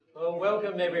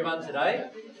welcome everyone today.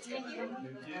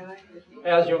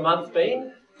 How's your month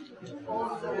been? A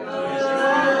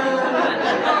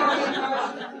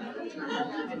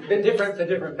bit different for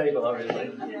different people, obviously.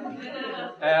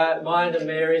 Mine and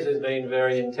Mary's has been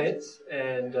very intense,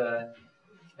 and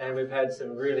we've had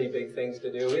some really big things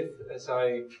to deal with.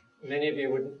 So many of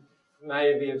you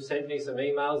may have sent me some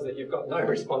emails that you've got no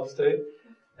response to.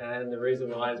 And the reason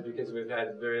why is because we've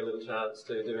had very little chance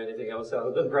to do anything else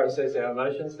other than process our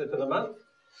emotions for the month.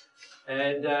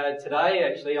 And today,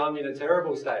 actually, I'm in a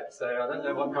terrible state, so I don't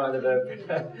know what kind of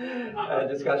a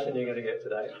discussion you're going to get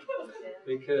today.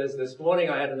 Because this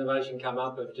morning I had an emotion come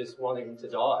up of just wanting to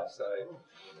die, so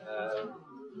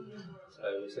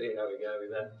we'll see how we go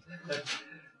with that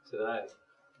today.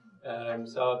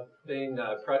 So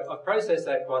I've processed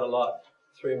that quite a lot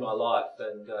through my life,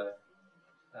 and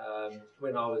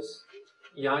when I was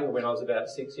young, when I was about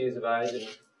 6 years of age, and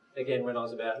again when I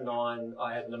was about 9,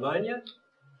 I had pneumonia.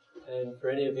 And for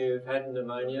any of you who've had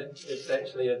pneumonia, it's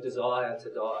actually a desire to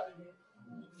die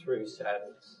through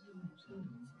sadness,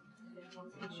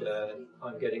 which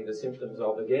I'm getting the symptoms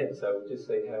of again, so we'll just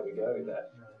see how we go with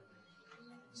that.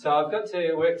 So I've got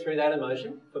to work through that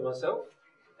emotion for myself.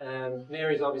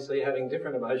 Mary's obviously having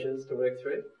different emotions to work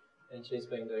through, and she's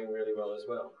been doing really well as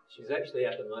well. She's actually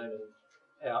at the moment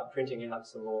out printing out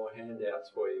some more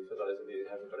handouts for you, for those of you who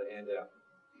haven't got a handout.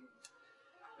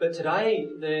 But today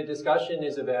the discussion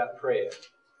is about prayer,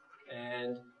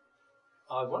 and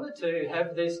I wanted to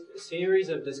have this series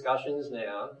of discussions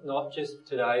now, not just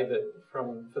today, but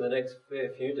for the next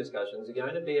fair few discussions, are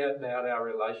going to be about our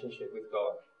relationship with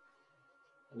God.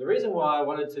 And the reason why I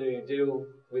wanted to deal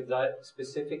with that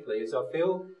specifically is I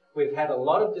feel we've had a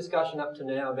lot of discussion up to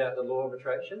now about the law of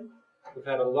attraction. We've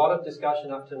had a lot of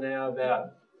discussion up to now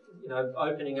about,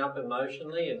 opening up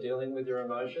emotionally and dealing with your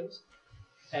emotions.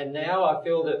 And now I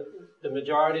feel that the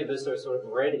majority of us are sort of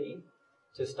ready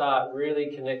to start really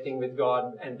connecting with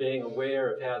God and being aware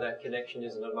of how that connection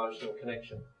is an emotional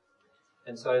connection.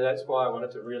 And so that's why I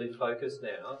wanted to really focus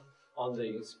now on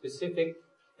the specific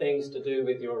things to do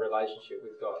with your relationship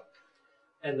with God.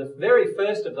 And the very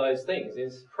first of those things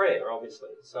is prayer,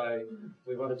 obviously. So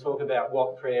we want to talk about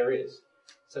what prayer is.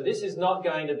 So this is not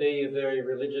going to be a very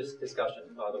religious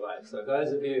discussion, by the way. So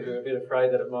those of you who are a bit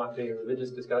afraid that it might be a religious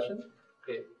discussion,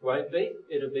 it won't be.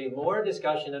 It'll be more a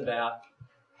discussion about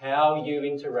how you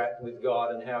interact with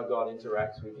God and how God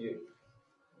interacts with you.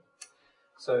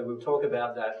 So we'll talk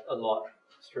about that a lot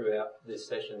throughout this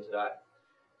session today.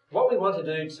 What we want to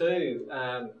do too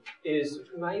is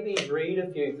maybe read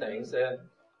a few things.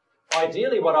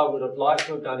 Ideally, what I would have liked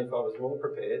to have done if I was more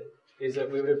prepared is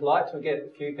that we would have liked to get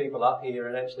a few people up here,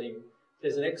 and actually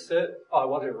there's an excerpt I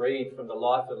want to read from the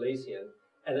Life Elysian,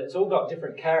 and it's all got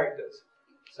different characters.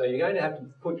 So you're going to have to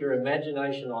put your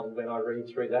imagination on when I read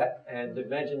through that, and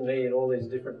imagine me in all these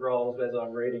different roles as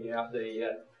I'm reading out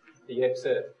the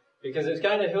excerpt, because it's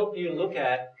going to help you look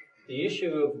at the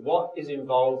issue of what is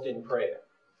involved in prayer.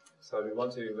 So we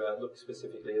want to look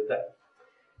specifically at that.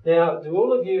 Now, do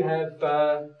all of you have,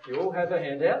 you all have a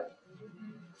handout?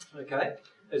 Okay.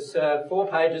 It's 4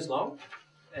 pages long,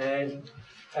 and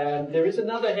there is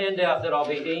another handout that I'll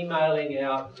be emailing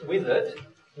out with it,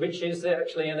 which is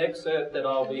actually an excerpt that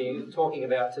I'll be talking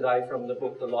about today from the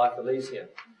book The Life Elysian.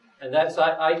 And that's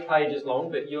 8 pages long,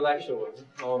 but you'll actually,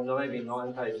 maybe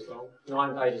 9 pages long,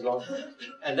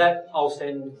 and that I'll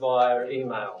send via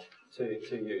email to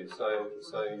you, so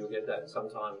you'll get that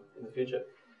sometime in the future.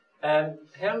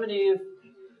 How many of,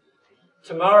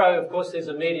 tomorrow, of course, there's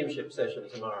a mediumship session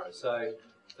tomorrow, so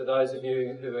for those of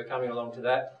you who are coming along to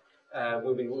that,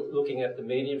 we'll be looking at the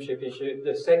mediumship issue,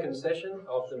 the second session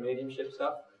of the mediumship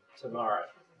stuff tomorrow,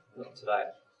 not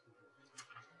today.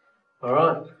 All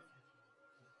right.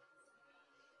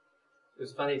 It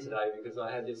was funny today because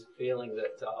I had this feeling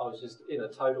that I was just in a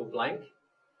total blank.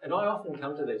 And I often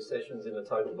come to these sessions in a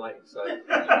total blank, so I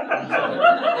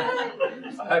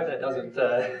hope that doesn't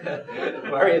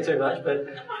worry you too much. But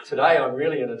today I'm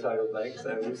really in a total blank,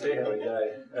 so we'll see how we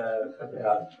go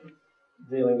about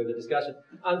dealing with the discussion.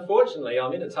 Unfortunately,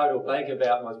 I'm in a total blank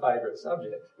about my favourite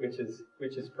subject, which is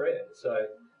prayer. So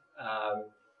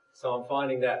I'm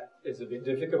finding that it's a bit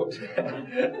difficult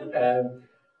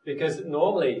because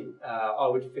normally I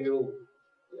would feel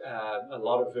a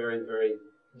lot of very, very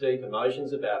deep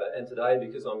emotions about it, and today,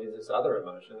 because I'm in this other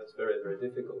emotion, it's very, very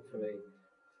difficult for me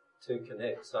to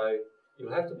connect. So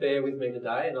you'll have to bear with me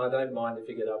today, and I don't mind if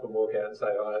you get up and walk out and say,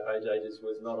 AJ just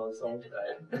was not on song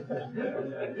today.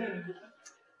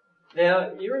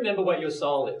 Now, you remember what your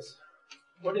soul is.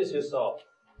 What is your soul?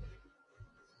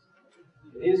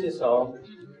 Here's your soul.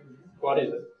 What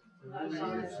is it?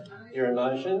 Emotions. Your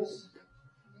emotions,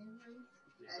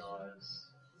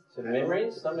 So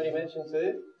memories, somebody mentioned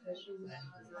too.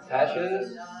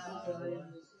 Passions.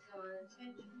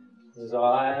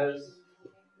 Desires.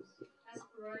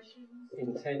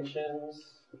 Intentions.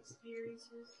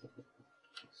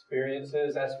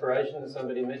 Experiences, aspirations,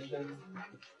 somebody mentioned.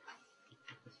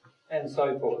 And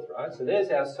so forth, right? So there's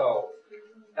our soul.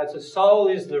 That's a soul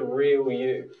is the real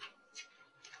you.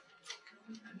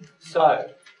 So,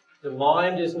 the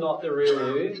mind is not the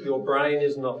real you. Your brain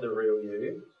is not the real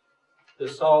you. The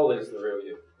soul is the real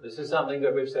you. This is something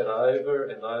that we've said over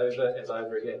and over and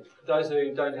over again. Those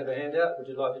who don't have a handout, would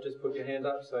you like to just put your hand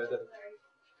up so that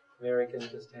Mary can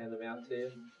just hand them out to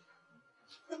you?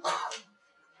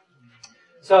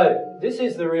 So, this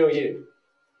is the real you.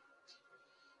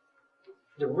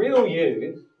 The real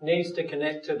you needs to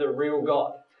connect to the real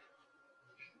God.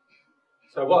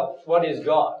 So what is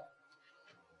God?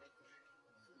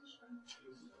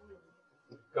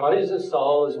 God is a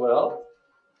soul as well.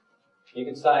 You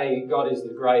could say God is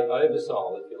the great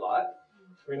oversoul, if you like.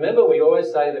 Remember, we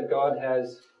always say that God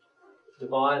has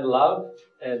divine love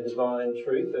and divine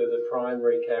truth are the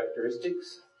primary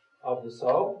characteristics of the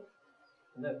soul.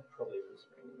 And that probably was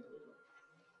ringing a little bit.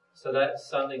 So that's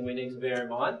something we need to bear in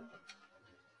mind.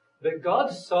 But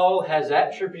God's soul has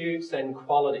attributes and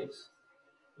qualities.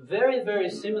 Very, very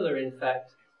similar, in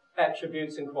fact,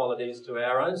 attributes and qualities to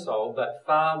our own soul, but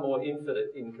far more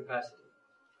infinite in capacity.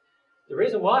 The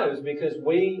reason why was because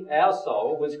our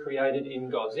soul was created in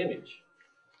God's image.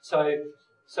 So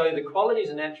the qualities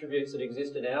and attributes that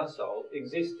exist in our soul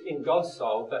exist in God's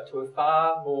soul, but to a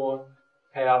far more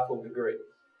powerful degree.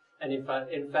 And in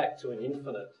fact, to an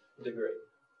infinite degree.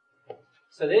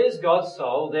 So there's God's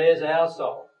soul, there's our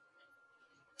soul.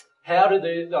 How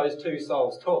do those two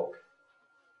souls talk?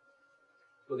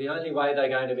 Well, the only way they're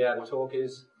going to be able to talk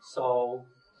is soul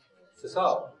to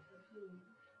soul.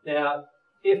 Now,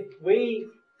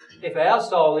 if our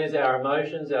soul is our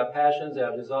emotions, our passions,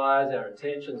 our desires, our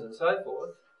intentions and so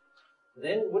forth,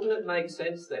 then wouldn't it make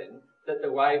sense then that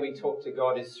the way we talk to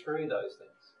God is through those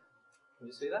things? Can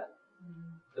you see that?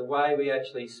 The way we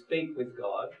actually speak with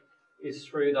God is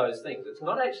through those things. It's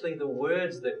not actually the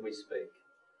words that we speak.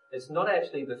 It's not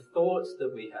actually the thoughts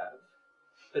that we have.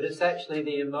 But it's actually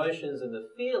the emotions and the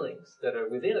feelings that are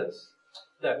within us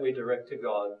that we direct to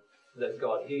God, that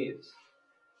God hears.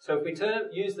 So if we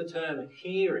use the term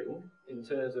hearing in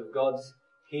terms of God's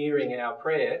hearing our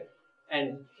prayer,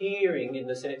 and hearing in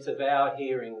the sense of our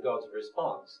hearing God's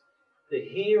response, the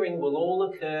hearing will all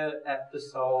occur at the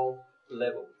soul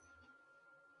level.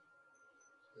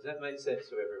 Does that make sense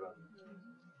to everyone?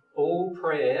 All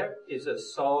prayer is a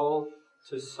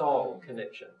soul-to-soul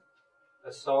connection.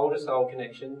 A soul-to-soul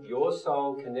connection, your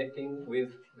soul connecting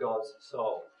with God's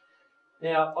soul.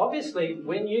 Now, obviously,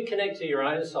 when you connect to your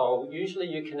own soul, usually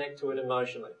you connect to it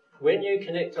emotionally. When you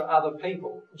connect to other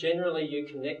people, generally you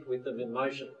connect with them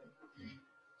emotionally.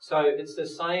 So it's the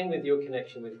same with your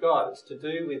connection with God. It's to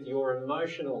do with your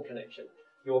emotional connection,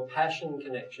 your passion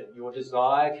connection, your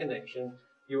desire connection,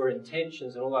 your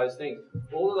intentions and all those things.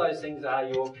 All of those things are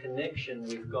your connection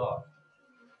with God.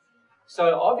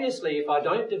 So obviously, if I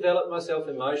don't develop myself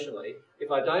emotionally,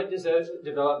 if I don't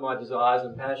develop my desires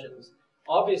and passions,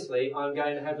 obviously I'm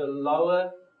going to have a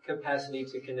lower capacity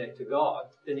to connect to God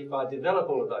than if I develop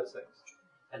all of those things.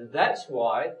 And that's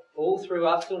why all through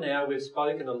up till now we've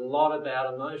spoken a lot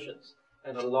about emotions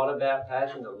and a lot about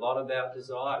passion, a lot about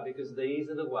desire, because these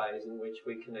are the ways in which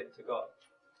we connect to God.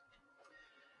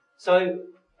 So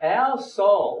our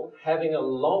soul, having a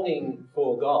longing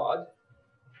for God,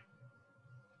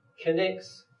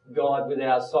 connects God with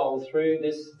our soul through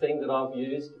this thing that I've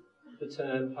used, the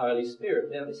term Holy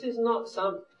Spirit. Now, this is not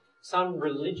some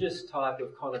religious type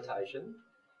of connotation.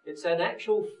 It's an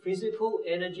actual physical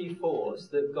energy force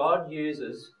that God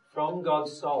uses from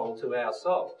God's soul to our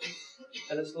soul.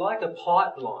 And it's like a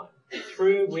pipeline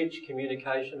through which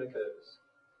communication occurs.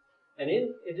 And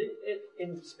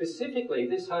in specifically,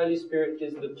 this Holy Spirit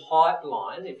is the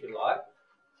pipeline, if you like,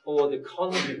 or the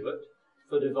conduit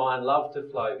for divine love to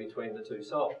flow between the two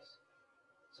souls.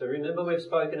 So remember, we've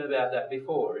spoken about that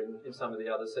before in some of the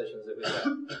other sessions that we've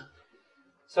had.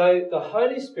 So the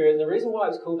Holy Spirit, and the reason why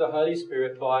it's called the Holy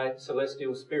Spirit by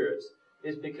celestial spirits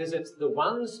is because it's the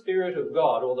one Spirit of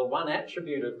God, or the one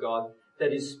attribute of God,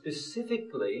 that is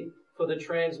specifically for the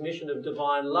transmission of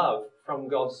divine love from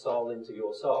God's soul into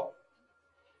your soul.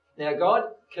 Now, God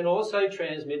can also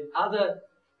transmit other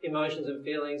emotions and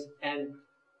feelings and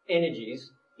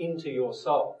energies into your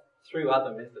soul through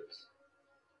other methods.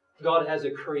 God has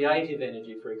a creative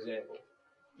energy, for example.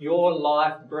 Your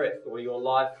life breath or your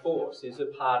life force is a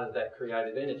part of that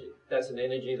creative energy. That's an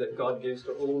energy that God gives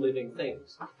to all living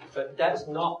things. But that's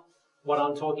not what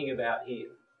I'm talking about here.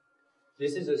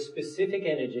 This is a specific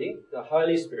energy, the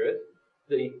Holy Spirit.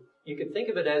 You could think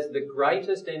of it as the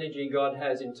greatest energy God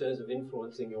has in terms of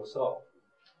influencing your soul.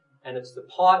 And it's the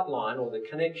pipeline or the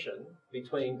connection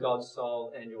between God's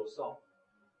soul and your soul.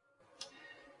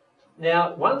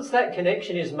 Now, once that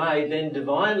connection is made, then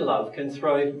divine love can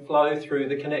flow through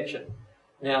the connection.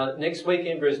 Now, next week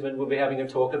in Brisbane, we'll be having a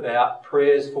talk about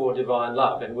prayers for divine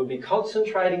love, and we'll be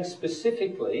concentrating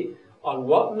specifically on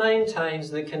what maintains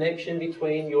the connection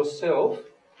between yourself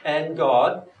and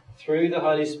God through the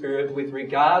Holy Spirit with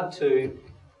regard to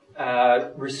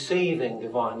receiving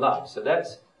divine love. So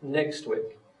that's next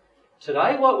week.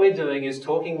 Today what we're doing is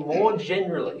talking more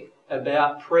generally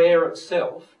about prayer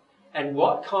itself and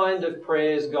what kind of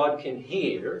prayers God can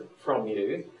hear from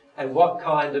you and what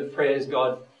kind of prayers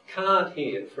God can't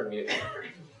hear from you.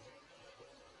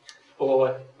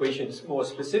 Or we should more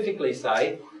specifically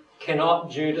say, cannot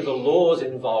due to the laws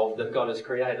involved that God has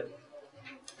created.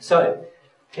 So,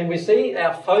 can we see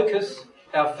our focus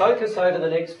over the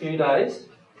next few days?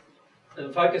 And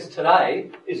the focus today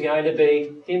is going to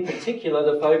be, in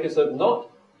particular, the focus of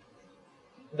not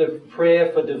the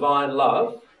prayer for divine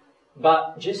love,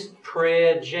 but just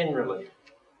prayer generally.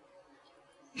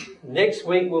 Next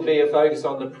week will be a focus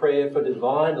on the prayer for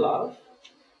divine love,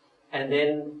 and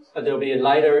then there'll be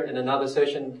later in another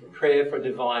session, prayer for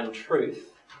divine truth.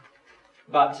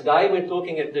 But today we're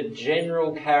looking at the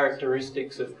general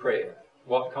characteristics of prayer.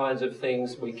 What kinds of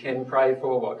things we can pray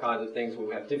for, what kinds of things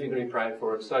we'll have difficulty praying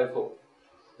for, and so forth.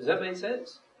 Does that make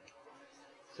sense?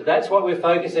 So that's what we're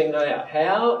focusing on now.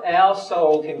 How our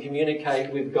soul can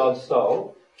communicate with God's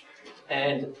soul.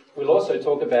 And we'll also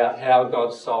talk about how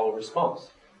God's soul responds.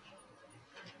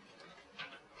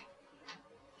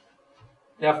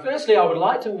 Now, firstly, I would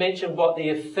like to mention what the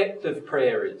effect of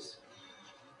prayer is.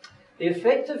 The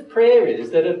effect of prayer is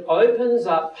that it opens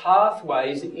up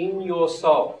pathways in your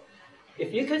soul.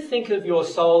 If you could think of your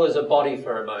soul as a body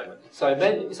for a moment. So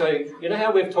you know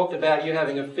how we've talked about you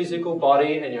having a physical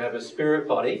body and you have a spirit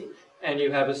body and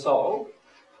you have a soul?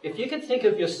 If you could think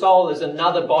of your soul as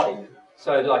another body,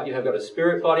 so like you have got a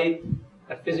spirit body,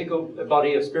 a physical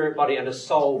body, a spirit body, and a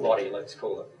soul body, let's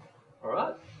call it. All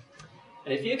right?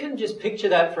 And if you can just picture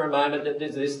that for a moment, that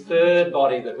there's this third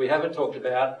body that we haven't talked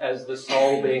about as the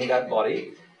soul being that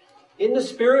body. In the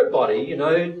spirit body, you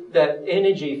know, that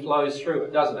energy flows through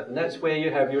it, doesn't it? And that's where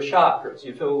you have your chakras.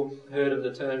 You've all heard of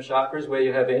the term chakras, where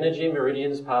you have energy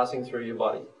meridians passing through your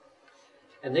body.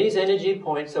 And these energy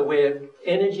points are where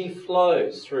energy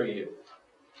flows through you.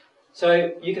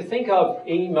 So you can think of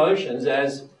emotions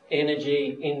as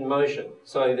energy in motion.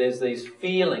 So there's these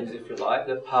feelings, if you like,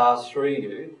 that pass through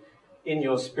you in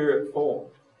your spirit form.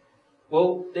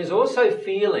 Well, there's also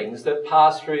feelings that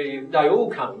pass through you.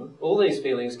 All these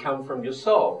feelings come from your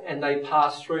soul, and they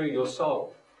pass through your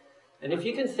soul. And if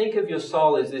you can think of your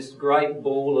soul as this great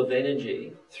ball of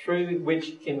energy through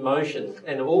which emotion,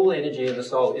 and all energy in the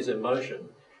soul is emotion,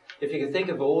 if you can think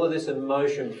of all of this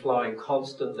emotion flowing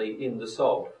constantly in the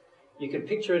soul, you can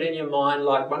picture it in your mind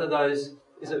like one of those,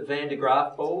 is it Van de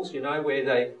Graaff balls, you know, where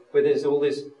there's all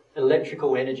this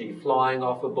electrical energy flying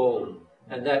off a ball.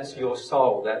 And that's your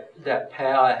soul, that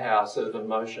powerhouse of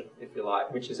emotion, if you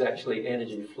like, which is actually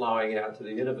energy flowing out to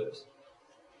the universe.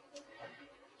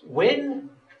 When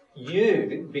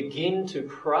you begin to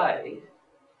pray,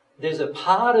 there's a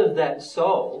part of that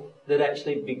soul that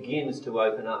actually begins to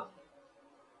open up.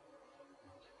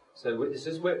 So this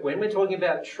is when we're talking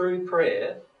about true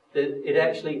prayer, that it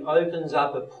actually opens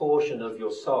up a portion of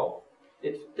your soul.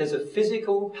 There's a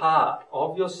physical part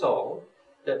of your soul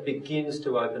that begins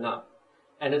to open up.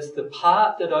 And it's the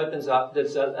part that opens up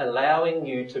that's allowing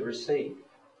you to receive.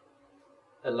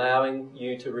 Allowing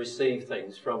you to receive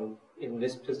things from, in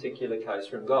this particular case,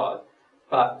 from God,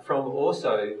 but from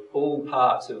also all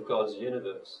parts of God's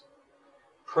universe.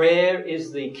 Prayer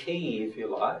is the key, if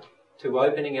you like, to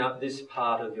opening up this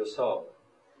part of your soul.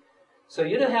 So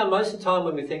you know how most of the time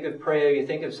when we think of prayer, you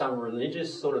think of some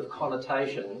religious sort of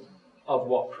connotation of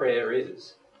what prayer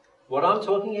is. What I'm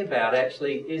talking about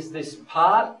actually is this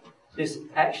part, this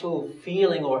actual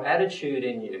feeling or attitude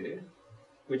in you,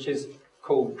 which is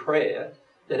called prayer,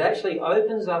 that actually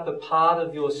opens up a part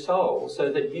of your soul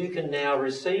so that you can now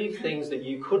receive things that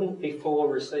you couldn't before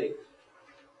receive.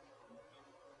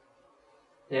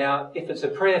 Now, if it's a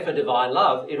prayer for divine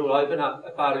love, it'll open up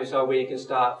a part of your soul where you can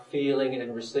start feeling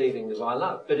and receiving divine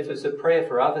love. But if it's a prayer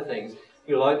for other things,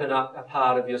 you'll open up a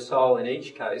part of your soul in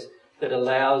each case that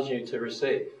allows you to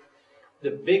receive.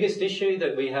 The biggest issue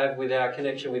that we have with our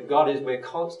connection with God is we're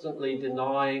constantly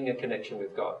denying a connection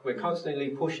with God. We're constantly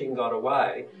pushing God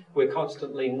away. We're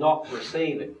constantly not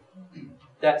receiving.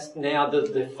 That's now the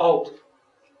default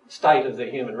state of the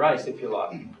human race, if you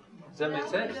like. Does that make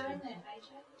sense?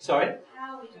 Sorry?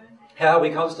 How are we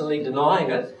constantly denying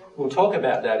it? We'll talk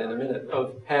about that in a minute,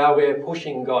 of how we're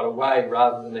pushing God away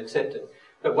rather than accepting.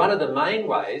 But one of the main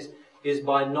ways is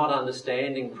by not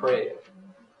understanding prayer.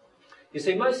 You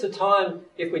see, most of the time,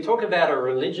 if we talk about a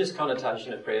religious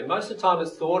connotation of prayer, most of the time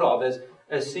it's thought of as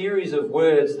a series of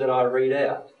words that I read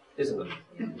out, isn't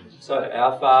it? So,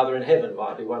 our Father in heaven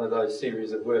might be one of those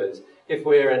series of words. If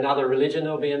we're another religion,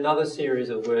 there'll be another series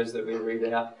of words that we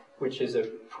read out, which is a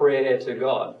prayer to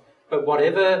God. But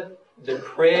whatever the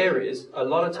prayer is, a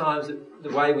lot of times the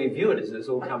way we view it is it's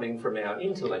all coming from our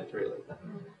intellect, really.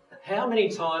 How many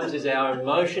times is our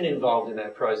emotion involved in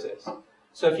that process?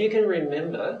 So if you can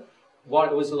remember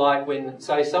what it was like when,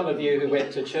 say, some of you who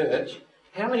went to church,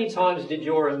 how many times did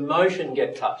your emotion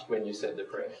get touched when you said the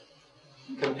prayer,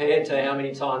 compared to how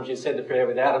many times you said the prayer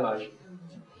without emotion?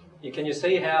 Can you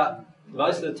see how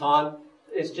most of the time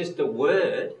it's just a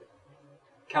word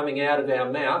coming out of our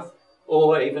mouth,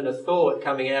 or even a thought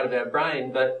coming out of our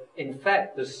brain, but in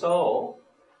fact the soul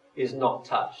is not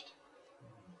touched.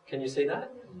 Can you see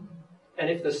that? And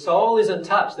if the soul isn't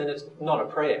touched, then it's not a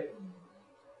prayer.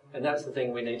 And that's the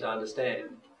thing we need to understand.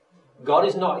 God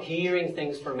is not hearing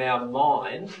things from our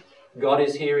mind. God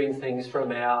is hearing things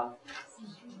from our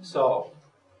soul.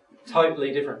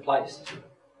 Totally different place.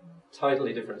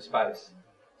 Totally different space.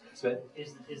 So,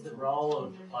 is the role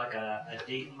of like a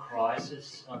deep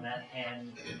crisis on that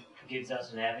hand gives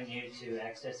us an avenue to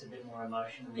access a bit more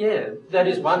emotion? Yeah, that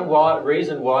is one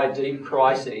reason why deep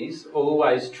crises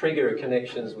always trigger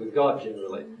connections with God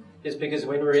generally. It's because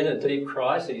when we're in a deep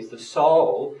crisis, the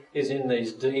soul is in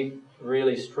these deep,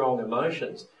 really strong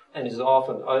emotions and is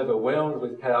often overwhelmed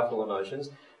with powerful emotions.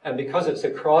 And because it's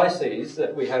a crisis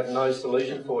that we have no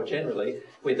solution for generally,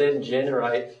 we then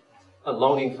generate a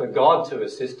longing for God to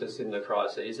assist us in the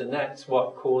crises, and that's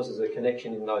what causes a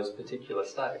connection in those particular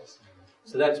states.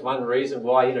 So that's one reason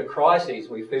why in a crisis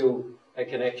we feel a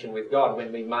connection with God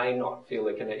when we may not feel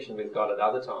a connection with God at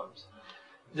other times.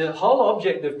 The whole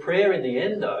object of prayer in the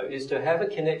end, though, is to have a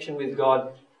connection with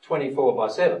God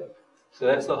 24/7. So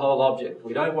that's the whole object.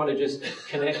 We don't want to just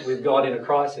connect with God in a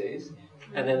crisis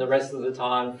and then the rest of the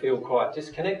time feel quite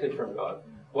disconnected from God.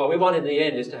 What we want in the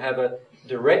end is to have a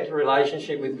direct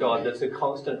relationship with God that's a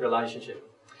constant relationship.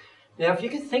 Now, if you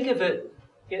could think of it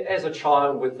as a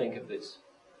child would think of this.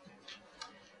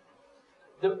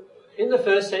 In the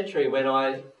first century, when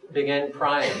I began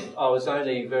praying, I was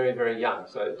only very, very young.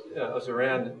 So I was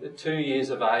around 2 years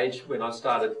of age when I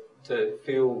started to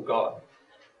feel God.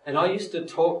 And I used to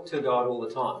talk to God all the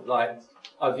time. Like,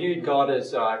 I viewed God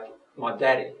as my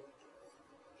daddy.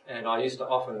 And I used to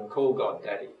often call God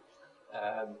daddy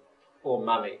or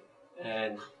mummy.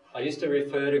 And I used to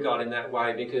refer to God in that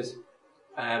way because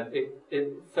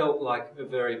it felt like a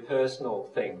very personal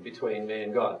thing between me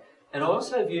and God. And I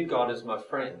also viewed God as my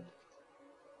friend.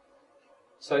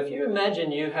 So if you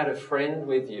imagine you had a friend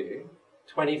with you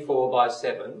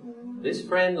 24/7, this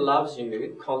friend loves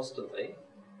you constantly.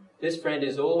 This friend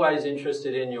is always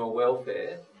interested in your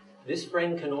welfare. This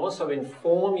friend can also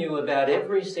inform you about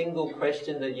every single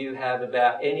question that you have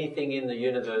about anything in the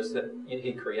universe that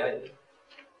he created.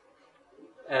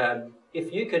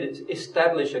 If you could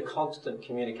establish a constant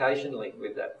communication link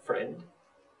with that friend,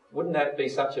 wouldn't that be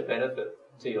such a benefit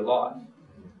to your life?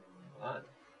 Right?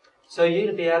 So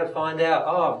you'd be able to find out,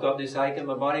 oh, I've got this ache in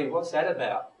my body, what's that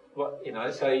about?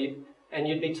 And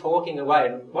you'd be talking away.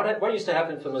 And what used to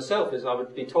happen for myself is I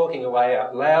would be talking away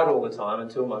out loud all the time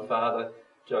until my father,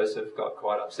 Joseph, got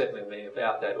quite upset with me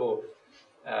about that.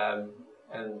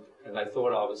 And they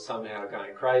thought I was somehow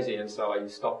going crazy, and so I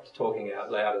stopped talking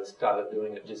out loud and started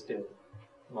doing it just in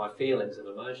my feelings and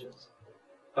emotions.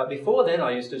 But before then,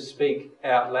 I used to speak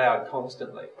out loud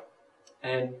constantly.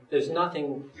 And there's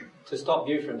nothing to stop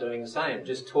you from doing the same.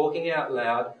 Just talking out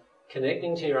loud,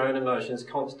 connecting to your own emotions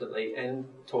constantly, and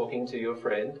talking to your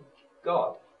friend,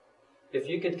 God. If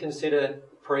you could consider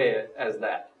prayer as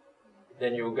that,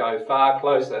 then you'll go far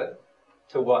closer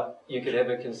to what you could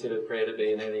ever consider prayer to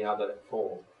be in any other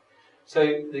form. So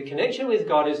the connection with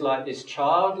God is like this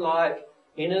childlike,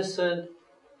 innocent,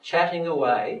 chatting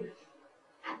away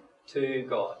to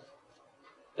God.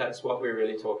 That's what we're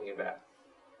really talking about.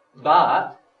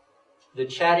 But the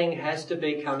chatting has to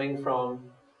be coming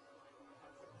from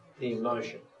the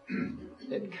emotion.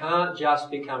 It can't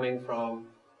just be coming from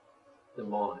the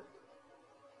mind.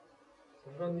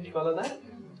 Everyone follow that?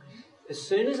 As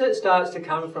soon as it starts to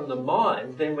come from the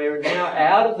mind, then we're now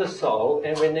out of the soul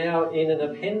and we're now in an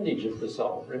appendage of the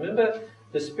soul. Remember,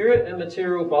 the spirit and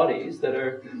material bodies that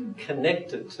are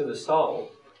connected to the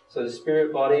soul, so the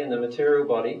spirit body and the material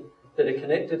body that are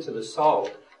connected to the soul,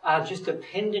 are just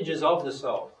appendages of the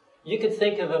soul. You could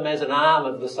think of them as an arm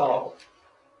of the soul.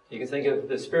 You can think of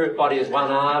the spirit body as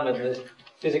one arm and the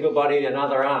physical body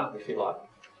another arm, if you like.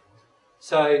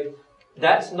 So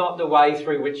that's not the way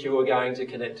through which you are going to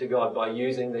connect to God, by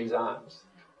using these arms.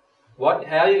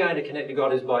 How you're going to connect to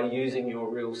God is by using your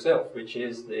real self, which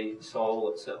is the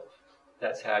soul itself.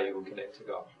 That's how you will connect to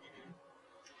God.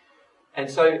 And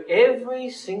so every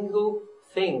single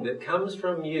thing that comes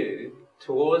from you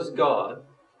towards God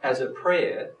as a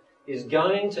prayer is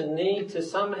going to need to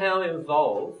somehow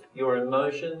involve your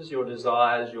emotions, your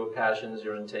desires, your passions,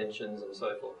 your intentions, and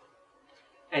so forth.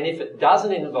 And if it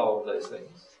doesn't involve those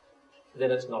things, then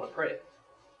it's not a prayer.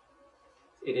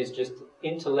 It is just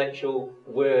intellectual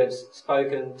words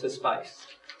spoken to space.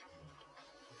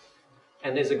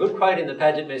 And there's a good quote in the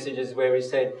Paget Messages where he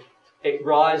said, "It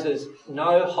rises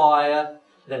no higher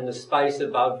than the space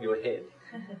above your head."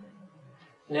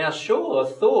 Now, sure,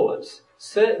 thoughts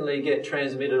certainly get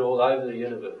transmitted all over the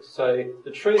universe. So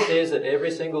the truth is that every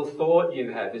single thought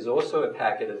you have is also a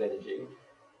packet of energy,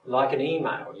 like an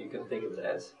email, you can think of it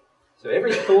as. So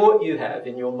every thought you have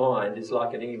in your mind is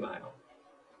like an email,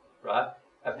 right?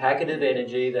 A packet of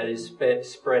energy that is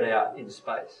spread out in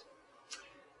space.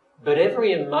 But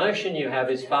every emotion you have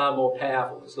is far more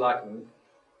powerful. It's like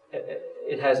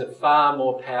it has a far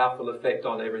more powerful effect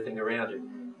on everything around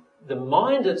you. The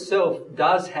mind itself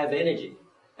does have energy,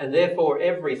 and therefore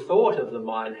every thought of the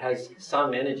mind has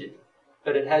some energy,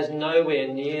 but it has nowhere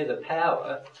near the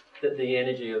power that the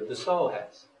energy of the soul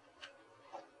has.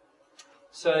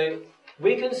 So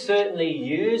we can certainly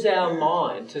use our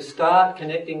mind to start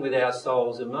connecting with our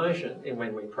soul's emotion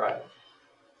when we pray.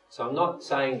 So I'm not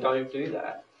saying don't do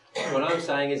that. What I'm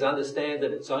saying is understand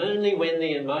that it's only when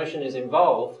the emotion is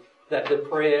involved that the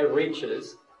prayer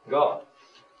reaches God.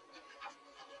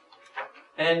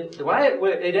 And the way it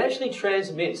works, it actually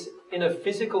transmits, in a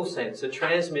physical sense, it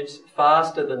transmits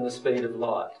faster than the speed of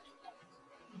light.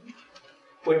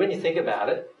 Well, when you think about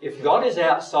it, if God is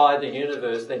outside the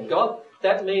universe, then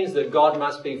that means that God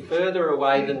must be further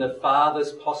away than the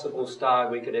farthest possible star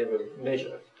we could ever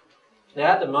measure.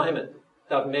 Now, at the moment,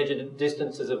 they've measured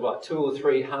distances of 200 or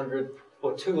 300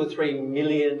 or 2 or 3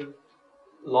 million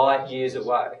light years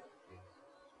away.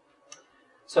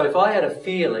 So if I had a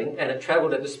feeling and it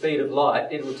travelled at the speed of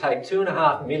light, it would take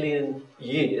 2.5 million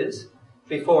years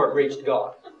before it reached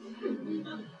God.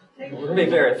 It wouldn't be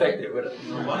very effective, would it?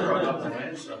 No wonder I got the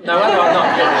answer. No wonder I'm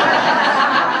not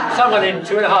getting it. Someone in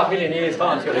 2.5 million years'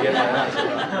 time is going to get my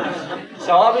answer.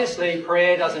 So obviously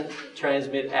prayer doesn't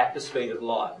transmit at the speed of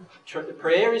light.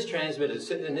 Prayer is transmitted,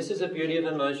 and this is the beauty of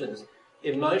emotions.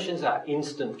 Emotions are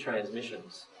instant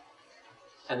transmissions.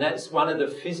 And that's one of the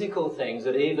physical things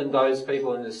that even those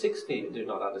people in the sixth sphere do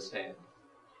not understand.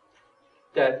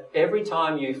 That every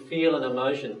time you feel an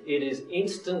emotion, it is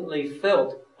instantly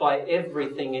felt by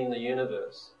everything in the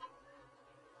universe.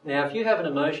 Now, if you have an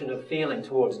emotion of feeling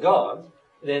towards God,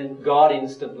 then God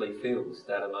instantly feels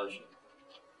that emotion.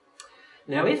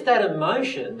 Now, if that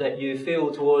emotion that you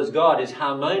feel towards God is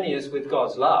harmonious with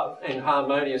God's love and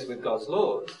harmonious with God's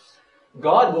laws,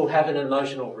 God will have an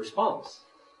emotional response.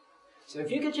 So if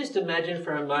you could just imagine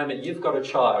for a moment you've got a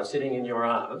child sitting in your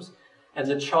arms and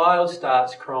the child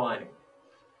starts crying.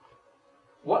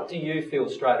 What do you feel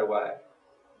straight away?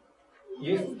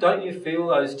 Don't you feel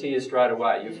those tears straight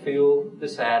away? You feel the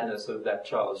sadness of that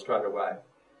child straight away.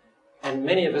 And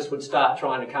many of us would start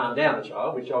trying to calm down the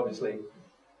child, which obviously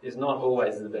is not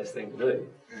always the best thing to do.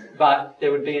 But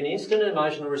there would be an instant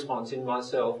emotional response in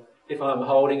myself if I'm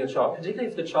holding a child, particularly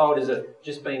if the child is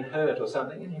just been hurt or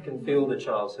something, and you can feel the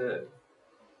child's hurt.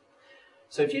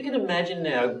 So if you can imagine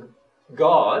now,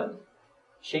 God,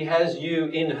 she has you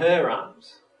in her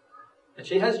arms. And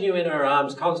she has you in her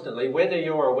arms constantly, whether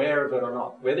you're aware of it or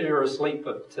not, whether you're asleep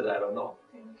to that or not.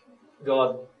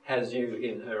 God has you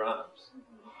in her arms.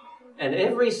 And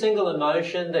every single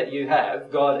emotion that you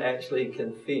have, God actually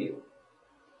can feel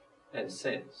and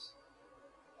sense.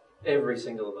 Every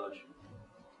single emotion.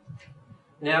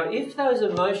 Now, if those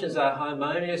emotions are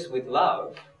harmonious with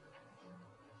love,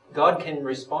 God can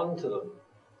respond to them.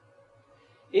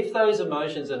 If those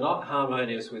emotions are not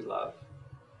harmonious with love,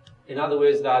 in other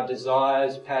words, they are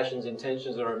desires, passions,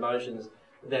 intentions, or emotions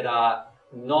that are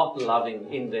not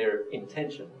loving in their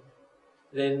intention,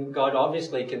 then God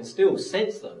obviously can still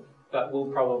sense them, but will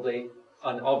probably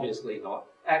and obviously not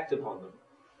act upon them.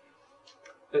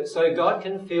 But so God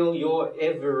can feel your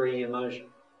every emotion.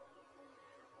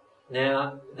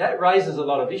 Now, that raises a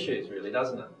lot of issues, really,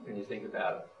 doesn't it, when you think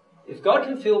about it? If God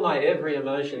can feel my every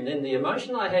emotion, then the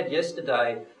emotion I had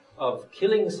yesterday of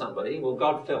killing somebody, well,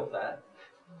 God felt that.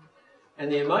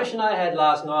 And the emotion I had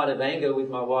last night of anger with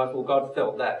my wife, well, God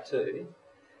felt that too.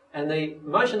 And the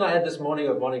emotion I had this morning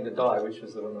of wanting to die, which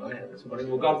was the one I had this morning,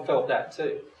 well, God felt that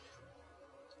too.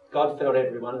 God felt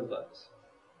every one of those.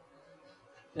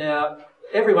 Now,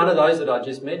 every one of those that I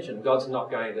just mentioned, God's not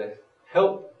going to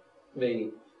help me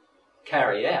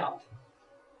carry out.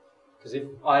 Because if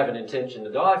I have an intention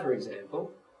to die, for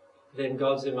example, then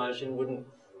God's emotion wouldn't,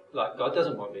 like, God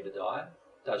doesn't want me to die,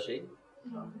 does she?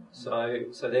 No.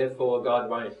 So therefore God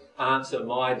won't answer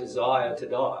my desire to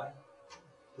die.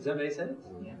 Does that make sense?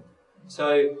 Yeah.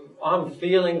 So I'm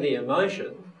feeling the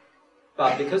emotion,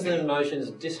 but because the emotion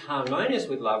is disharmonious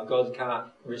with love, God can't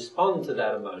respond to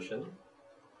that emotion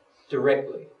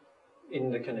directly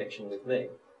in the connection with me.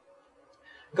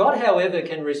 God, however,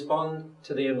 can respond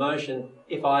to the emotion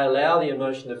if I allow the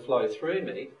emotion to flow through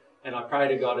me and I pray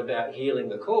to God about healing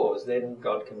the cause, then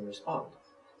God can respond.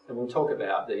 And we'll talk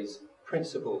about these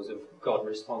principles of God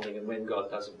responding and when God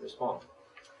doesn't respond.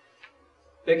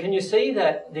 But can you see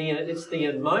that it's the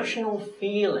emotional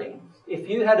feeling? If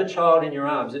you had a child in your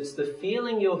arms, it's the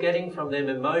feeling you're getting from them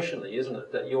emotionally, isn't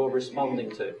it, that you're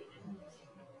responding to?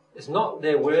 It's not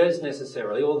their words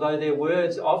necessarily, although their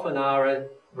words often are a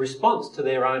response to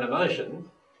their own emotion,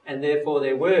 and therefore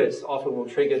their words often will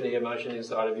trigger the emotion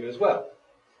inside of you as well.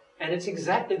 And it's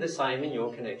exactly the same in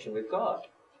your connection with God.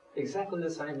 Exactly the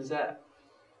same as that.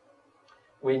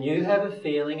 When you have a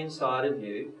feeling inside of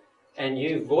you, and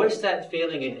you voice that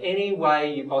feeling in any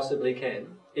way you possibly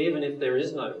can, even if there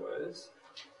is no words,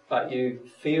 but you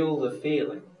feel the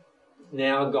feeling,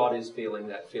 now God is feeling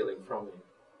that feeling from you.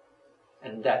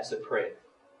 And that's a prayer.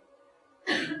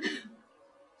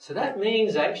 So that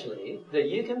means actually that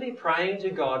you can be praying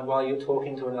to God while you're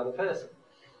talking to another person.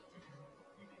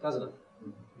 Doesn't it?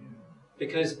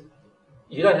 Because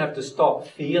you don't have to stop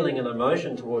feeling an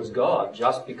emotion towards God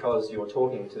just because you're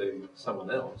talking to someone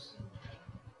else.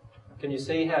 Can you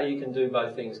see how you can do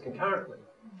both things concurrently?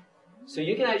 So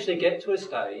you can actually get to a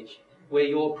stage where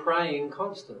you're praying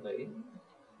constantly,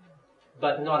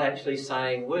 but not actually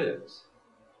saying words.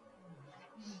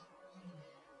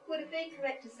 Would it be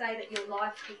correct to say that your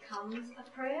life becomes a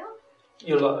prayer?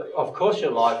 Of course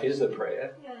your life is a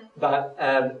prayer,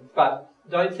 yeah. But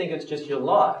don't think it's just your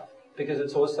life, because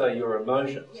it's also your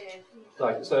emotions.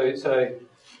 Yeah. So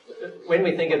when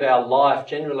we think of our life,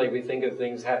 generally we think of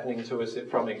things happening to us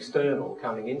from external,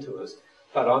 coming into us.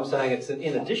 But I'm saying it's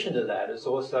in addition to that, it's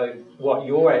also what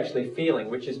you're actually feeling,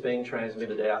 which is being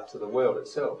transmitted out to the world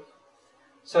itself.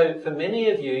 So for many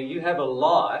of you, you have a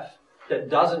life that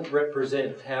doesn't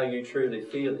represent how you truly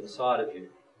feel inside of you.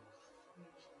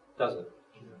 Does it?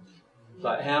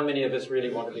 Like, how many of us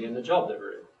really want to be in the job that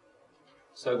we're in?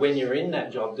 So when you're in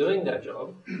that job, doing that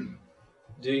job,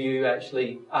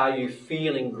 are you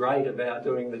feeling great about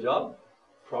doing the job?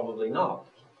 Probably not.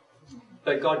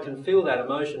 But God can feel that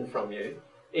emotion from you,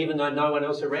 even though no one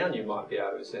else around you might be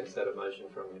able to sense that emotion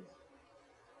from you.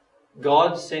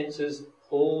 God senses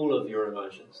all of your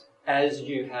emotions as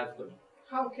you have them.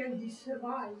 How can He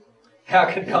survive? How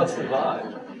can God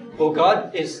survive? Well,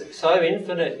 God is so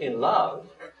infinite in love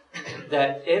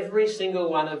that every single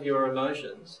one of your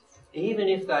emotions, even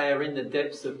if they are in the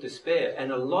depths of despair,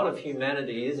 and a lot of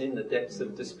humanity is in the depths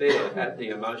of despair at the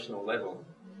emotional level,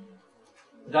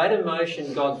 that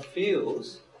emotion God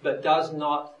feels but does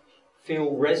not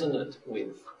feel resonant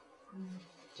with.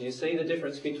 Do you see the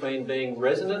difference between being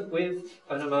resonant with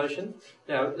an emotion?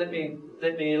 Now, let me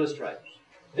illustrate.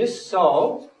 This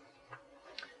soul,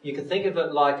 you can think of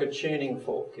it like a tuning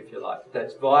fork, if you like,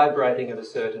 that's vibrating at a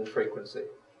certain frequency.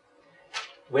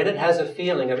 When it has a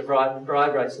feeling, it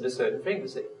vibrates at a certain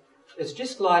frequency. It's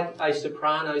just like a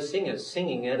soprano singer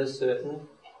singing at a certain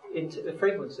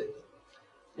frequency.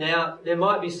 Now, there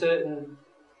might be certain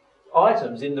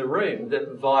items in the room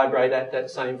that vibrate at that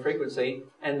same frequency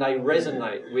and they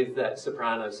resonate with that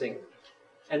soprano singer.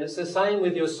 And it's the same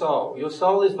with your soul. Your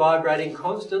soul is vibrating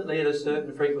constantly at a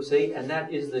certain frequency, and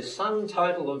that is the sum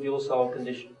total of your soul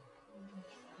condition.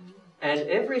 And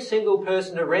every single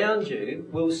person around you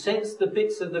will sense the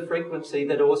bits of the frequency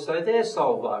that also their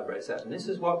soul vibrates at. And this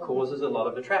is what causes a lot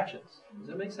of attractions. Does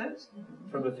that make sense?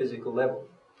 From a physical level.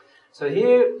 So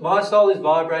here, my soul is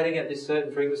vibrating at this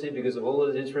certain frequency because of all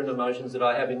the different emotions that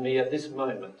I have in me at this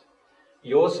moment.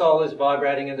 Your soul is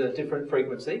vibrating at a different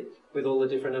frequency with all the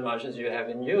different emotions you have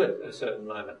in you at a certain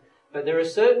moment. But there are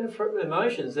certain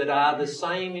emotions that are the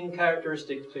same in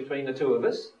characteristics between the two of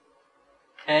us,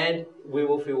 and we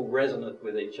will feel resonant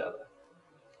with each other.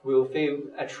 We will feel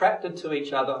attracted to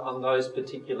each other on those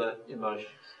particular emotions.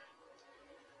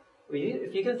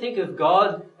 If you can think of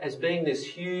God as being this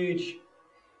huge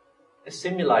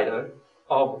simulator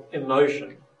of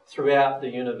emotion, throughout the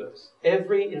universe.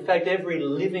 In fact, every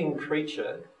living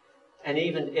creature and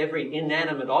even every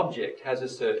inanimate object has a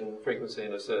certain frequency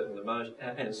and a certain emotion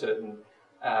and certain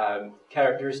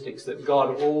characteristics that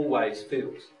God always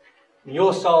feels.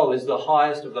 Your soul is the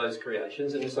highest of those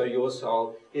creations, and so your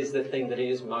soul is the thing that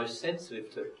he is most sensitive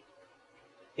to.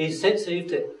 He's sensitive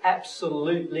to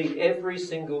absolutely every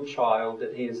single child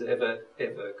that he has ever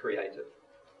created.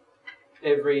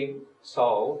 Every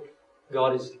soul,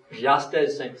 God is just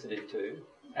as sensitive to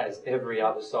as every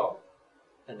other soul.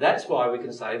 And that's why we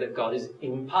can say that God is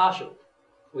impartial,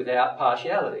 without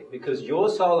partiality, because your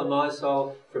soul and my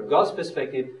soul, from God's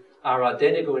perspective, are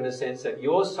identical in the sense that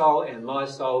your soul and my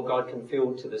soul, God can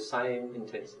feel to the same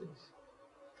intensities.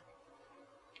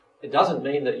 It doesn't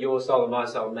mean that your soul and my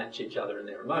soul match each other in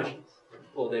their emotions,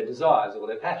 or their desires, or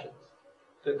their passions,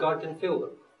 but God can feel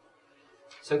them.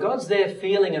 So God's there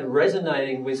feeling and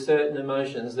resonating with certain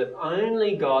emotions that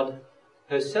only God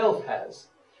herself has.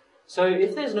 So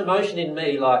if there's an emotion in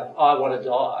me like, I want to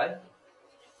die,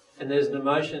 and there's an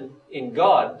emotion in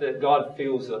God that God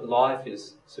feels that life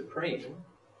is supreme,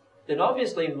 then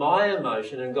obviously my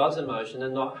emotion and God's emotion are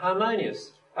not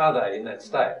harmonious, are they, in that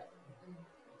state?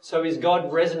 So is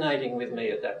God resonating with me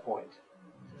at that point?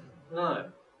 No.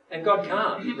 And God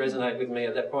can't resonate with me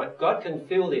at that point. God can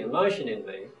feel the emotion in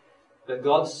me, but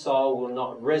God's soul will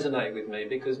not resonate with me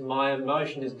because my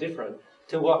emotion is different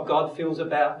to what God feels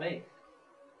about me.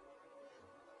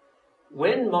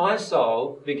 When my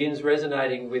soul begins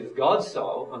resonating with God's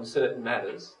soul on certain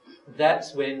matters,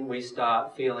 that's when we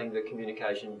start feeling the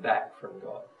communication back from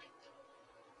God.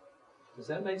 Does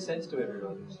that make sense to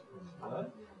everybody? No?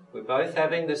 We're both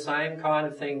having the same kind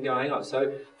of thing going on.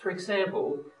 So, for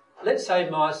example, let's say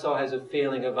my soul has a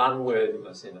feeling of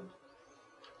unworthiness in it.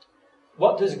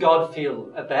 What does God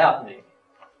feel about me?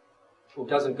 Well,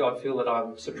 doesn't God feel that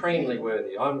I'm supremely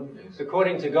worthy?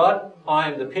 According to God, I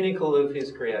am the pinnacle of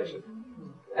his creation,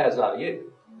 as are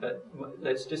you. But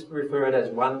let's just refer it as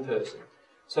one person.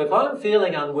 So if I'm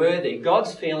feeling unworthy,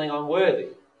 God's feeling unworthy.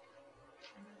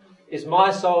 Is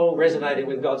my soul resonating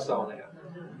with God's soul now?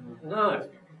 No.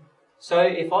 So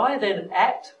if I then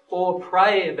act or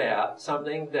pray about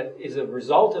something that is a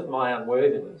result of my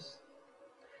unworthiness,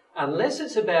 unless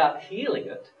it's about healing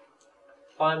it,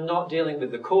 I'm not dealing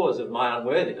with the cause of my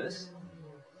unworthiness,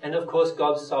 and of course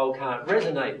God's soul can't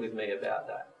resonate with me about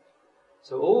that.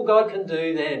 So all God can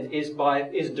do then is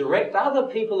direct other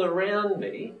people around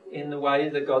me in the way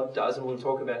that God does, and we'll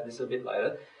talk about this a bit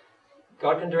later.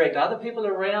 God can direct other people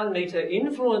around me to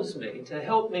influence me, to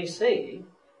help me see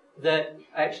that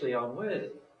actually I'm worthy.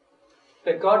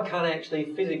 But God can't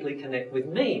actually physically connect with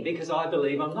me because I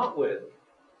believe I'm not worthy.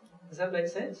 Does that make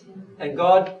sense? And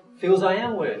God feels I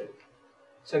am worthy.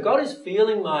 So God is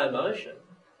feeling my emotion,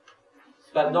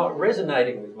 but not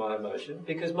resonating with my emotion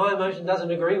because my emotion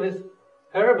doesn't agree with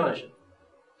her emotion.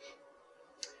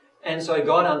 And so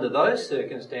God, under those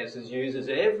circumstances, uses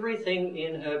everything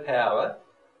in her power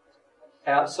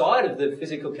outside of the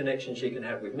physical connection she can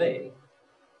have with me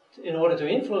in order to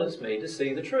influence me to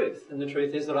see the truth. And the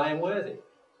truth is that I am worthy.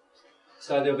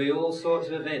 So there'll be all sorts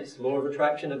of events, law of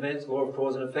attraction events, law of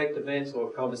cause and effect events, law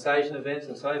of conversation events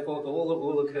and so forth, all that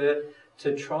will occur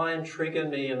to try and trigger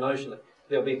me emotionally.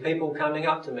 There'll be people coming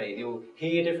up to me. You'll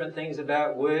hear different things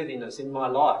about worthiness in my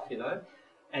life,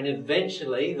 and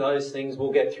eventually those things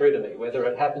will get through to me. Whether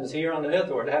it happens here on earth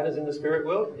or it happens in the spirit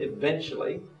world,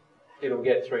 eventually it'll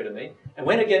get through to me. And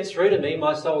when it gets through to me,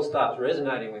 my soul starts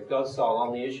resonating with God's soul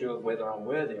on the issue of whether I'm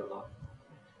worthy or not.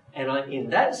 And in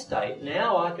that state,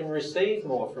 now I can receive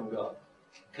more from God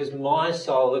because my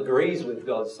soul agrees with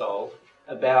God's soul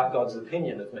about God's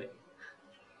opinion of me.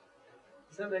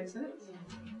 Does that make sense?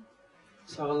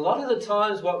 So a lot of the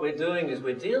times what we're doing is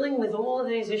we're dealing with all of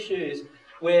these issues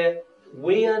where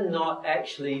we are not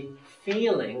actually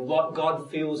feeling what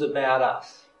God feels about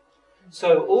us.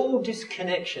 So all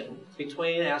disconnection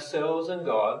between ourselves and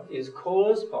God is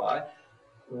caused by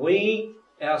we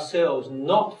ourselves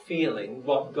not feeling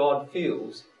what God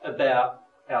feels about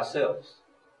ourselves.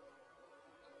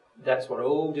 That's what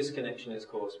all disconnection is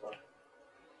caused by.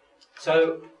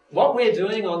 So what we're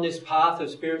doing on this path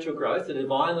of spiritual growth, the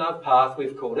divine love path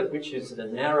we've called it, which is the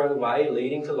narrow way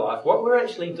leading to life, what we're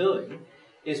actually doing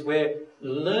is we're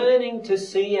learning to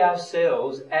see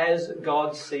ourselves as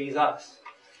God sees us.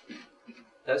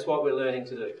 That's what we're learning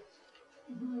to do.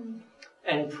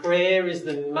 And prayer is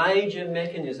the major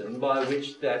mechanism by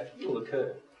which that will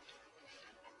occur.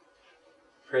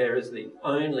 Prayer is the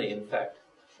only, in fact,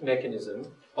 mechanism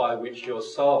by which your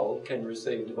soul can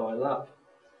receive divine love.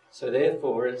 So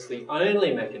therefore, it's the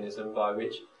only mechanism by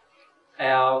which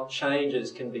our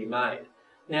changes can be made.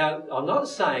 Now, I'm not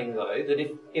saying, though,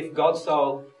 that if God's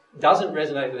soul doesn't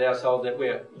resonate with our soul, that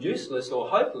we're useless or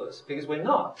hopeless, because we're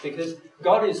not. Because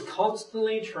God is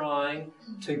constantly trying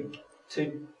to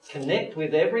connect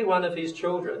with every one of his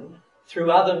children through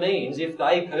other means if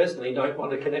they personally don't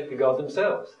want to connect to God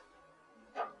themselves.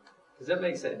 Does that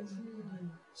make sense?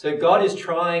 So God is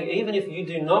trying, even if you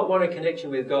do not want a connection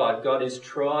with God, God is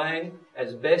trying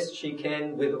as best she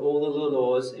can with all of the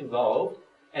laws involved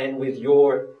and with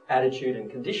your attitude and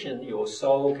condition, your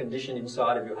soul condition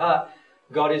inside of your heart.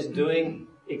 God is doing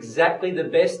exactly the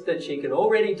best that she can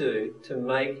already do to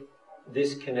make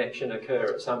this connection occur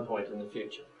at some point in the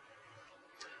future.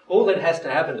 All that has to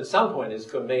happen at some point is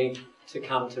for me to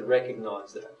come to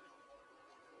recognise that.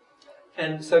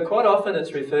 And so quite often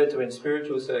it's referred to in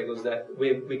spiritual circles that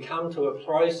we come to a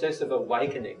process of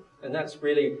awakening. And that's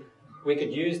really, we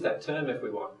could use that term if we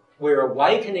want. We're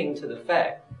awakening to the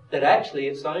fact that actually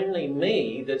it's only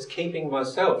me that's keeping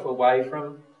myself away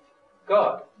from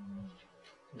God.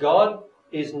 God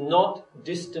is not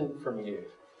distant from you.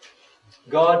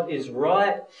 God is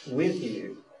right with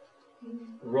you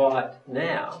right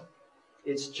now.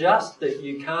 It's just that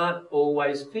you can't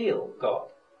always feel God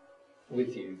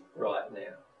with you right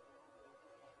now.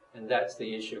 And that's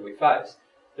the issue we face.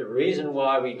 The reason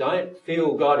why we don't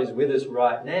feel God is with us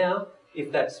right now, if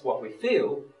that's what we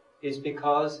feel, is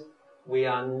because we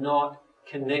are not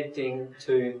connecting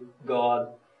to God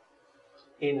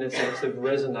in the sense of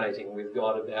resonating with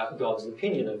God about God's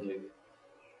opinion of you.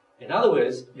 In other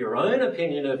words, your own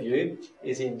opinion of you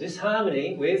is in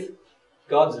disharmony with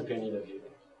God's opinion of you.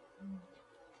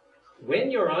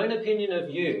 When your own opinion of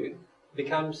you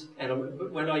becomes,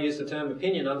 and when I use the term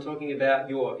opinion, I'm talking about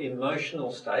your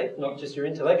emotional state, not just your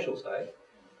intellectual state,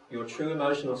 your true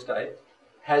emotional state,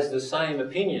 has the same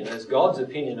opinion as God's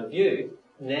opinion of you,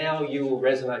 now you will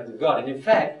resonate with God. And in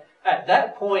fact, at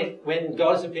that point, when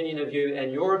God's opinion of you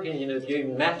and your opinion of you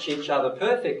match each other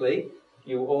perfectly,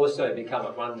 you also become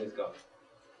at one with God.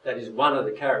 That is one of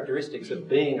the characteristics of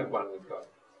being at one with God.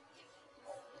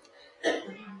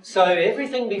 So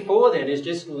everything before then is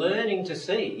just learning to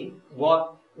see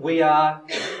what we are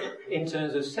in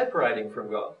terms of separating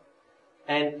from God.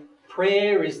 And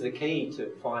prayer is the key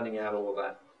to finding out all of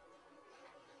that.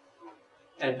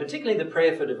 And particularly the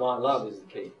prayer for divine love is the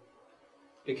key.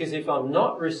 Because if I'm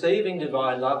not receiving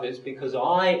divine love, it's because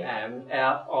I am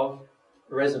out of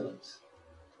resonance.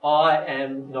 I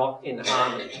am not in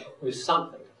harmony with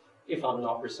something if I'm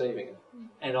not receiving it.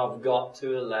 And I've got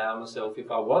to allow myself,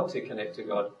 if I want to connect to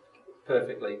God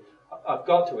perfectly, I've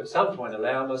got to at some point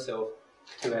allow myself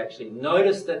to actually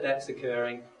notice that that's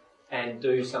occurring and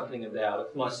do something about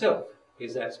it myself,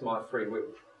 because that's my free will.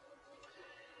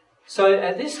 So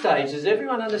at this stage, does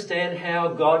everyone understand how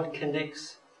God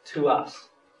connects to us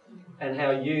and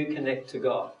how you connect to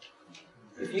God?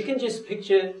 If you can just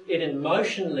picture it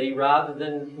emotionally rather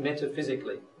than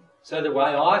metaphysically. So the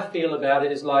way I feel about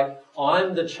it is like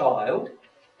I'm the child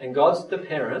and God's the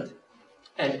parent,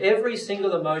 and every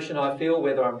single emotion I feel,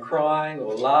 whether I'm crying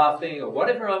or laughing or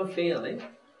whatever I'm feeling,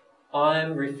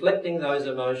 I'm reflecting those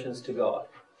emotions to God.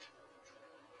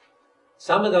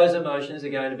 Some of those emotions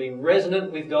are going to be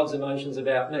resonant with God's emotions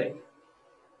about me,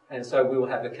 and so we'll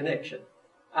have a connection.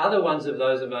 Other ones of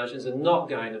those emotions are not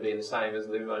going to be the same as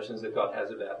the emotions that God has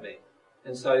about me,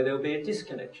 and so there'll be a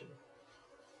disconnection.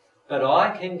 But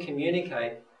I can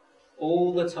communicate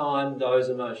all the time those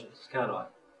emotions, can't I?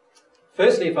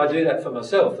 Firstly, if I do that for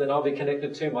myself, then I'll be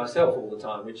connected to myself all the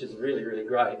time, which is really, really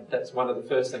great. That's one of the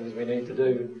first things we need to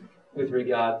do with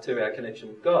regard to our connection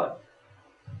with God.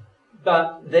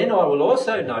 But then I will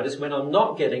also notice when I'm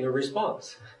not getting a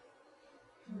response.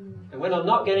 And when I'm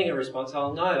not getting a response,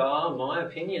 I'll know, my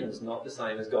opinion's not the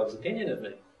same as God's opinion of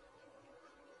me.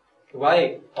 The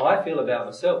way I feel about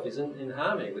myself isn't in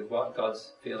harmony with what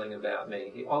God's feeling about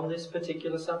me on this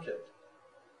particular subject,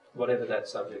 whatever that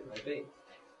subject may be.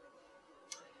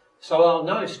 So I'll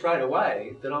know straight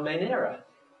away that I'm in error.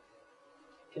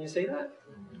 Can you see that?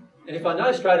 And if I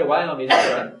know straight away I'm in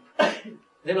error,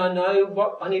 then I know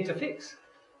what I need to fix,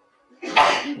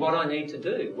 what I need to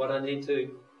do, what I need to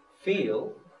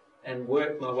feel and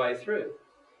work my way through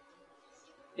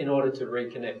in order to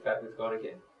reconnect back with God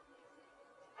again.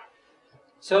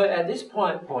 So at this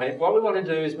point, what we want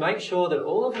to do is make sure that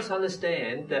all of us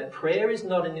understand that prayer is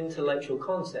not an intellectual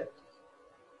concept.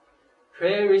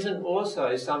 Prayer isn't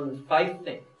also some faith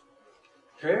thing.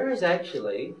 Prayer is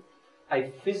actually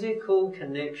a physical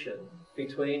connection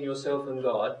between yourself and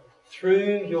God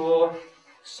through your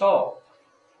soul,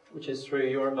 which is through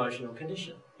your emotional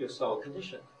condition, your soul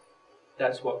condition.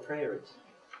 That's what prayer is.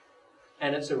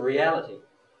 And it's a reality.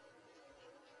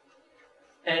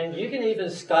 And you can even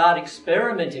start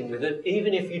experimenting with it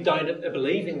even if you don't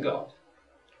believe in God.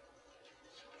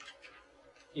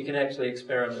 You can actually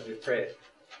experiment with prayer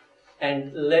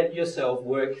and let yourself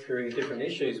work through different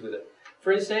issues with it.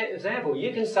 For example,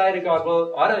 you can say to God,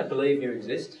 well, I don't believe you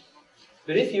exist,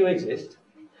 but if you exist,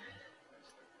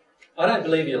 I don't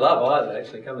believe you love either,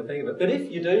 actually, come to think of it, but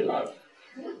if you do love,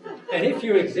 and if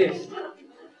you exist,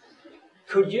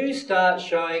 could you start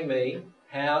showing me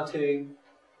how to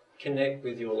connect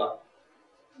with your love?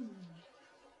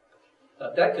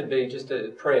 That could be just a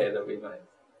prayer that we make.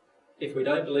 If we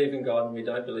don't believe in God and we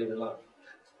don't believe in love.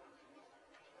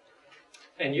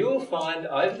 And you'll find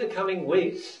over the coming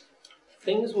weeks,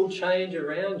 things will change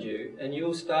around you and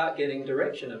you'll start getting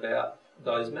direction about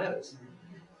those matters.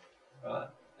 Right?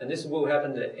 And this will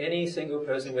happen to any single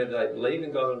person, whether they believe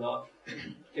in God or not.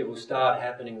 It will start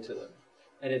happening to them.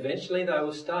 And eventually they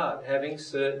will start having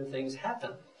certain things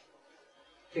happen.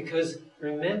 Because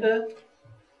remember,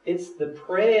 it's the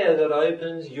prayer that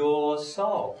opens your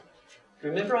soul.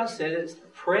 Remember I said it's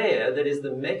prayer that is the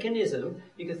mechanism.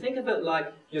 You can think of it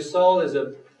like your soul as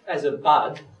a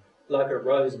bud, like a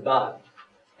rose bud.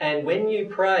 And when you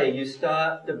pray, you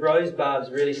start, the rose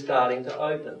bud's really starting to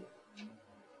open.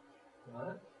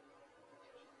 Right?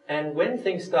 And when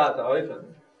things start to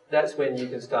open, that's when you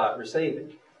can start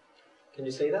receiving. Can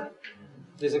you see that?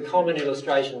 There's a common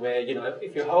illustration where,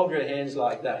 if you hold your hands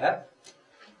like that,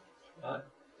 right,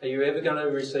 are you ever going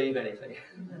to receive anything?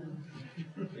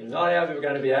 You're not ever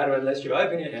going to be able to unless you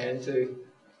open your hand to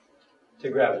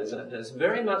grab it, isn't it? And it's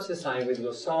very much the same with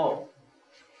your soul.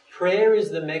 Prayer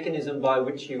is the mechanism by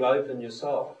which you open your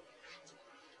soul.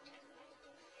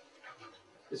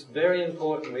 It's very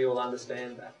important we all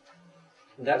understand that.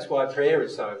 And that's why prayer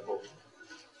is so important.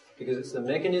 Because it's the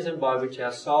mechanism by which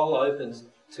our soul opens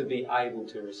to be able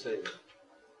to receive.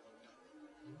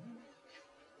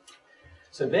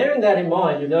 So bearing that in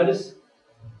mind, you notice,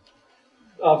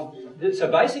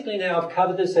 so basically now I've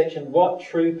covered this section, what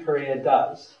true prayer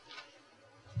does.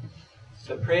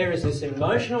 So prayer is this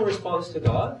emotional response to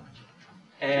God,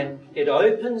 and it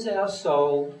opens our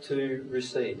soul to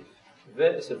receive.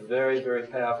 It's a very, very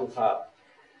powerful part.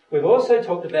 We've also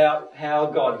talked about how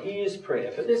God hears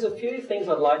prayer, but there's a few things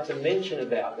I'd like to mention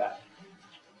about that.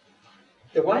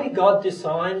 The way God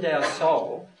designed our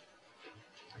soul,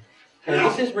 and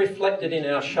this is reflected in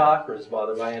our chakras, by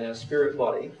the way, in our spirit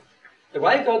body. The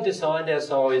way God designed our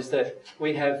soul is that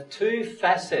we have two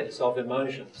facets of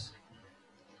emotions.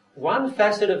 One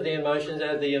facet of the emotions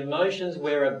are the emotions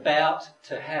we're about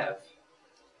to have.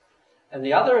 And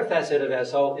the other facet of our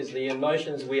soul is the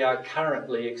emotions we are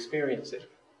currently experiencing.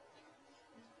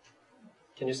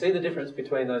 Can you see the difference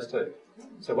between those two?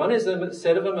 So one is the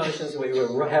set of emotions we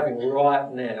were having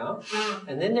right now,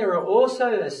 and then there are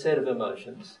also a set of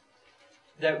emotions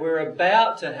that we're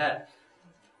about to have.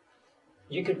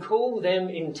 You could call them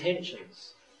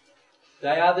intentions.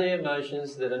 They are the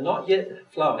emotions that are not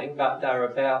yet flowing, but they're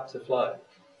about to flow.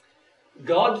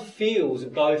 God feels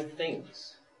both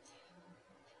things.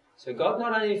 So God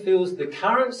not only feels the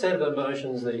current set of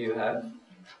emotions that you have,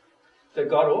 but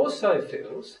God also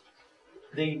feels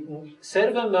the set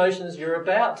of emotions you're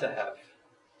about to have.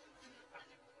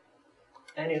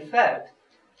 And in fact,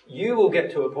 you will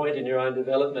get to a point in your own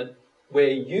development where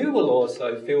you will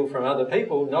also feel from other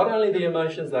people not only the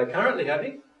emotions they're currently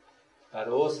having, but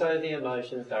also the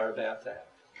emotions they're about to have.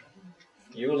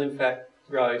 You will in fact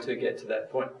grow to get to that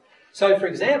point. So for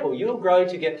example, you'll grow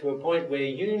to get to a point where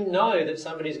you know that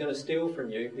somebody's going to steal from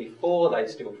you before they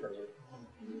steal from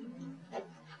you.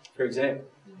 For example.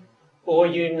 Or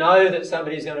you know that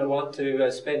somebody's going to want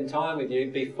to spend time with you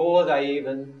before they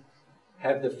even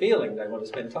have the feeling they want to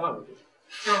spend time with you.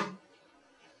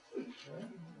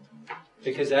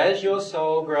 Because as your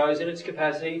soul grows in its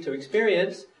capacity to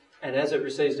experience, and as it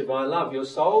receives divine love, your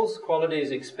soul's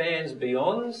qualities expands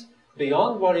beyond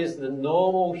what is the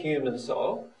normal human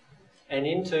soul and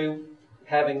into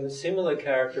having similar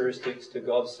characteristics to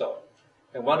God's soul.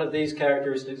 And one of these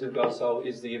characteristics of God's soul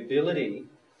is the ability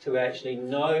to actually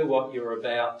know what you're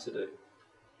about to do,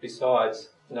 besides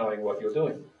knowing what you're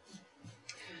doing.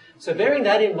 So bearing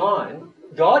that in mind,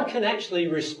 God can actually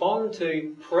respond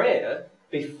to prayer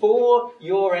before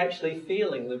you're actually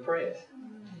feeling the prayer.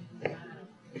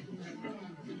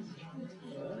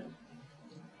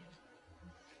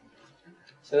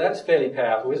 So that's fairly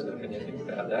powerful, isn't it, when you think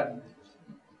about that?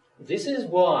 This is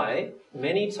why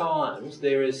many times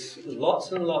there is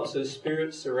lots and lots of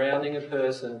spirits surrounding a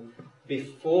person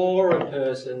before a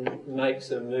person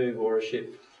makes a move or a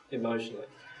shift emotionally.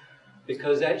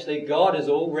 Because actually God is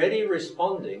already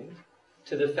responding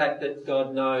to the fact that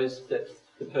God knows that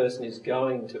the person is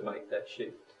going to make that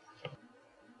shift.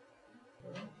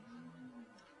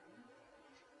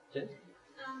 Jen?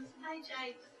 Page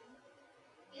 8.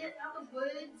 Are the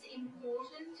words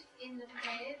important in the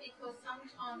prayer? Because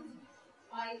sometimes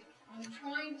I'm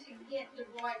trying to get the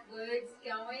right words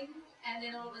going, and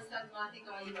then all of a sudden I think,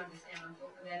 oh, you understand what I'm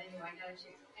talking about anyway, don't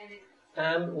you?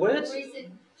 And Words. what is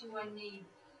it do I need?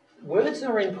 Words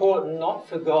are important not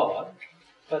for God,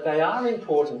 but they are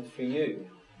important for you.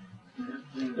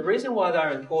 The reason why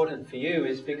they're important for you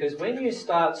is because when you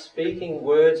start speaking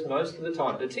words most of the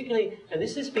time, particularly, and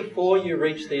this is before you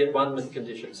reach the at-one-ment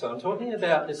condition. So I'm talking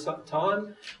about this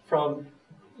time from,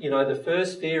 the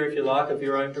first sphere, if you like, of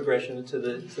your own progression to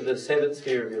the seventh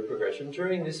sphere of your progression.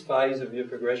 During this phase of your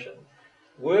progression,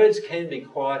 words can be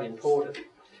quite important.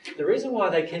 The reason why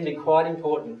they can be quite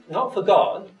important, not for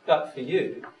God, but for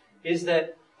you, is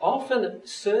that often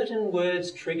certain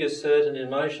words trigger certain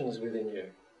emotions within you,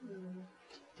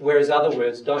 whereas other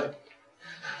words don't.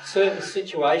 Certain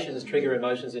situations trigger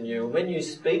emotions in you, and when you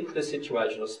speak the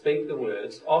situation or speak the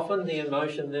words, often the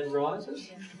emotion then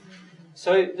rises.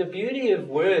 So the beauty of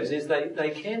words is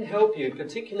they can help you,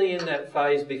 particularly in that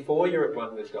phase before you're at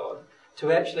one with God,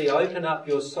 to actually open up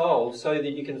your soul so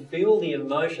that you can feel the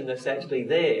emotion that's actually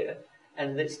there,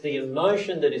 and it's the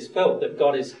emotion that is felt that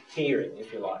God is hearing,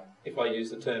 if you like, if I use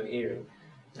the term hearing.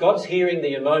 God's hearing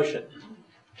the emotion.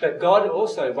 But God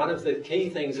also, one of the key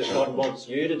things that God wants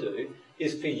you to do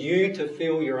is for you to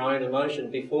feel your own emotion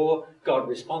before God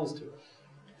responds to it.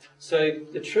 So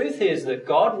the truth is that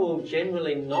God will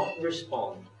generally not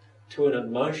respond to an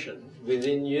emotion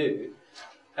within you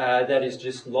that is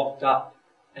just locked up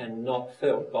and not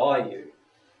felt by you.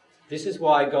 This is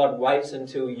why God waits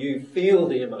until you feel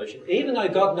the emotion. Even though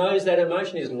God knows that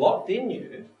emotion is locked in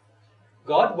you,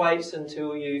 God waits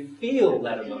until you feel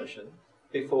that emotion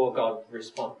before God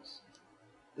responds.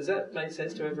 Does that make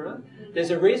sense to everyone?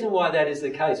 There's a reason why that is the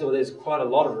case, or there's quite a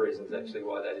lot of reasons actually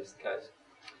why that is the case.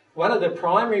 One of the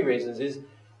primary reasons is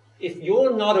if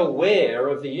you're not aware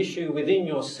of the issue within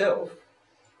yourself,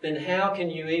 then how can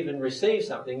you even receive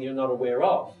something you're not aware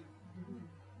of?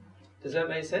 Does that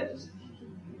make sense?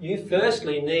 You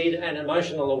firstly need an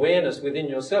emotional awareness within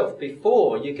yourself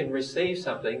before you can receive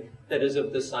something that is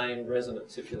of the same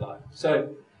resonance, if you like. So,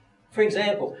 for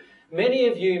example, many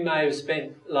of you may have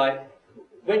spent,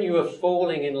 when you were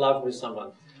falling in love with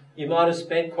someone, you might have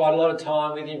spent quite a lot of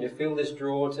time with them, you feel this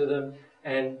draw to them,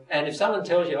 and if someone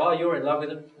tells you, oh, you're in love with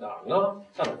them, no, I'm not.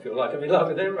 I don't feel like I'm in love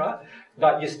with them, right?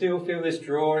 But you still feel this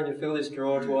draw and you feel this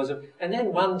draw towards them. And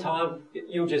then one time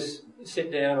you'll just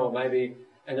sit down or maybe,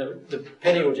 and the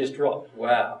penny will just drop.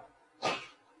 Wow,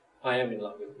 I am in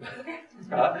love with them.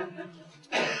 Right?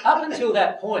 Up until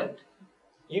that point,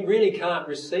 you really can't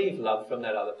receive love from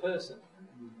that other person.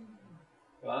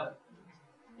 Right?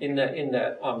 In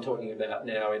that I'm talking about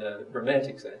now in a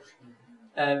romantic sense.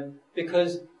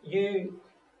 Because you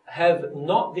have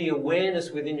not the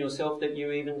awareness within yourself that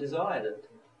you even desired it.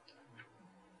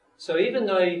 So even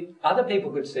though other people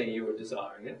could see you were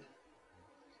desiring it,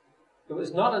 it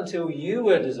was not until you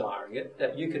were desiring it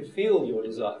that you could feel your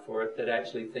desire for it that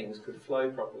actually things could flow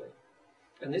properly.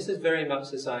 And this is very much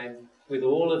the same with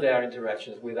all of our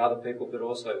interactions with other people, but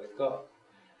also with God.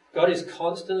 God is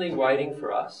constantly waiting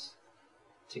for us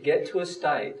to get to a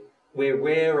state where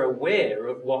we're aware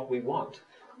of what we want.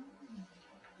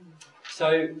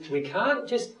 So we can't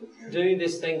just do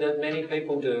this thing that many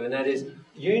people do, and that is,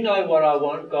 you know what I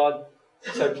want, God,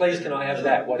 so please can I have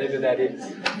that, whatever that is.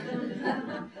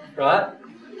 Right?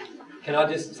 Can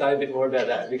I just say a bit more about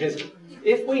that? Because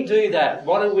if we do that,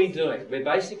 what are we doing? We're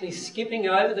basically skipping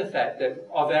over the fact that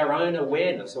of our own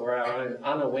awareness or our own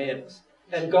unawareness.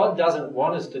 And God doesn't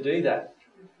want us to do that.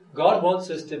 God wants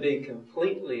us to be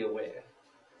completely aware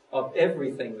of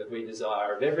everything that we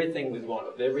desire, of everything we want,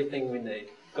 of everything we need.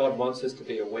 God wants us to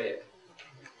be aware.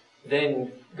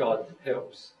 Then God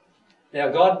helps. Now,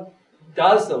 God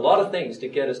does a lot of things to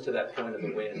get us to that point of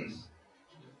awareness.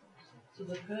 So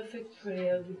the perfect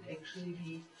prayer would actually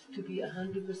be to be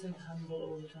 100% humble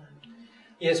all the time.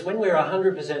 Yes, when we're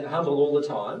 100% humble all the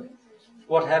time,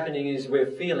 what's happening is we're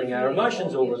feeling our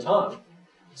emotions all the time.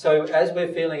 So as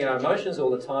we're feeling our emotions all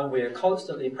the time, we are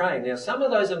constantly praying. Now, some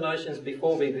of those emotions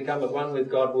before we become at one with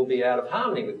God will be out of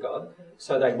harmony with God,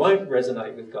 so they won't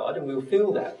resonate with God, and we'll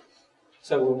feel that.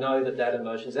 So we'll know that that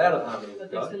emotion's out of harmony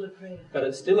with God. But it's still a prayer. But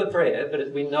it's still a prayer,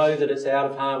 but we know that it's out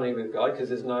of harmony with God because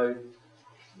there's no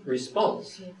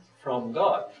response from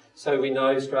God. So we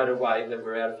know straight away that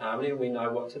we're out of harmony and we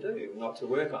know what to do, not to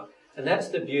work on. And that's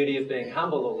the beauty of being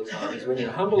humble all the time, is when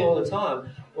you're humble all the time,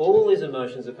 all these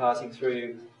emotions are passing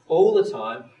through all the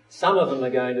time. Some of them are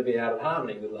going to be out of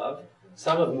harmony with love,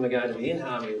 Some of them are going to be in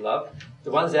harmony with love.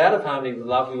 The ones out of harmony with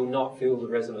love will not feel the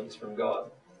resonance from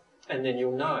God. And then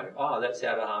you'll know, oh, that's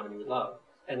out of harmony with love.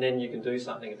 And then you can do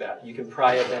something about it. You can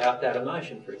pray about that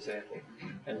emotion, for example,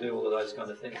 and do all of those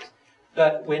kind of things.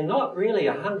 But we're not really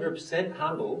 100%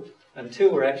 humble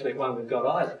until we're actually at one with God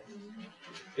either.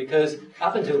 Because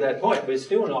up until that point, we're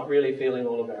still not really feeling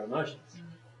all of our emotions.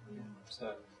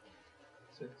 So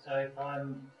if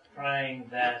I'm praying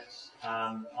that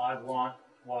I want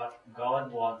what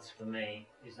God wants for me,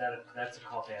 that's a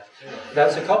cop-out too?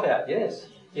 That's a cop-out, yes.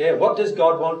 Yeah, what does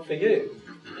God want for you?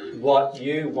 What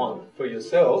you want for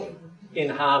yourself in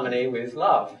harmony with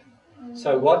love.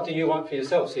 So what do you want for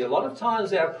yourself? See, a lot of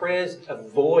times our prayers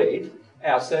avoid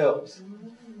ourselves.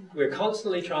 We're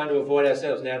constantly trying to avoid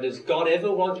ourselves. Now, does God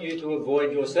ever want you to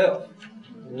avoid yourself?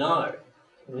 No,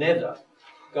 never.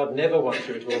 God never wants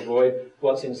you to avoid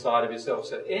what's inside of yourself.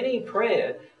 So any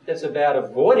prayer that's about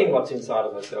avoiding what's inside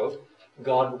of myself,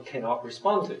 God cannot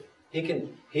respond to. He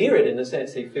can hear it in the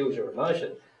sense he feels your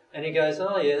emotion. And he goes,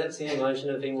 oh yeah, that's the emotion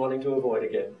of him wanting to avoid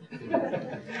again.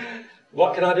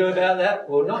 What can I do about that?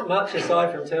 Well, not much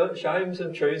aside from show him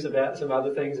some truths about some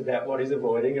other things about what he's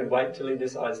avoiding and wait till he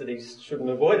decides that he shouldn't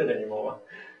avoid it anymore.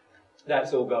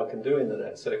 That's all God can do in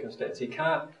that circumstance. He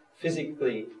can't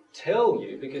physically tell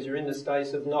you because you're in the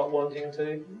space of not wanting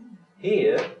to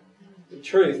hear the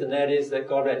truth, and that is that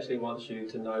God actually wants you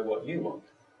to know what you want.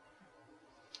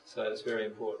 So it's very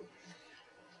important.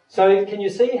 So can you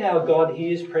see how God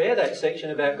hears prayer? That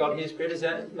section about God hears prayer, does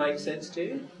that make sense to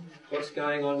you? What's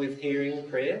going on with hearing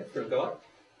prayer from God?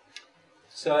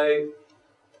 So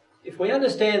if we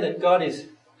understand that God is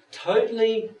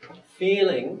totally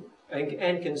feeling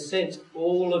and can sense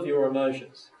all of your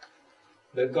emotions,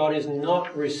 but God is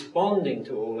not responding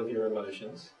to all of your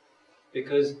emotions,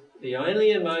 because the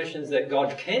only emotions that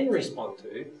God can respond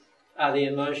to are the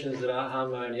emotions that are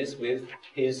harmonious with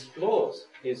his laws.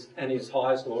 And his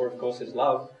highest law, of course, is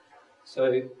love.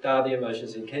 So they are the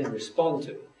emotions he can respond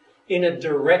to in a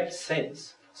direct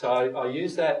sense. So I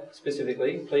use that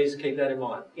specifically. Please keep that in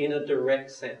mind. In a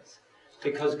direct sense.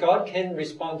 Because God can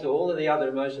respond to all of the other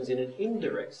emotions in an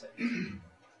indirect sense.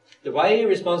 The way he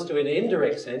responds to an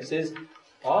indirect sense is,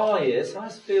 oh yes, I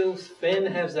feel Sven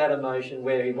has that emotion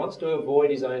where he wants to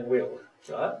avoid his own will,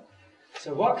 right?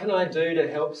 So what can I do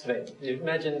to help Sven?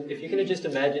 Imagine, if you can just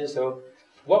imagine yourself,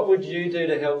 what would you do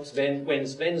to help Sven when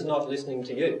Sven's not listening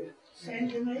to you?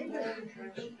 Send him an email.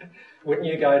 Wouldn't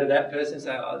you go to that person and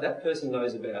say, oh, that person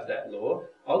knows about that law.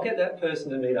 I'll get that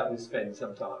person to meet up with Sven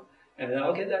sometime. And then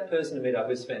I'll get that person to meet up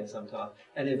with Sven sometime.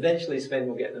 And eventually Sven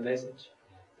will get the message.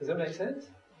 Does that make sense?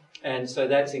 And so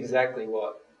that's exactly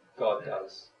what God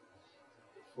does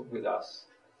with us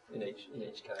in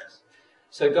each case.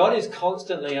 So God is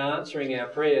constantly answering our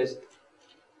prayers,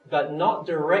 but not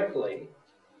directly,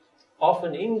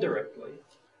 often indirectly,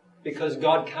 because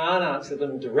God can't answer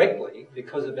them directly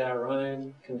because of our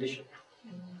own condition.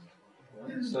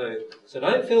 Right? So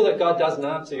don't feel that God doesn't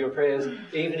answer your prayers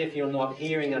even if you're not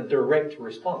hearing a direct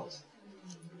response,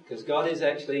 because God is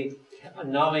actually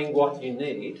knowing what you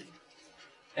need.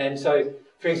 And so,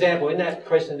 for example, in that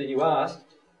question that you asked,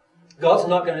 God's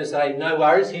not going to say, no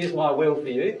worries, here's my will for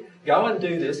you. Go and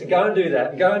do this, and go and do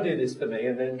that, and go and do this for me,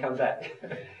 and then come back.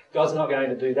 God's not going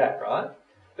to do that, right?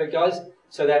 But guys,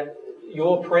 so that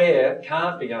your prayer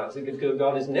can't be answered, because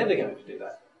God is never going to do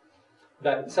that.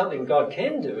 But something God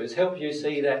can do is help you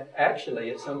see that actually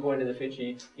at some point in the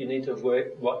future you need to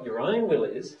work what your own will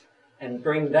is and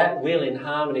bring that will in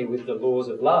harmony with the laws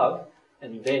of love,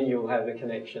 and then you'll have a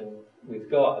connection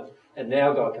with God, and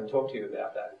now God can talk to you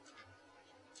about that.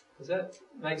 Does that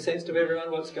make sense to everyone,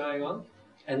 what's going on?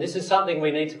 And this is something we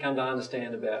need to come to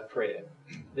understand about prayer.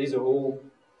 These are all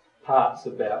parts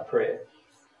about prayer.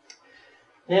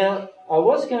 Now, I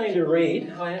was going to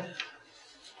read,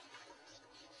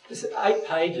 it's 8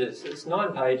 pages, it's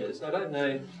 9 pages, I don't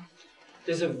know.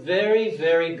 There's a very,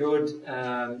 very good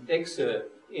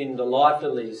excerpt in the Life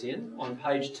Elysian, on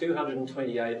page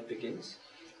 228 it begins.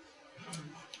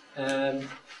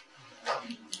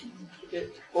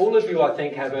 All of you, I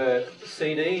think, have a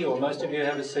CD, or most of you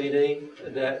have a CD,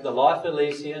 that the Life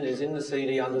Elysian is in the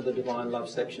CD under the Divine Love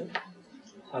section,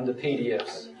 under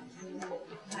PDFs.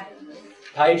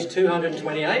 Page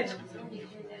 228,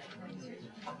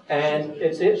 and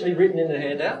it's actually written in the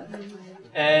handout.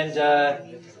 And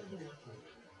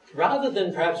rather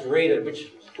than perhaps read it,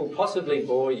 which will possibly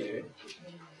bore you,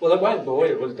 well, it won't bore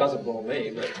you, well, it doesn't bore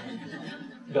me,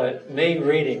 but me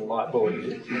reading might bore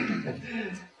you.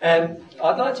 And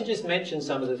I'd like to just mention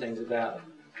some of the things about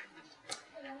it.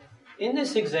 In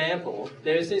this example,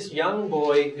 there's this young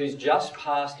boy who's just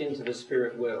passed into the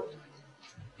spirit world.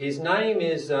 His name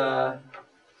is Dandy,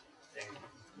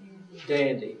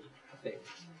 I think.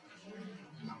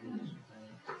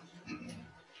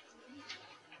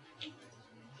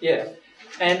 Yeah,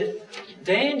 and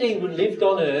Dandy lived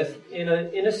on Earth in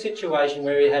a situation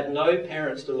where he had no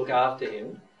parents to look after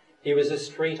him. He was a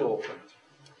street orphan.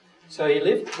 So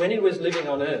when he was living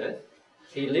on Earth,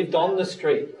 he lived on the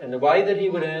street, and the way that he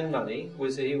would earn money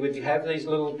was that he would have these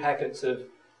little packets of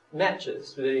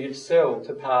matches that he'd sell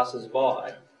to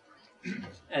passers-by,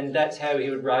 and that's how he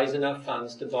would raise enough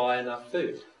funds to buy enough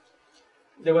food.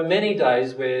 There were many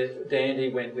days where Dandy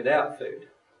went without food.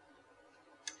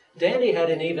 Dandy had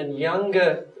an even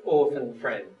younger orphan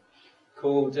friend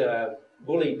called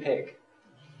Bully Peg.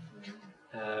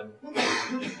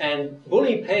 And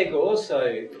Bully Peg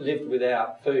also lived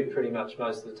without food pretty much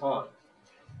most of the time.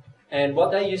 And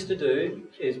what they used to do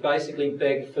is basically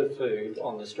beg for food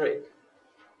on the street.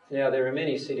 Now, there are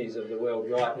many cities of the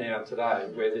world right now today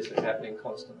where this is happening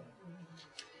constantly.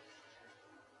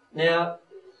 Now,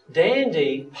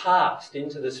 Dandy passed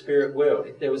into the spirit world.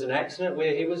 There was an accident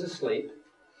where he was asleep,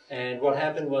 and what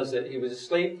happened was that he was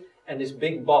asleep and this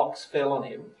big box fell on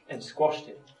him and squashed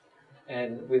him.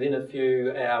 And within a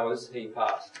few hours, he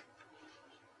passed.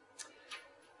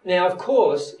 Now, of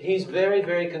course, he's very,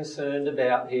 very concerned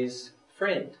about his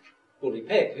friend, Bully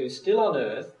Peg, who's still on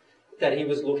Earth, that he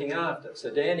was looking after. So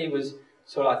Dandy was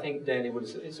I think Dandy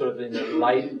was sort of in the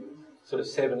late sort of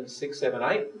 6, 7,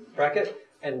 8 bracket,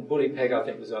 and Bully Peg, I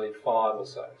think, was only 5 or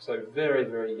so. So very,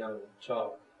 very young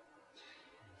child.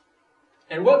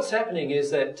 And what's happening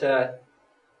is that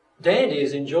Dandy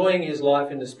is enjoying his life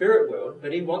in the spirit world,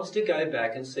 but he wants to go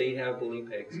back and see how Bully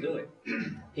Peg's doing.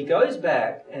 He goes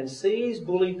back and sees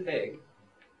Bully Peg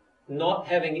not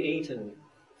having eaten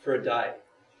for a day.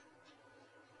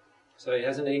 So he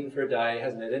hasn't eaten for a day,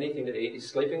 hasn't had anything to eat, he's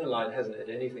sleeping alone, hasn't had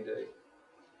anything to eat.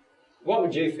 What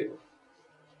would you feel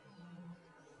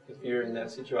if you're in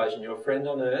that situation? Your friend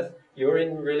on Earth, you're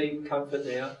in really comfort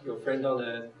now, your friend on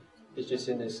Earth is just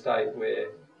in this state where,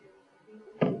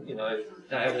 you know,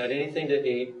 they haven't had anything to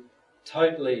eat,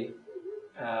 totally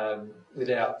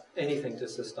without anything to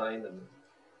sustain them.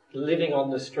 Living on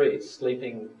the streets,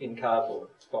 sleeping in cardboard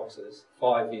boxes,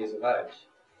 5 years of age.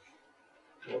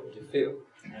 What would you feel?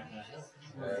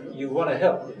 You want to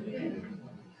help.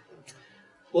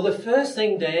 Well, the first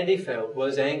thing Dandy felt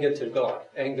was anger to God,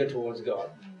 anger towards God.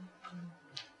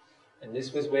 And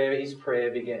this was where his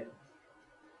prayer began.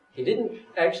 He didn't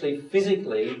actually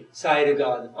physically say to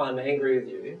God, I'm angry with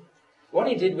you. What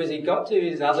he did was he got to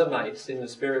his other mates in the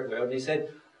spirit world and he said,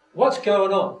 what's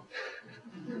going on?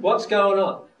 What's going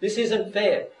on? This isn't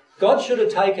fair. God should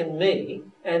have taken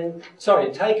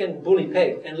taken Bully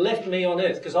Peg and left me on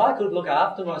Earth because I could look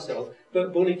after myself,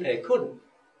 but Bully Peg couldn't.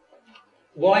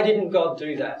 Why didn't God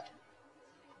do that?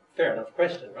 Fair enough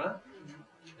question, right?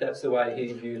 That's the way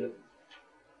he viewed it.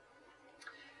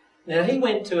 Now, he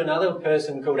went to another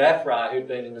person called Afra who'd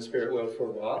been in the spirit world for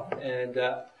a while,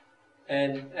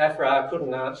 and Afra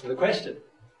couldn't answer the question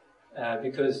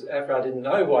because Afra didn't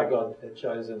know why God had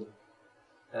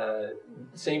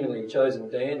seemingly chosen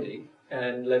Dandy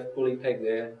and left Bully Peg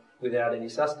there without any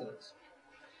sustenance.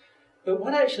 But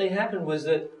what actually happened was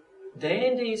that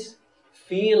Dandy's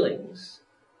feelings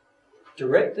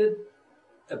directed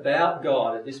about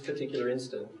God at this particular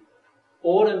instant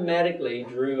automatically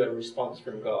drew a response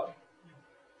from God.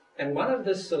 And one of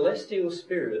the celestial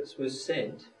spirits was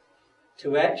sent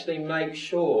to actually make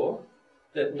sure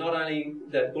that not only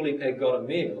that Bully Peg got a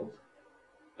meal,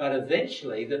 but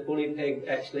eventually that Bully Peg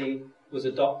actually was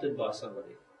adopted by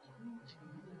somebody.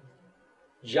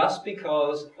 Just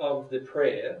because of the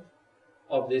prayer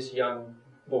of this young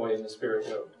boy in the spirit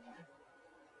world.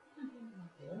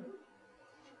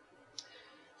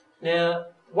 Now,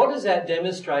 what does that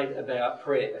demonstrate about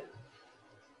prayer?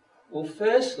 Well,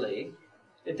 firstly,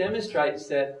 it demonstrates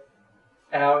that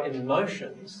our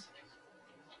emotions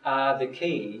are the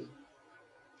key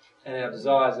and our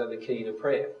desires are the key to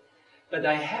prayer. But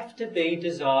they have to be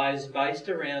desires based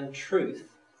around truth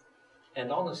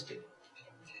and honesty.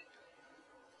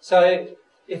 So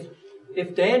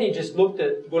if Danny just looked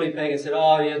at Bully Peg and said,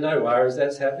 oh yeah, no worries,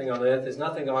 that's happening on Earth, there's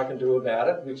nothing I can do about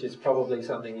it, which is probably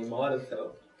something he might have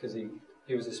felt because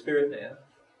he was a spirit now.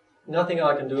 Nothing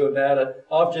I can do about it,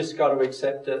 I've just got to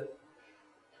accept it.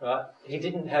 Right? He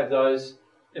didn't have those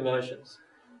emotions.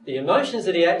 The emotions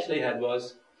that he actually had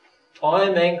was, I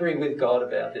am angry with God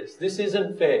about this. This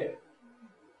isn't fair.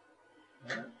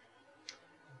 Right?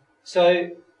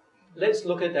 So let's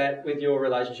look at that with your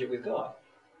relationship with God.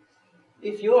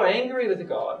 If you're angry with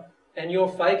God and you're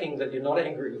faking that you're not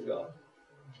angry with God,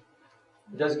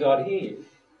 does God hear you?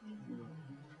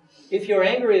 If you're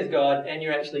angry with God and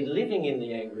you're actually living in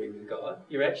the anger with God,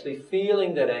 you're actually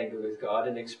feeling that anger with God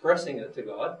and expressing it to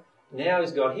God, now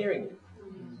is God hearing you?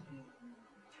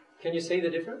 Can you see the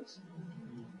difference?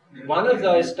 One of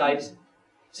those states,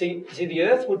 see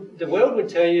the world would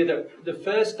tell you that the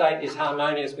first state is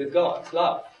harmonious with God's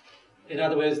love. In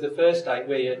other words, the first state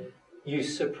where you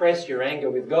suppress your anger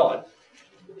with God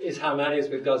is harmonious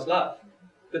with God's love.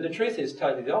 But the truth is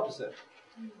totally the opposite.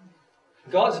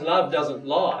 God's love doesn't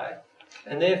lie,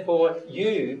 and therefore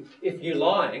you, if you're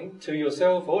lying to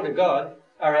yourself or to God,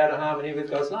 are out of harmony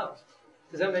with God's love.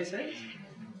 Does that make sense?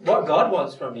 What God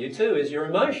wants from you too is your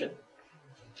emotion.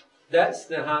 That's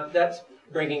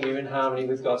bringing you in harmony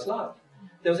with God's love.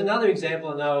 There was another example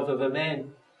I know of a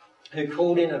man who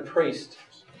called in a priest.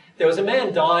 There was a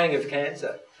man dying of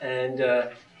cancer, and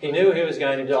he knew he was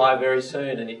going to die very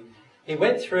soon, and he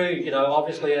went through,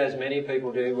 obviously as many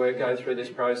people do, go through this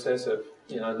process of,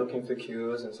 looking for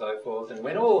cures and so forth. And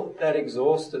when all that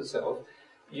exhausts itself,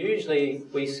 usually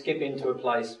we skip into a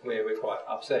place where we're quite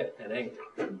upset and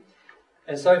angry.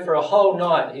 And so for a whole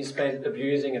night he spent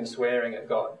abusing and swearing at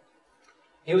God.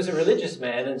 He was a religious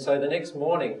man, and so the next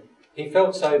morning he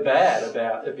felt so bad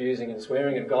about abusing and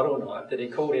swearing at God all night that he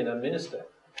called in a minister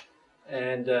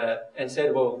and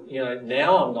said, well,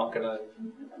 now I'm not going to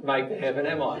make the heaven,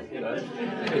 am I?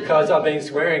 Because I've been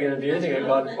swearing and abusing at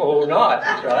God all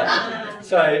night, right?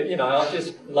 So, I've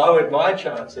just lowered my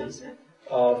chances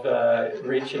of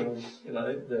reaching,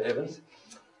 the heavens.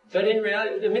 But in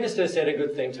reality, the minister said a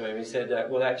good thing to him. He said that,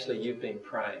 well, actually, you've been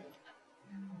praying.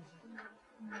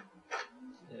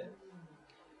 Yeah.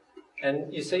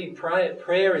 And you see,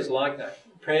 prayer is like that.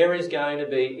 Prayer is going to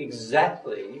be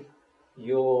exactly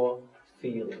your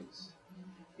feelings.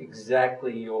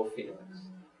 Exactly your feelings.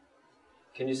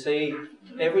 Can you see,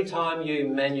 every time you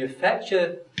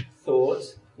manufacture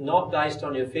thoughts not based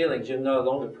on your feelings, you're no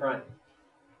longer praying.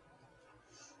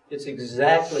 It's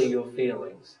exactly your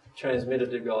feelings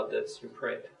transmitted to God that's your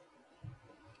prayer.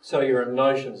 So your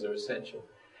emotions are essential.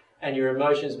 And your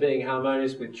emotions being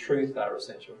harmonious with truth are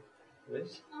essential.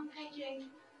 Yes? KJ,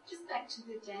 just back to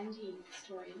the dandy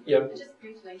story. Yep. Just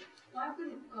briefly, why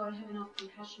wouldn't God have enough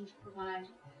compassion to provide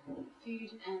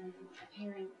food and a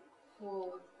parent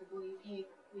for the boy pig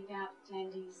without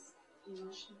dandy's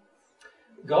emotions?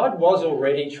 God was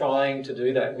already trying to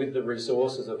do that with the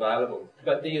resources available.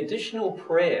 But the additional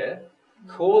prayer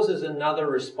causes another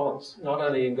response, not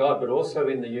only in God, but also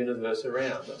in the universe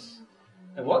around us.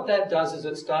 And what that does is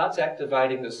it starts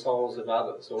activating the souls of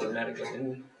others automatically.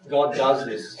 And God does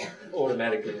this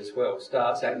automatically as well,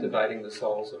 starts activating the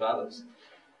souls of others.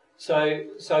 So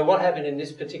what happened in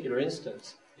this particular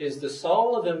instance is the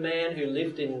soul of a man who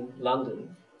lived in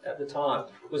London at the time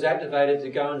was activated to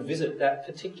go and visit that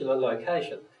particular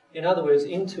location. In other words,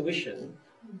 intuition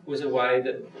was a way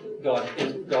that God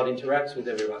interacts with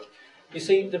everyone. You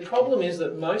see, the problem is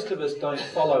that most of us don't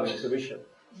follow intuition.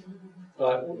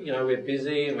 Like, we're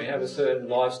busy and we have a certain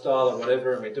lifestyle or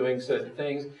whatever, and we're doing certain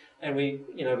things, and we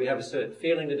have a certain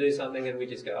feeling to do something, and we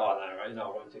just go, oh, no, I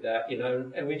won't do that,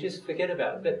 and we just forget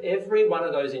about it. But every one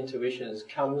of those intuitions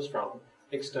comes from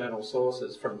external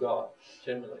sources, from God,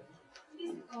 generally.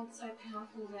 Isn't God so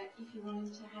powerful that if you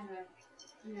wanted to have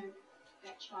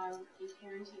that child be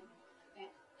parented, that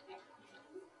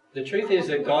the truth is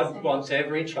that God wants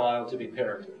every child to be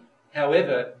parented.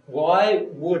 However, why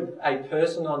would a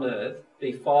person on earth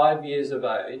be 5 years of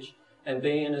age and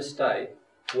be in a state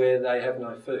where they have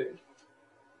no food?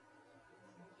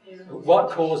 What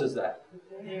causes that?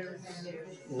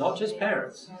 Not just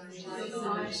parents.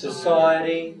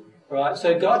 Society, right?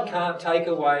 So God can't take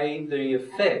away the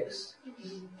effects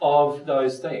of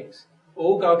those things.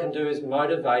 All God can do is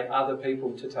motivate other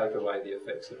people to take away the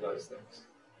effects of those things.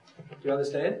 Do you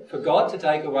understand? For God to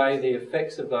take away the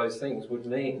effects of those things would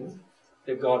mean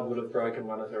that God would have broken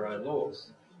one of her own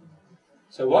laws.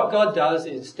 So what God does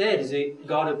instead is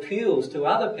God appeals to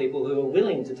other people who are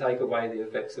willing to take away the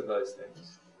effects of those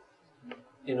things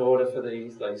in order for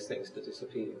these things to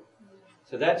disappear.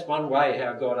 So that's one way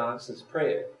how God answers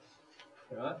prayer.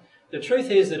 Right? The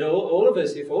truth is that all of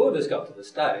us, if all of us got to the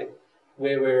state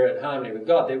where we're at harmony with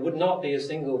God, there would not be a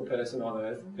single person on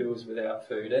earth who was without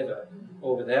food ever,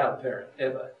 or without a parent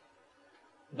ever.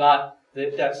 But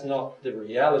that's not the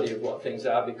reality of what things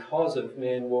are because of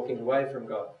man walking away from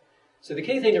God. So the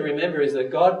key thing to remember is that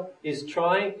God is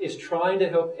trying to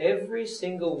help every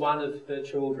single one of her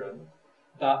children,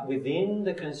 but within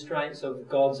the constraints of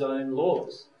God's own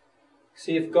laws.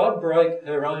 See, if God broke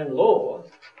her own law,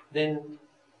 then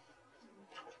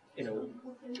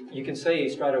you can see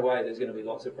straight away there's going to be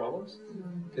lots of problems,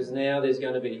 because now there's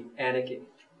going to be anarchy.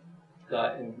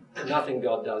 And nothing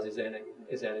God does is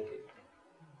anarchy.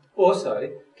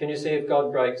 Also, can you see if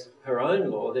God breaks her own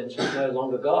law, then she's no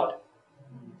longer God.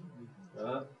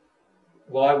 Right?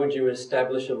 Why would you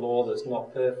establish a law that's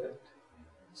not perfect?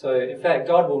 So, in fact,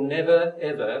 God will never,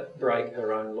 ever break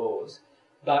her own laws.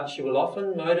 But she will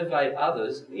often motivate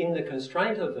others in the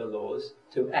constraint of her laws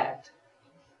to act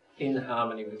in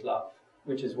harmony with love,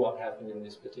 which is what happened in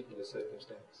this particular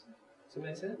circumstance. Does that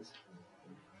make sense?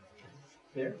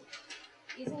 Yeah?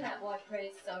 Isn't that why prayer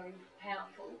is so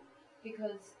powerful?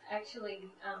 Because actually,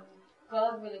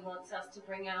 God really wants us to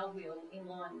bring our will in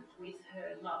line with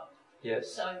her love.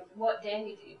 Yes. So what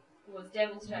Dandy did was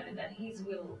demonstrated that his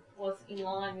will was in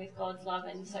line with God's love,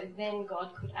 and so then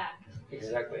God could act.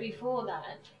 Exactly. Before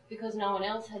that, because no one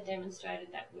else had demonstrated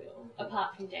that will,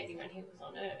 apart from Dandy when he was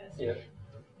on earth, Yeah.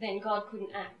 then God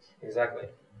couldn't act. Exactly.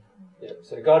 Yeah.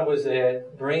 So God was there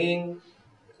waiting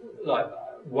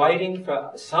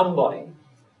for somebody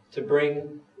to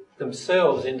bring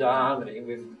themselves into harmony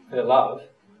with her love,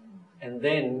 and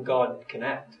then God can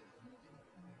act.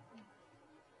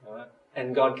 Right?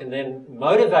 And God can then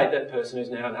motivate that person who's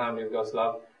now in harmony with God's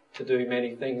love to do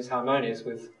many things harmonious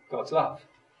with God's love.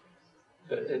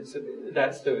 But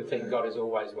that's the thing God is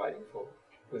always waiting for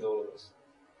with all of us.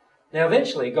 Now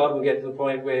eventually God will get to the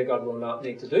point where God will not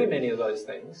need to do many of those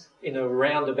things in a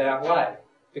roundabout way,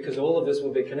 because all of us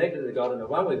will be connected to God and are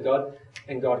one with God,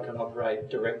 and God can operate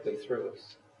directly through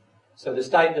us. So the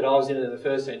state that I was in the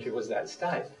first century was that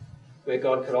state, where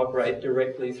God could operate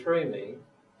directly through me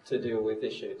to deal with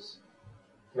issues,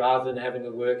 rather than having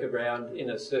to work around in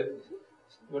a certain,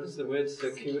 what is the word,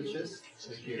 circuitous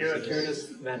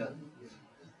manner,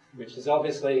 which is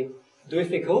obviously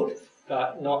difficult,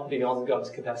 but not beyond God's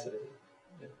capacity.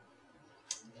 Yeah.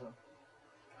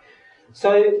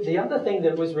 So the other thing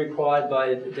that was required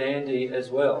by Dandy as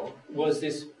well was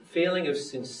this feeling of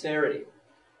sincerity.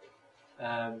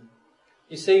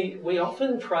 You see, we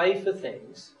often pray for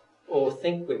things, or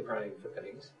think we're praying for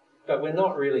things, but we're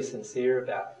not really sincere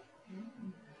about it.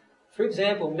 For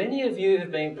example, many of you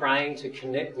have been praying to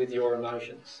connect with your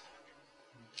emotions.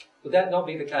 Would that not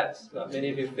be the case? Like many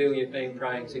of you feel you've been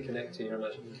praying to connect to your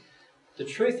emotions. The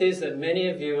truth is that many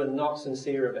of you are not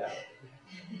sincere about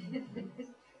it.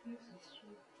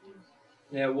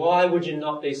 Now, why would you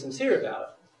not be sincere about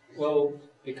it? Well,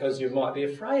 because you might be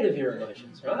afraid of your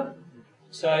emotions, right?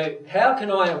 So how can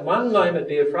I at one moment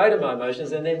be afraid of my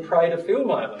emotions and then pray to feel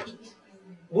my emotions?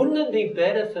 Wouldn't it be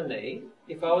better for me,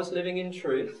 if I was living in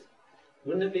truth,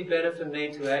 wouldn't it be better for me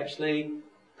to actually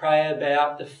pray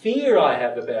about the fear I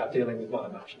have about dealing with my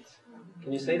emotions?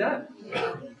 Can you see that?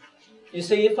 You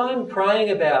see, if I'm praying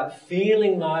about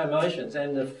feeling my emotions,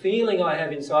 and the feeling I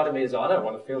have inside of me is I don't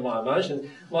want to feel my emotions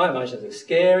are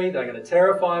scary, they're going to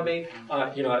terrify me,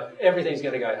 everything's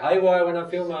going to go haywire when I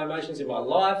feel my emotions in my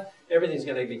life, everything's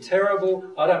going to be terrible,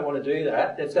 I don't want to do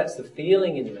that. If that's the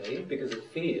feeling in me, because of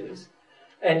fears,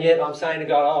 and yet I'm saying to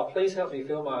God, oh, please help me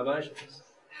feel my emotions.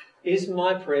 Is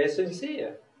my prayer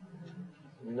sincere?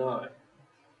 No,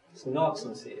 it's not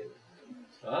sincere.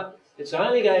 Right? It's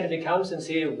only going to become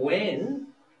sincere when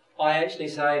I actually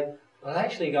say, well,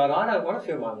 actually, God, I don't want to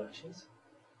feel my emotions.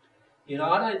 I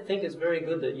don't think it's very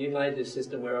good that you made this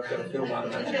system where I've got to feel my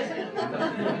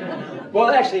emotions. Well,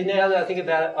 actually, now that I think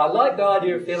about it, I like the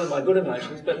idea of feeling my good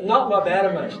emotions, but not my bad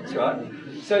emotions, right?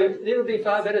 So it would be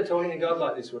far better talking to God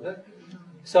like this, wouldn't it?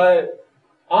 So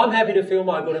I'm happy to feel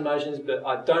my good emotions, but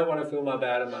I don't want to feel my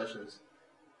bad emotions.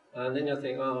 And then you'll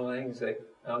think, oh, hang on a sec,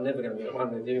 I'm never going to be at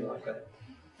one with you like that.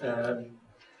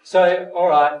 All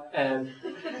right.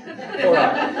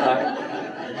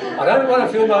 I don't want to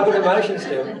feel my good emotions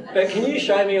still, but can you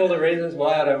show me all the reasons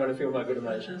why I don't want to feel my good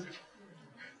emotions?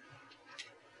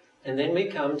 And then we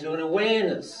come to an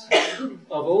awareness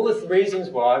of all the reasons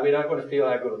why we don't want to feel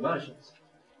our good emotions.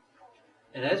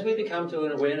 And as we become to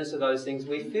an awareness of those things,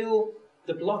 we feel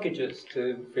the blockages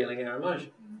to feeling our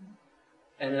emotion.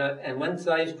 And once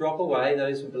those drop away,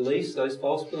 those beliefs, those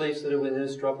false beliefs that are within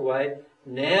us drop away,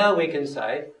 now we can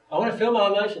say, I want to feel my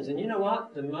emotions. And you know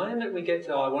what? The moment we get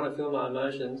to, I want to feel my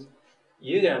emotions,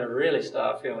 you're going to really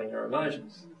start feeling your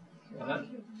emotions, right?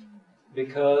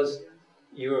 Because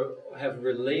you have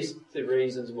released the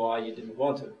reasons why you didn't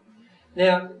want to.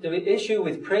 Now, the issue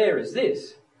with prayer is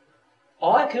this.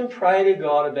 I can pray to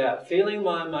God about feeling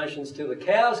my emotions till the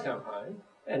cows come home,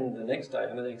 and the next day,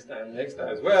 and the next day, and the next day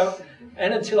as well,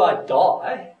 and until I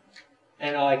die,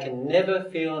 and I can never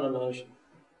feel an emotion.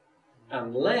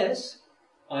 Unless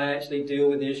I actually deal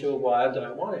with the issue of why I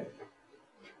don't want it.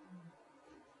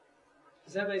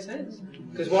 Does that make sense?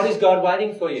 Because what is God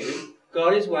waiting for you?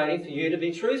 God is waiting for you to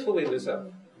be truthful with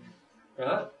yourself.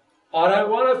 Right? I don't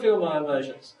want to feel my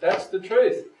emotions. That's the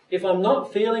truth. If I'm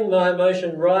not feeling my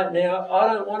emotion right now,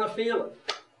 I don't want to feel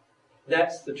it.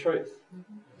 That's the truth.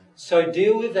 So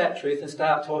deal with that truth and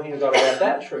start talking to God about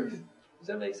that truth. Does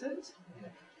that make sense?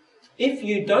 If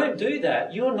you don't do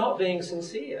that, you're not being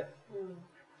sincere.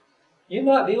 You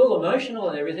might be all emotional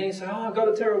and everything, say, oh, I've got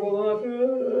a terrible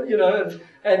life,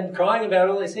 and crying about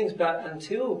all these things, but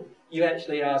until you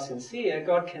actually are sincere,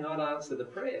 God cannot answer the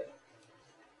prayer.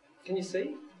 Can you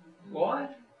see? Why?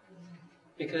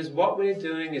 Because what we're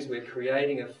doing is we're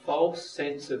creating a false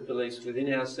sense of beliefs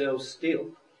within ourselves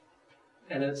still.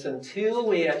 And it's until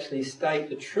we actually state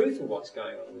the truth of what's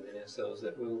going on within ourselves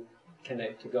that we'll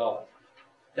connect to God.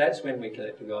 That's when we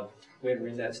connect to God, when we're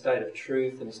in that state of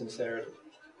truth and sincerity.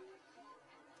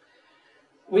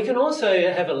 We can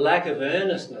also have a lack of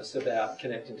earnestness about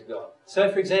connecting to God. So,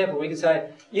 for example, we can say,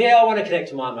 yeah, I want to connect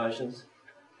to my emotions.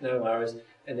 No worries.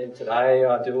 And then today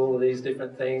I do all of these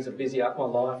different things. I busy up my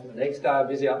life. And the next day I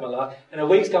busy up my life. And a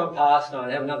week's gone past and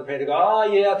I have another prayer to go, oh,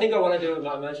 yeah, I think I want to do it with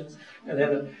my emotions. And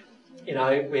then,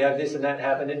 we have this and that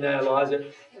happen in our lives.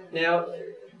 Now,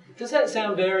 does that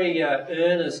sound very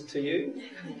earnest to you?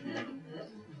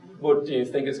 What do you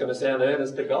think it's going to sound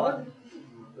earnest to God?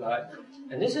 Right?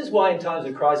 And this is why in times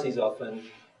of crises often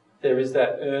there is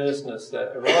that earnestness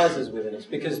that arises within us,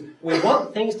 because we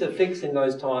want things to fix in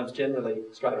those times generally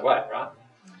straight away, right?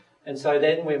 And so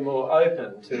then we're more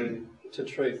open to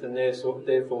truth and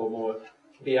therefore more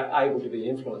be able to be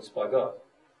influenced by God.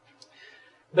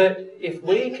 But if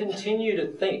we continue to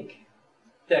think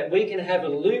that we can have a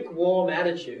lukewarm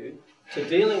attitude to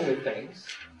dealing with things,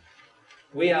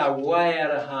 we are way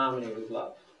out of harmony with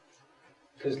love.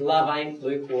 Because love ain't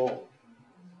lukewarm.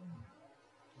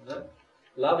 No?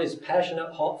 Love is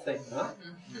passionate, hot thing, right?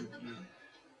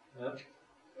 No?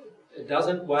 It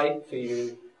doesn't wait for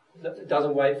you. It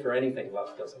doesn't wait for anything,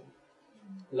 love doesn't.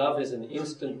 Love is an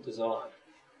instant desire.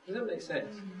 Does that make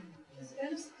sense? Is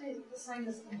earnestness the same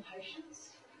as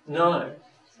impatience? No.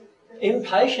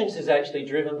 Impatience is actually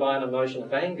driven by an emotion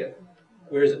of anger,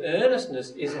 whereas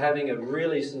earnestness is having a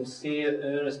really sincere,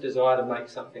 earnest desire to make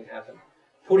something happen,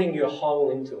 putting your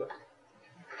whole into it.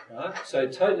 Right? So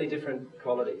totally different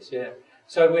qualities, yeah.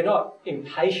 So we're not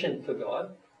impatient for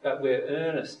God, but we're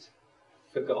earnest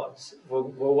for God. Well,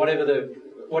 whatever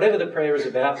the prayer is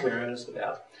about, we're earnest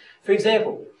about. For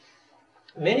example,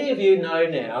 many of you know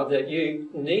now that you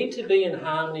need to be in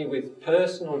harmony with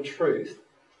personal truth,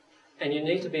 and you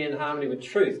need to be in harmony with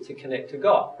truth to connect to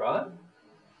God, right?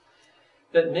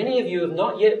 But many of you have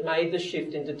not yet made the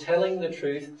shift into telling the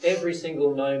truth every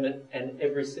single moment and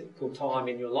every single time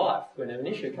in your life when an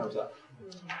issue comes up.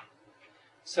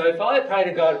 So if I pray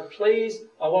to God, please,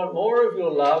 I want more of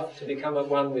your love to become at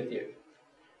one with you.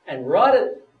 And right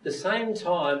at the same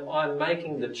time, I'm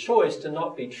making the choice to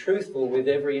not be truthful with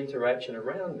every interaction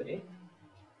around me,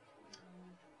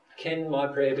 can my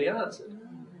prayer be answered?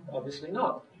 Obviously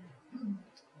not.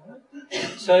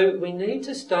 So we need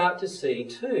to start to see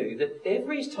too that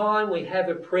every time we have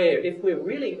a prayer, if we're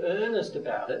really earnest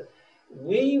about it,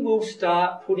 we will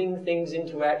start putting things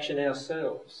into action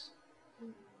ourselves.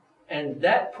 And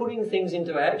that putting things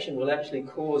into action will actually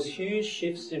cause huge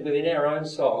shifts within our own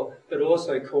soul, but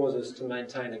also cause us to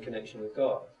maintain a connection with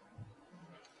God.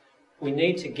 We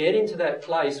need to get into that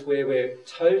place where we're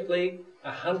totally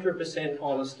 100%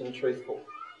 honest and truthful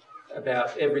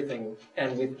about everything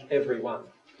and with everyone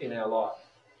in our life.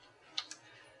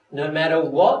 No matter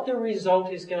what the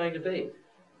result is going to be.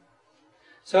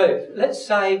 So let's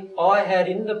say I had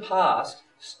in the past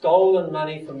stolen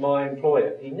money from my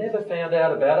employer. He never found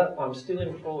out about it. I'm still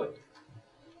employed.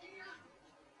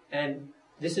 And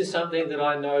this is something that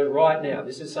I know right now.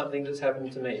 This is something that's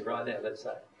happened to me right now, let's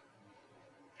say.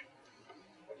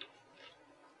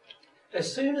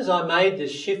 As soon as I made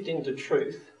this shift into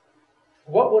truth,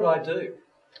 what would I do?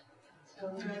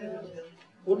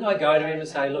 Wouldn't I go to him and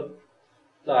say, look,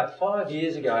 like 5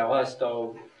 years ago I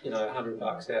stole, $100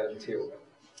 out of the till.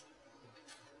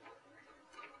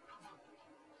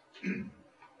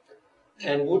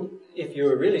 And if you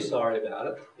were really sorry about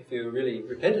it, if you were really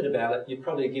repentant about it, you'd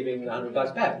probably give him the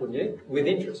 $100 back, wouldn't you? With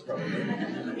interest, probably.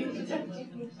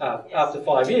 After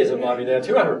 5 years, it might be now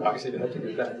 $200 if you have to give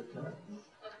it back.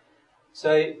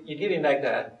 So you'd give him back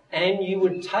that, and you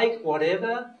would take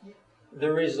whatever the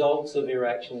results of your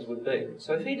actions would be.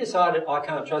 So if he decided, I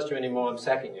can't trust you anymore, I'm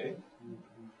sacking you,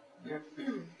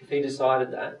 if he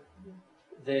decided that,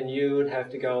 then you would have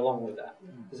to go along with that.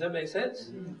 Does that make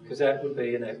sense? Because that would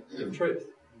be an act of truth.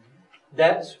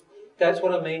 That's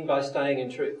what I mean by staying in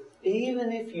truth.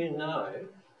 Even if you know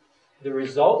the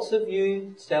results of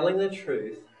you telling the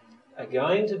truth are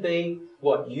going to be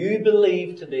what you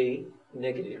believe to be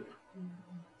negative,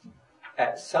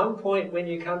 at some point when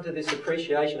you come to this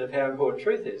appreciation of how important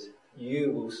truth is,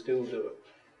 you will still do it.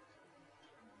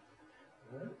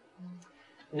 Right?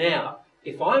 Now,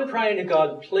 if I'm praying to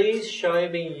God, please show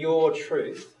me your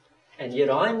truth, and yet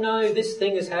I know this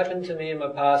thing has happened to me in my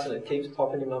past and it keeps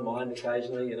popping in my mind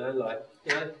occasionally,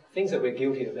 things that we're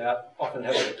guilty about often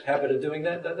have a habit of doing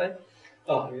that, don't they?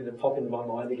 Oh, they pop into my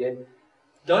mind again.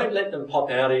 Don't let them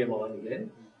pop out of your mind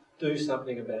again. Do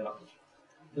something about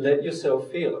it. Let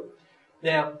yourself feel it.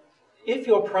 Now, if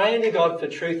you're praying to God for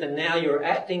truth and now you're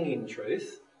acting in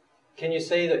truth, can you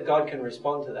see that God can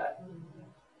respond to that?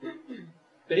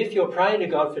 But if you're praying to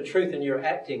God for truth and you're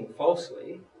acting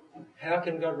falsely, how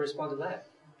can God respond to that?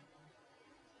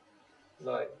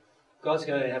 God's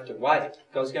going to have to wait.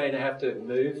 God's going to have to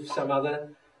move some other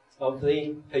of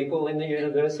the people in the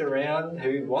universe around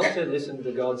who want to listen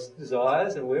to God's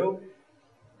desires and will,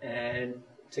 and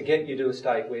to get you to a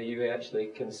state where you actually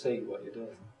can see what you're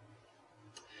doing.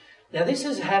 Now, this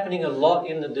is happening a lot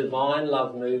in the divine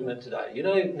love movement today.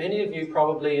 Many of you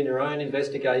probably in your own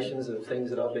investigations of things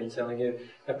that I've been telling you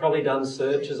have probably done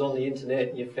searches on the internet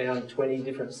and you've found 20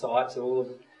 different sites all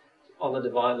on the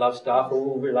divine love stuff,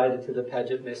 all related to the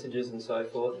Paget messages and so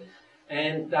forth.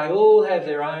 And they all have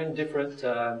their own different,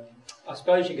 I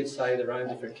suppose you could say, their own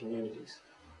different communities.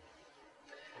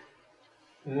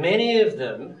 Many of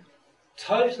them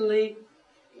totally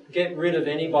get rid of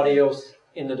anybody else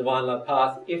in the divine love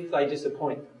path if they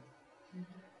disappoint them.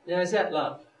 Now, is that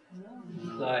love?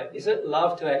 Is it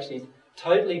love to actually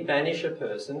totally banish a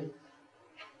person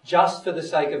just for the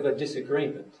sake of a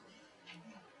disagreement?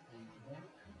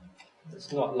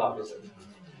 It's not love, is it?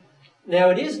 Now,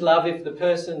 it is love if the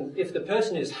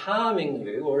person is harming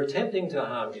you or attempting to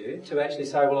harm you, to actually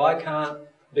say, well, I can't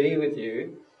be with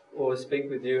you or speak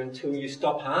with you until you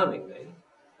stop harming me.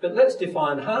 But let's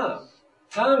define harm.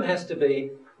 Harm has to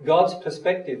be God's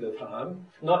perspective of harm,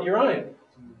 not your own.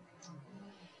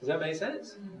 Does that make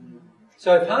sense?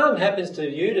 So if harm happens to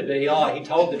you to be, he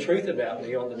told the truth about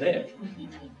me on the net,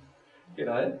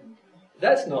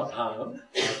 that's not harm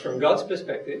from God's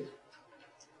perspective.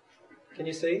 Can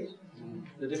you see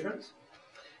the difference?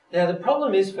 Now, the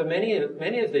problem is for many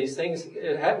of these things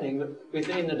happening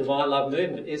within the divine love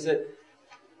movement is that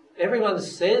everyone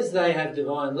says they have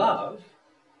divine love,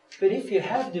 but if you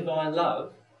have divine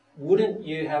love, wouldn't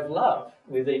you have love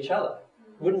with each other?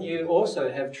 Wouldn't you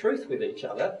also have truth with each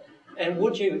other? And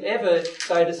would you ever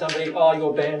say to somebody,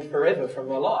 you're banned forever from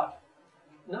my life?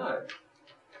 No.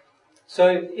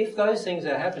 So if those things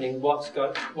are happening, what's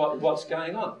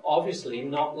going on? Obviously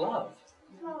not love.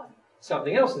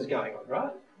 Something else is going on,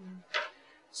 right?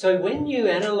 So when you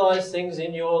analyse things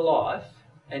in your life,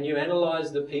 and you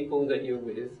analyse the people that you're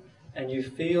with, and you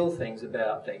feel things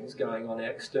about things going on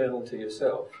external to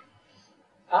yourself,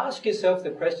 ask yourself the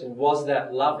question, was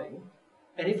that loving?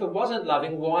 And if it wasn't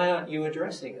loving, why aren't you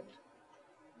addressing it?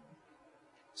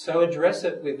 So address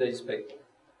it with these people.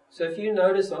 So if you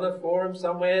notice on a forum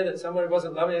somewhere that someone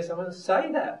wasn't loving someone,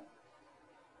 say that.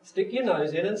 Stick your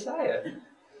nose in and say it.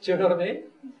 Do you know what I mean?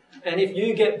 And if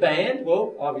you get banned,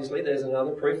 well, obviously there's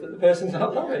another proof that the person's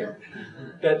not loving.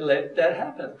 But let that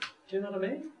happen. Do you know what I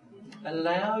mean?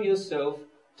 Allow yourself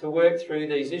to work through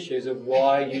these issues of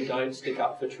why you don't stick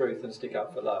up for truth and stick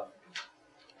up for love.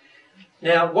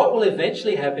 Now, what will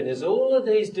eventually happen is all of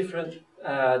these different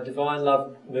divine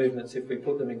love movements, if we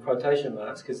put them in quotation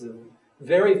marks, because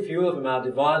very few of them are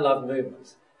divine love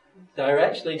movements. They're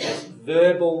actually just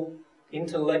verbal,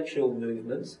 intellectual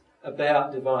movements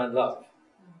about divine love.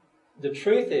 The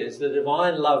truth is, the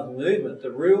divine love movement,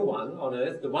 the real one on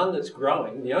earth, the one that's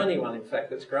growing, the only one in fact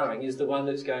that's growing, is the one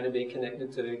that's going to be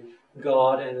connected to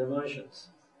God and emotions.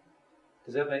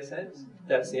 Does that make sense?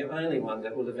 That's the only one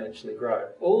that will eventually grow.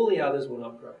 All the others will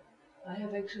not grow. I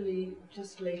have actually,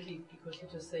 just lately, because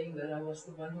you're just saying that, I was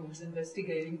the one who was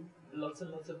investigating lots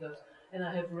and lots of those, and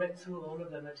I have read through all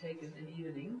of them, I taken an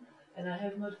evening, and I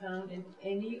have not found in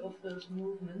any of those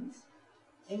movements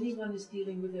anyone is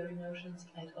dealing with their emotions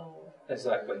at all.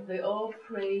 Exactly. They all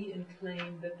pray and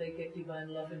claim that they get divine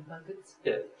love in buckets.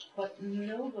 Yeah. But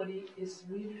nobody is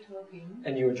really talking.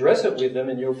 And you address it with them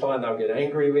and you'll find they'll get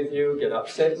angry with you, get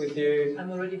upset with you. I'm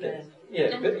already banned. You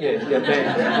get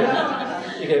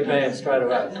banned. You get banned straight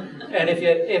away. And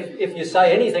if you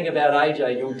say anything about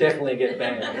AJ, you'll definitely get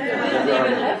banned. I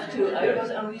don't have to. I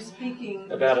was only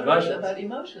speaking about emotions. About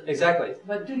emotions. Exactly.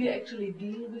 But do you actually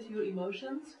deal with your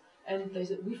emotions? And they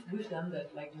said, we've done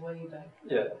that like way back.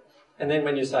 Yeah. And then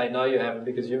when you say, no, you haven't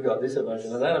because you've got this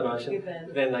emotion and that emotion,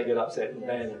 then they get upset and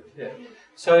ban you. Yeah.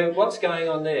 So what's going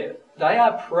on there? They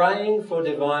are praying for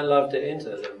divine love to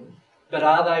enter them, but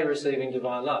are they receiving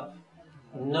divine love?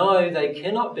 No, they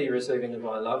cannot be receiving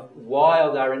divine love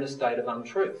while they're in a state of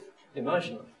untruth,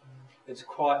 emotionally. It's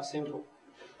quite simple.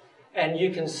 And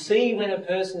you can see when a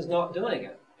person's not doing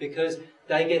it, because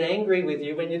they get angry with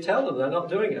you when you tell them they're not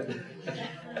doing it.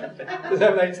 Does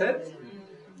that make sense?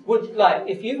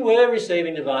 If you were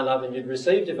receiving divine love and you'd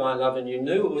received divine love and you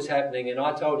knew it was happening and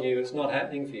I told you it's not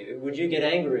happening for you, would you get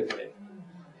angry with me?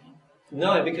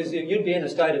 No, because you'd be in a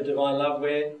state of divine love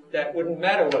where that wouldn't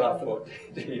matter what I thought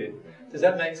to you. Does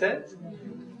that make sense?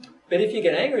 But if you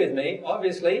get angry with me,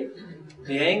 obviously,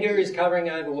 the anger is covering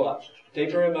over what?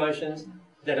 Deeper emotions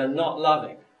that are not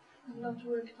loving.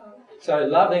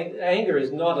 So anger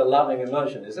is not a loving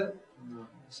emotion, is it? No.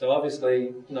 So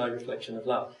obviously, no reflection of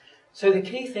love. So the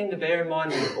key thing to bear in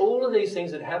mind with all of these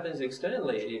things that happens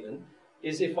externally even,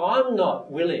 is if I'm not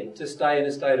willing to stay in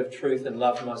a state of truth and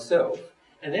love myself,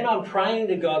 and then I'm praying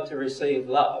to God to receive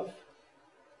love,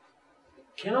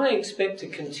 can I expect to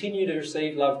continue to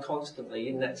receive love constantly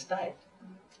in that state?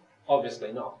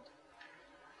 Obviously not.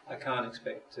 I can't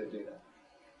expect to do that.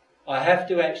 I have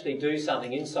to actually do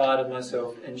something inside of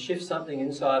myself and shift something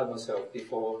inside of myself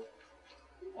before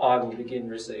I will begin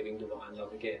receiving divine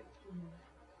love again.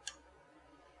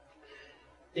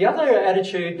 The other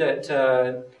attitude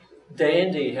that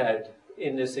Dandy had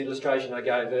in this illustration I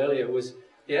gave earlier was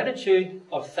the attitude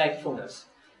of thankfulness.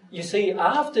 You see,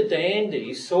 after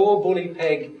Dandy saw Bully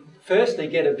Peg firstly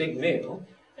get a big meal,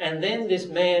 and then this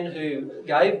man who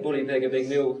gave Bully Peg a big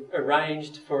meal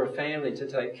arranged for a family to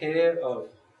take care of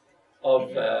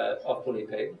Bully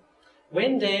Peg.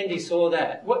 When Dandy saw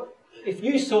that, if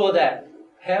you saw that,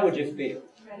 how would you feel?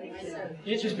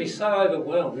 You'd just be so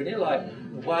overwhelmed, wouldn't you? Like,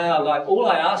 wow, all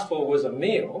I asked for was a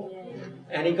meal,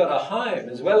 and he got a home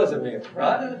as well as a meal,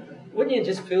 right? Wouldn't you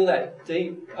just feel that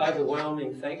deep,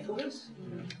 overwhelming thankfulness?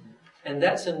 And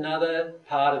that's another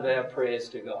part of our prayers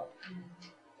to God.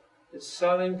 It's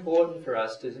so important for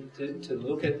us to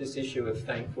look at this issue of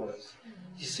thankfulness.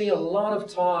 You see, a lot of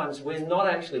times we're not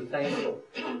actually thankful.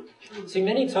 See,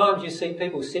 many times you see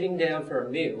people sitting down for a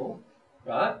meal,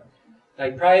 right?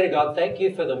 They pray to God, thank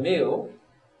you for the meal,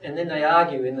 and then they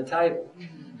argue in the table,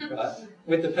 right,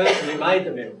 with the person who made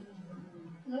the meal.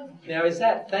 Now, is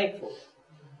that thankful?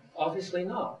 Obviously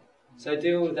not. So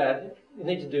deal with that. You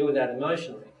need to deal with that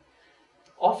emotionally.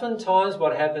 Oftentimes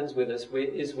what happens with us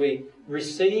is we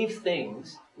receive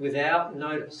things without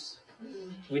notice.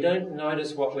 We don't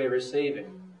notice what we're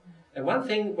receiving. And one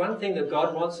thing that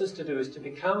God wants us to do is to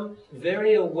become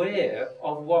very aware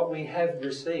of what we have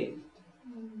received.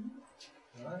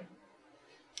 Right?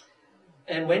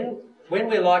 And when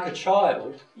we're like a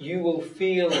child, you will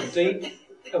feel a deep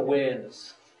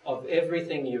awareness of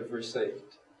everything you've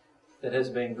received that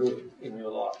has been good in your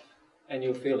life. And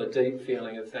you'll feel a deep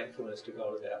feeling of thankfulness to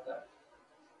God about that.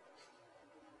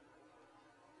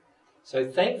 So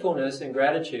thankfulness and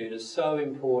gratitude is so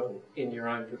important in your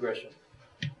own progression.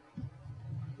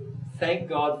 Thank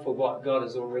God for what God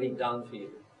has already done for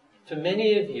you. For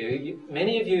many of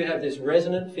you have this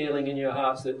resonant feeling in your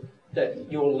hearts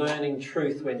that you're learning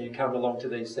truth when you come along to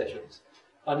these sessions.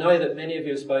 I know that many of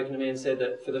you have spoken to me and said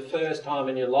that for the first time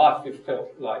in your life you've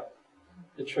felt like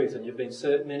the truth, and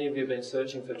many of you have been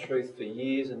searching for truth for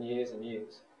years and years and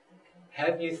years.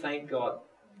 Have you thanked God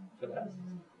for that?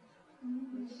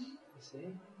 You see?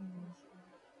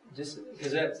 Just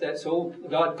because that's all.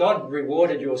 God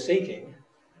rewarded your seeking,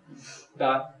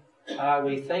 but are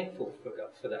we thankful for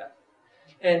God for that?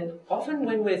 And often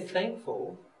when we're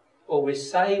thankful, or we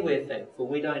say we're thankful,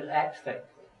 we don't act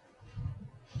thankful.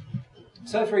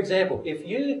 So, for example, if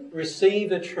you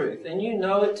receive a truth and you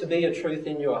know it to be a truth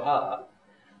in your heart,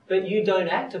 but you don't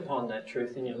act upon that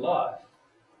truth in your life,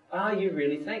 are you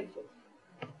really thankful?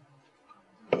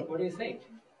 What do you think?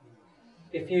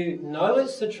 If you know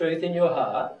it's the truth in your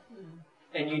heart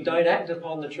and you don't act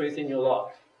upon the truth in your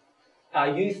life, are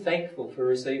you thankful for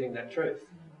receiving that truth?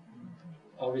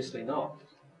 Obviously not.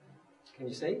 Can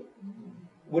you see?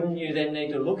 Wouldn't you then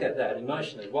need to look at that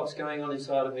emotionally? What's going on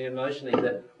inside of me emotionally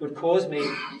that would cause me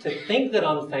to think that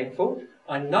I'm thankful?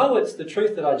 I know it's the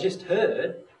truth that I just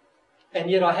heard, and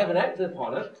yet I haven't acted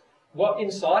upon it. What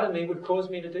inside of me would cause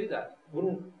me to do that?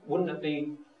 Wouldn't it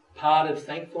be part of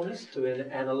thankfulness to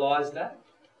analyse that,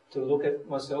 to look at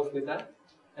myself with that,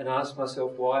 and ask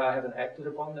myself why I haven't acted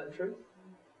upon that truth?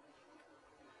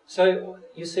 So,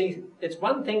 you see, it's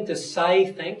one thing to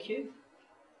say thank you,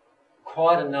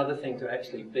 quite another thing to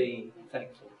actually be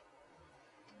thankful.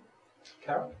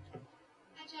 Carol?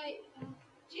 Ajay,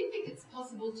 do you think it's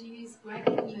possible to use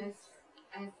gratefulness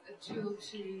as a tool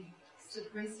to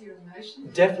suppress your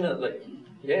emotions? Definitely,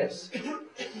 yes.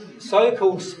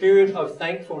 So-called spirit of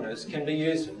thankfulness can be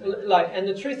used, and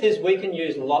the truth is we can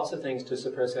use lots of things to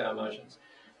suppress our emotions.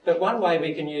 But one way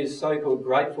we can use so-called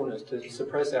gratefulness to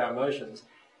suppress our emotions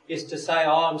is to say,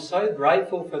 oh, I'm so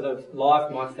grateful for the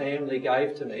life my family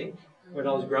gave to me when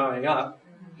I was growing up.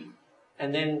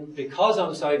 And then because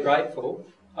I'm so grateful,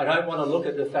 I don't want to look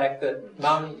at the fact that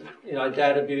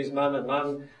dad abused mum, and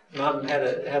mum had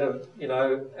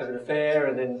an affair,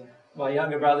 and then my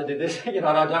younger brother did this. And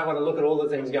I don't want to look at all the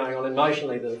things going on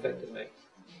emotionally that affected me.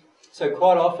 So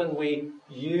quite often we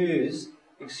use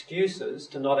excuses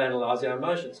to not analyse our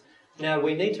emotions. Now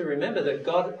we need to remember that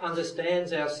God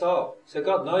understands our soul. So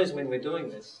God knows when we're doing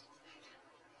this.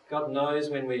 God knows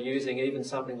when we're using even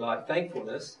something like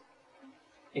thankfulness,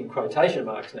 in quotation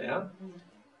marks now,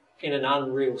 in an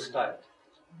unreal state.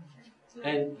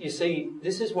 And you see,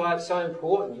 this is why it's so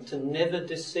important to never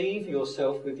deceive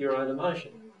yourself with your own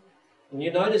emotion. And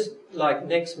you notice,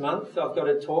 next month, I've got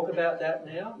to talk about that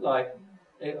now.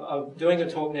 I'm doing a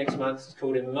talk next month, it's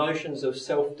called Emotions of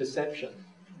Self-Deception.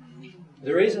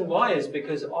 The reason why is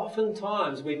because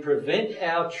oftentimes we prevent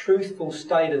our truthful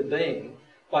state of being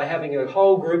by having a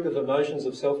whole group of emotions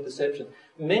of self-deception,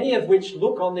 many of which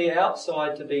look on the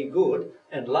outside to be good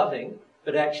and loving,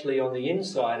 but actually on the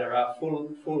inside are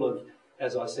full of,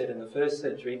 as I said in the first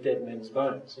century, dead men's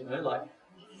bones,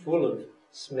 full of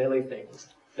smelly things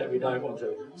that we don't want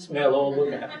to smell or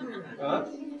look at, right?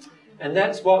 And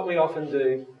that's what we often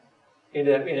do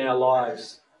in our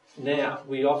lives now.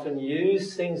 We often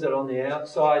use things that on the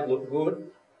outside look good,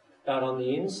 but on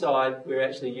the inside we're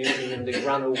actually using them to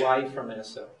run away from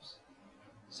ourselves.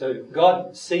 So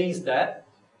God sees that.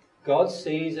 God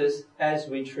sees us as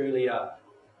we truly are.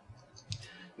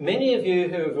 Many of you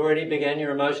who have already begun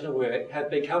your emotional work have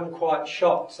become quite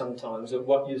shocked sometimes at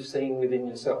what you've seen within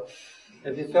yourself.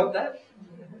 Have you felt that?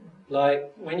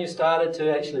 When you started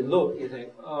to actually look, you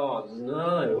think, oh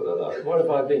no, what have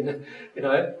I been,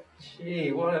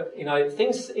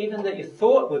 things even that you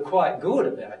thought were quite good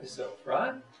about yourself,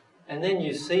 right? And then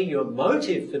you see your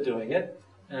motive for doing it,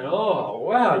 and oh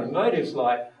wow, your motive's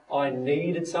I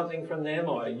needed something from them,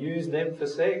 or I used them for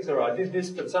sex, or I did this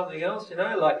for something else,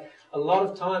 a lot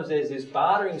of times there's this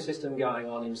bartering system going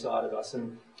on inside of us,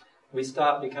 and we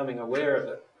start becoming aware of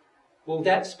it. Well,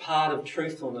 that's part of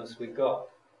truthfulness with God.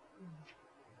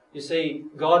 You see,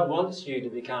 God wants you to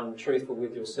become truthful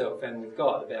with yourself and with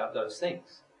God about those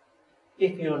things.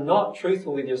 If you're not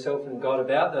truthful with yourself and God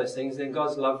about those things, then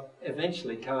God's love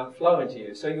eventually can't flow into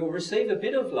you. So you'll receive a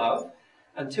bit of love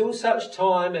until such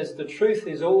time as the truth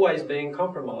is always being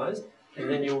compromised, and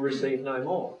then you'll receive no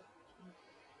more.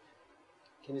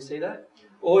 Can you see that?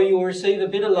 Or you'll receive a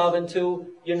bit of love until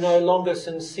you're no longer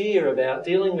sincere about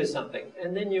dealing with something,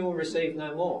 and then you'll receive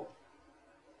no more.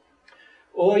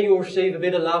 Or you'll receive a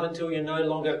bit of love until you're no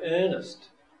longer earnest,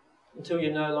 until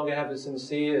you no longer have a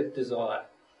sincere desire,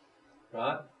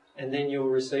 right? And then you'll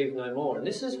receive no more. And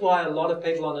this is why a lot of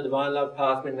people on the Divine Love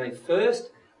path, when they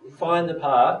first find the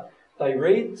path, they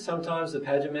read sometimes the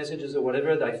pageant messages or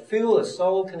whatever, they feel a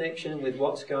soul connection with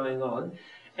what's going on,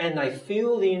 and they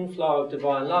feel the inflow of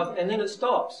Divine Love, and then it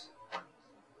stops.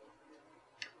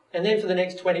 And then for the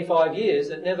next 25 years,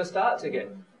 it never starts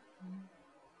again.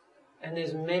 And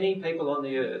there's many people on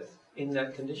the earth in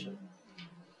that condition.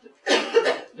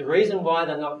 The reason why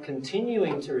they're not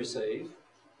continuing to receive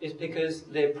is because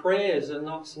their prayers are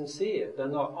not sincere, they're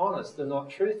not honest, they're not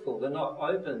truthful, they're not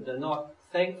open, they're not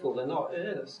thankful, they're not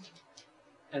earnest.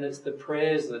 And it's the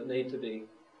prayers that need to be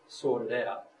sorted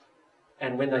out.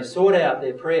 And when they sort out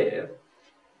their prayer,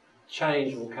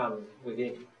 change will come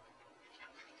within.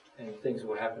 And things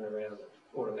will happen around it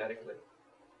automatically.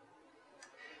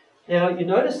 Now, you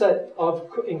notice that I've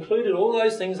included all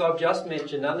those things I've just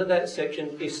mentioned under that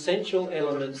section, essential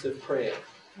elements of prayer.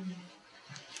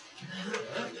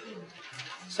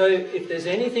 So if there's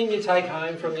anything you take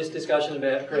home from this discussion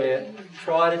about prayer,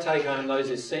 try to take home those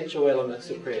essential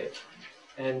elements of prayer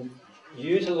and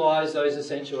utilise those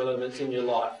essential elements in your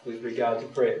life with regard to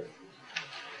prayer.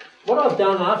 What I've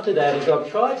done after that is I've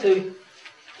tried to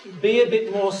be a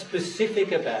bit more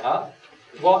specific about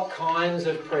what kinds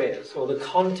of prayers, or the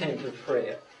content of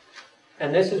prayer.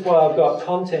 And this is why I've got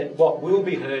content, what will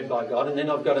be heard by God, and then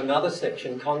I've got another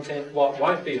section, content, what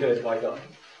won't be heard by God.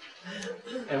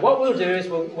 And what we'll do is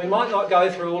we might not go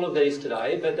through all of these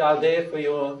today, but they're there for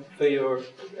your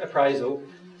appraisal,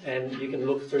 and you can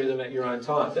look through them at your own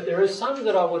time. But there are some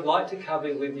that I would like to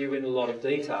cover with you in a lot of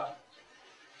detail.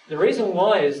 The reason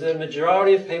why is the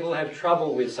majority of people have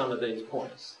trouble with some of these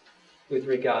points with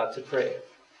regard to prayer.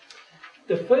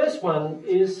 The first one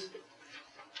is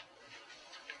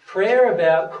prayer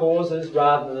about causes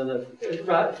rather than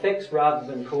effects rather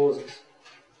than causes.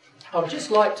 I'd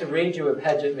just like to read you a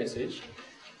Paget message.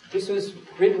 This was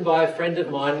written by a friend of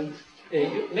mine.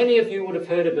 Many of you would have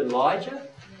heard of Elijah.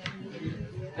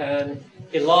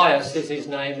 Elias is his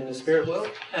name in the spirit world.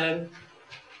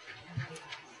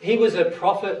 He was a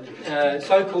prophet,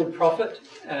 so-called prophet,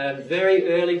 very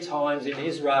early times in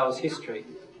Israel's history.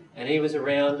 And he was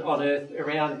around on earth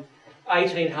around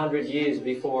 1800 years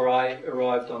before I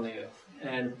arrived on the earth.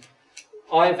 And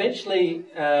I eventually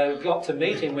got to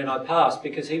meet him when I passed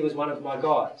because he was one of my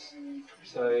guides.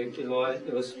 So Elias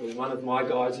was one of my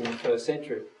guides in the first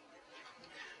century.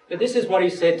 But this is what he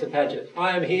said to Paget.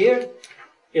 I am here,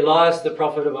 Elias the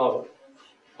prophet of old.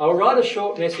 I will write a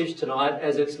short message tonight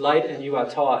as it's late and you are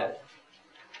tired.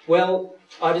 Well,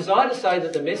 I desire to say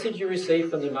that the message you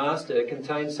received from the Master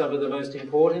contains some of the most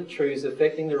important truths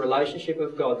affecting the relationship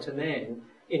of God to man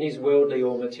in his worldly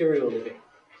or material living.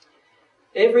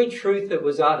 Every truth that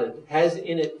was uttered has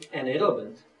in it an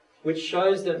element which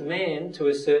shows that man, to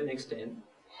a certain extent,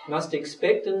 must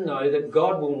expect and know that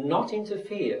God will not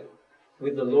interfere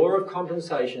with the law of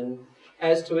compensation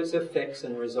as to its effects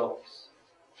and results.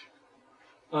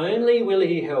 Only will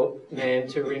he help man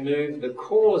to remove the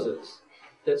causes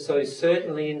that so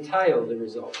certainly entail the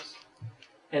results.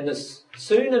 And the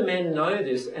sooner men know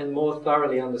this and more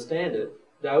thoroughly understand it,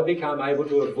 they'll become able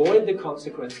to avoid the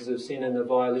consequences of sin and the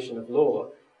violation of law,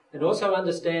 and also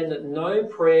understand that no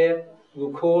prayer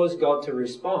will cause God to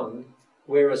respond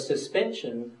where a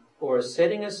suspension or a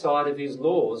setting aside of his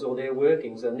laws or their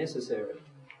workings are necessary.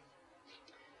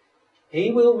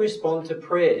 He will respond to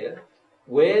prayer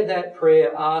where that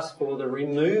prayer asks for the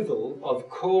removal of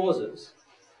causes,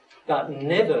 but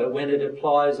never when it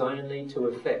applies only to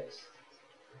effects.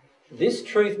 This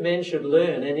truth men should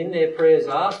learn, and in their prayers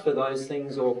ask for those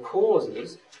things or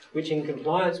causes which in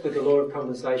compliance with the law of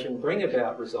compensation bring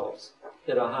about results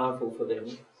that are harmful for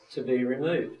them to be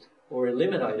removed or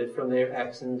eliminated from their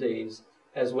acts and deeds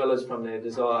as well as from their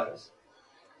desires.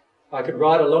 I could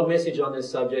write a long message on this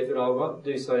subject, but I won't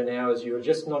do so now as you are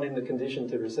just not in the condition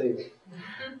to receive it.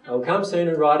 I'll come soon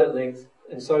and write at length,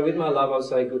 and so with my love I'll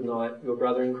say good night, your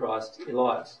brother in Christ,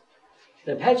 Elias.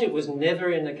 Now Paget was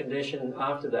never in the condition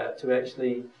after that to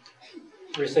actually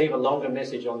receive a longer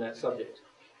message on that subject.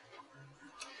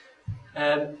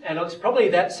 And it's probably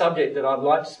that subject that I'd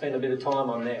like to spend a bit of time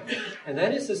on now. And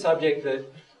that is the subject that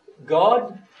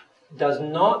God does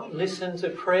not listen to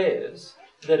prayers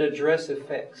that address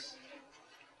effects.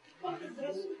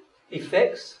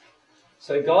 Effects.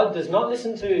 So God does not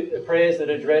listen to prayers that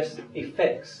address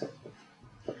effects.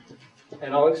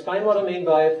 And I'll explain what I mean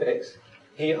by effects.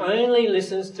 He only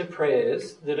listens to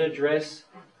prayers that address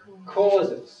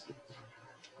causes.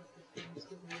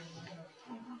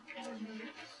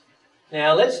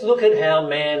 Now let's look at how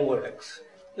man works.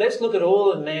 Let's look at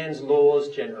all of man's laws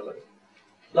generally.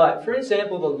 Like, for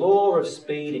example, the law of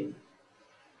speeding.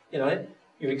 You know,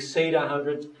 you exceed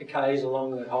 100 k's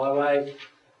along the highway,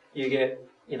 you get,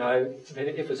 you know, if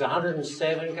it's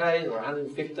 107 k's or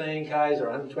 115 k's or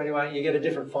 121, you get a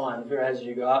different fine as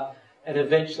you go up. And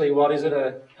eventually, what is it,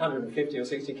 150 or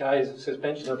 60 k's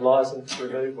suspension of licence,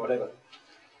 removed, whatever.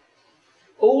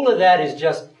 All of that is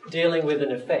just dealing with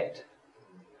an effect.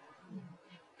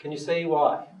 Can you see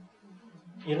why?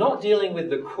 You're not dealing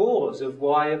with the cause of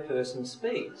why a person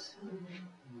speeds.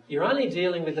 You're only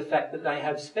dealing with the fact that they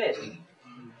have sped.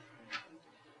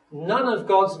 None of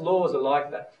God's laws are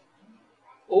like that.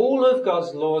 All of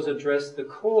God's laws address the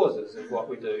causes of what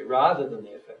we do rather than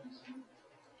the effects.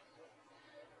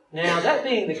 Now, that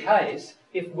being the case,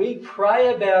 if we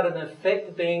pray about an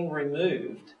effect being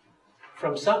removed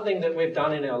from something that we've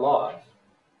done in our life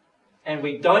and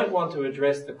we don't want to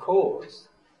address the cause,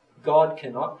 God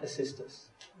cannot assist us.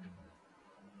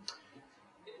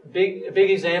 A big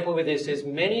example with this is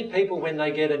many people, when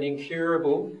they get an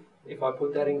incurable, if I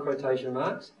put that in quotation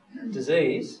marks,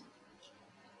 disease,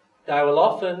 they will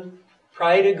often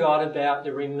pray to God about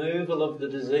the removal of the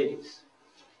disease.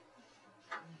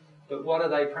 But what are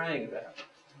they praying about?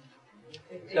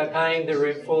 They're praying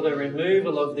for the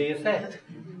removal of the effect.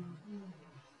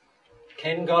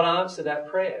 Can God answer that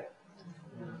prayer?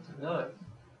 No.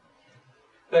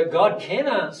 But God can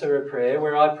answer a prayer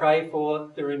where I pray for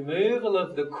the removal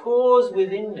of the cause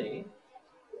within me,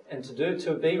 and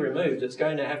to be removed, it's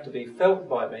going to have to be felt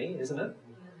by me, isn't it?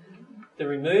 The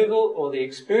removal or the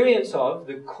experience of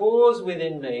the cause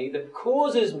within me that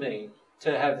causes me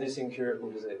to have this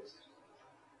incurable disease.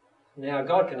 Now,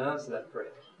 God can answer that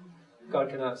prayer. God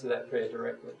can answer that prayer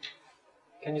directly.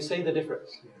 Can you see the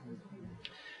difference?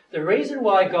 The reason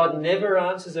why God never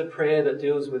answers a prayer that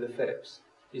deals with effects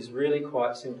is really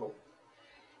quite simple.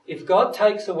 if God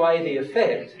takes away the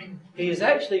effect, he is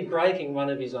actually breaking one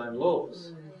of his own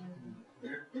laws.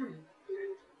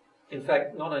 In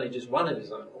fact, not only just one of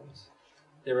his own laws.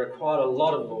 There are quite a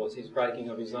lot of laws he's breaking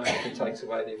of his own if he takes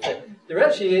away the effect. There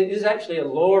is actually a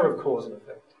law of cause and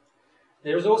effect.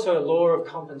 There is also a law of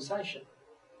compensation.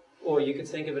 Or you could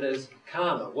think of it as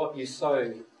karma. What you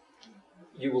sow,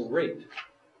 you will reap.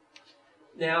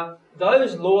 Now,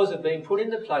 those laws have been put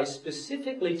into place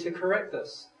specifically to correct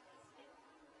us.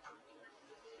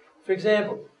 For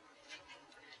example,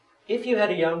 if you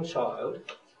had a young child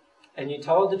and you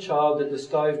told the child that the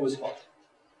stove was hot,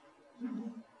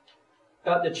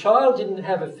 but the child didn't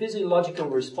have a physiological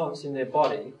response in their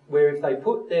body where if they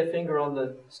put their finger on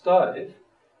the stove,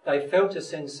 they felt a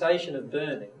sensation of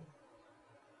burning,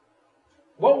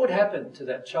 what would happen to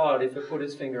that child if it put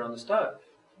its finger on the stove?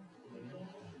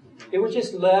 It would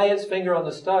just lay its finger on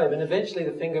the stove and eventually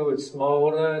the finger would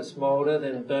smoulder,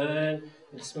 then burn,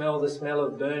 and smell the smell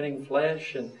of burning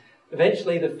flesh, and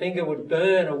eventually the finger would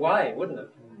burn away, wouldn't it?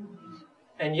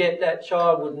 And yet that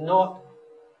child would not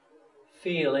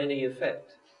feel any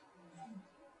effect.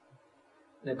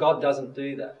 Now God doesn't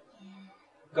do that.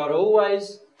 God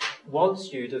always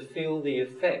wants you to feel the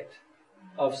effect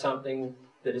of something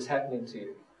that is happening to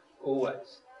you.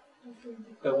 Always.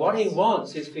 But what he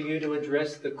wants is for you to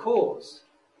address the cause.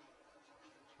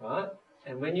 Right?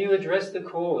 And when you address the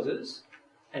causes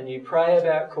and you pray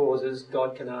about causes,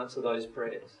 God can answer those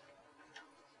prayers.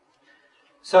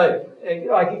 So,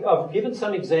 I've given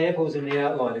some examples in the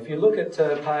outline. If you look at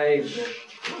page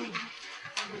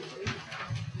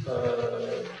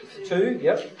 2,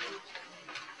 yep.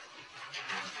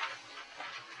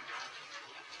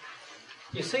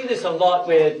 You see this a lot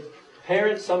where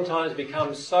parents sometimes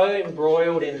become so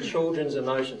embroiled in children's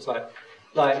emotions.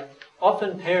 Like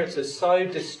often parents are so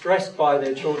distressed by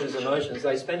their children's emotions,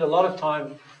 they spend a lot of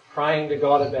time praying to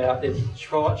God about their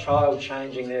child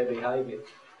changing their behaviour.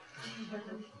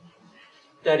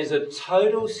 That is a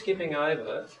total skipping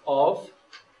over of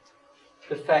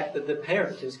the fact that the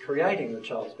parent is creating the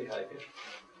child's behaviour.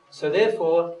 So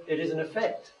therefore, it is an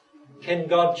effect. Can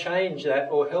God change that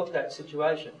or help that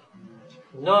situation?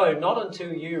 No, not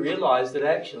until you realise that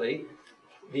actually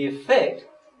the effect,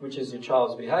 which is your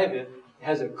child's behaviour,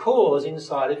 has a cause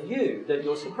inside of you that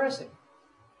you're suppressing.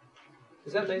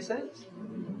 Does that make sense?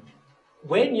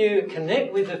 When you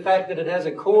connect with the fact that it has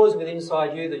a cause within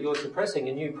inside you that you're suppressing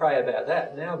and you pray about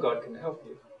that, now God can help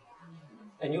you.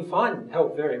 And you'll find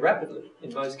help very rapidly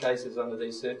in most cases under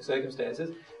these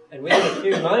circumstances. And within a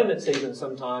few moments even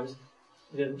sometimes,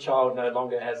 the child no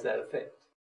longer has that effect.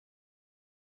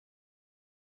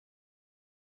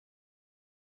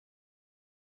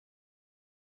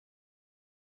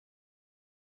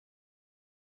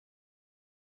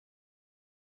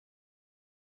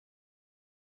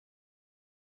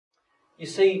 You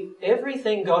see,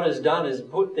 everything God has done is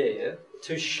put there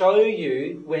to show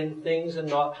you when things are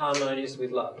not harmonious with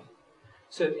love.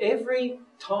 So every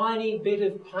tiny bit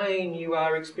of pain you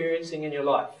are experiencing in your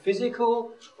life,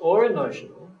 physical or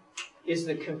emotional, is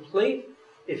the complete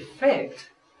effect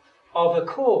of a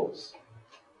cause.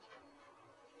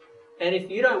 And if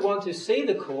you don't want to see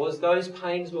the cause, those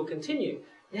pains will continue.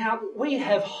 Now, we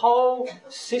have whole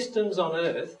systems on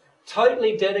earth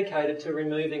totally dedicated to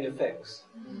removing effects.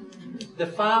 The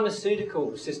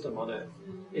pharmaceutical system on earth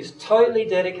is totally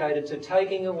dedicated to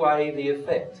taking away the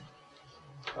effect.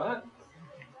 Right?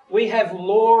 We have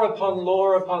law upon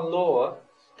law upon law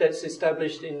that's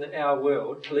established in our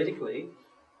world politically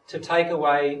to take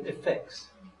away effects.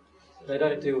 They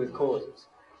don't deal with causes.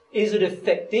 Is it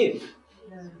effective?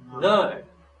 No.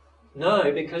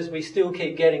 No, because we still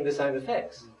keep getting the same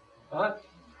effects. Right?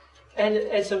 And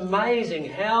it's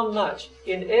amazing how much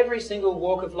in every single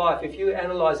walk of life, if you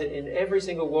analyse it in every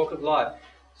single walk of life,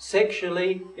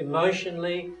 sexually,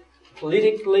 emotionally,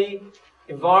 politically,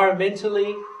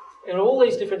 environmentally, in all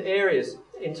these different areas,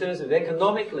 in terms of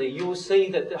economically, you will see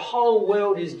that the whole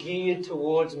world is geared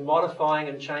towards modifying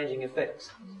and changing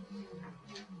effects.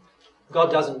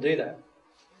 God doesn't do that.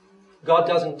 God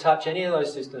doesn't touch any of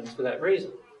those systems for that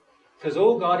reason. Because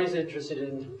all God is interested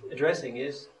in addressing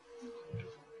is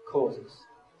causes.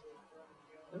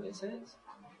 Does that make sense?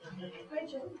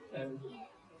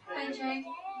 AJ,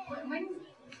 when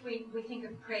we think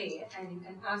of prayer and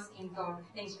asking God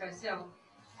things for ourselves,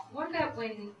 what about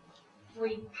when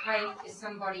we pray for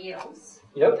somebody else?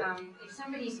 Yep. If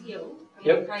somebody's ill and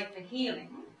Yep. we pray for healing,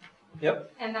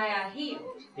 Yep. and they are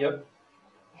healed, Yep.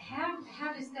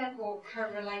 how does that all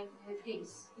correlate with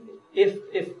this?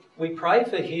 If we pray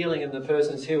for healing and the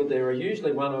person's healed, there are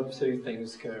usually one or two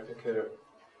things occurring.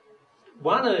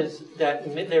 One is that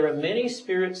there are many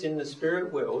spirits in the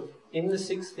spirit world in the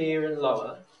 6th year and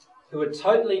lower who are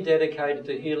totally dedicated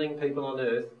to healing people on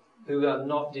earth who are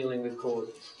not dealing with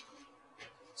causes.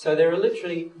 So there are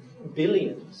literally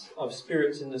billions of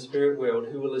spirits in the spirit world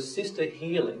who will assist a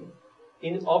healing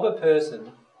of a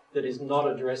person that is not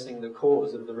addressing the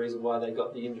cause of the reason why they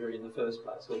got the injury in the first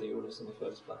place or the illness in the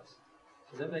first place.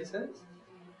 Does that make sense?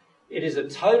 It is a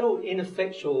total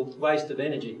ineffectual waste of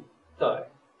energy, though,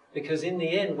 because in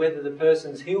the end, whether the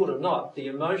person's healed or not, the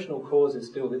emotional cause is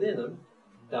still within them.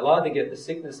 They'll either get the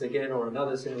sickness again or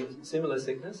another similar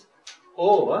sickness,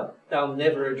 or they'll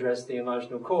never address the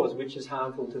emotional cause, which is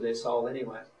harmful to their soul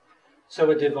anyway. So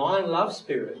a divine love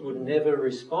spirit would never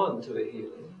respond to a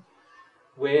healing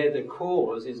where the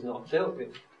cause is not dealt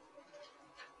with.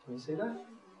 Can you see that?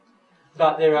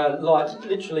 But there are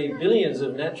literally billions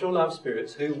of natural love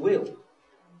spirits who will.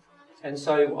 And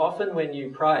so often when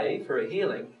you pray for a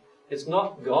healing, it's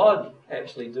not God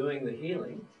actually doing the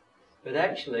healing, but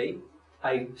actually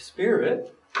a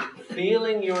spirit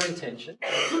feeling your intention,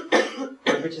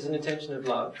 which is an intention of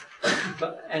love.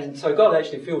 And so God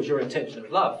actually feels your intention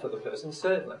of love for the person,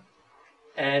 certainly.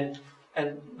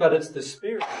 But it's the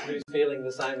spirit who's feeling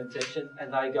the same intention,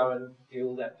 and they go and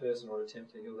heal that person or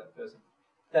attempt to heal that person.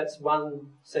 That's one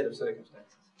set of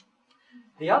circumstances.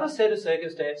 The other set of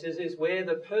circumstances is where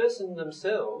the person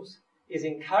themselves is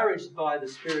encouraged by the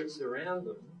spirits around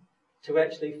them to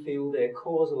actually feel their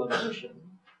causal emotion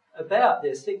about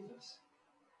their sickness.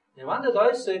 Now, under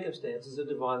those circumstances, a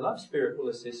divine love spirit will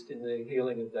assist in the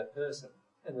healing of that person,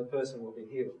 and the person will be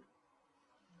healed.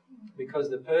 Because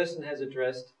the person has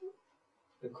addressed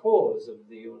the cause of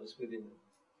the illness within them.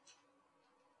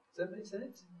 Does that make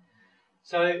sense?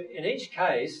 So in each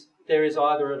case, there is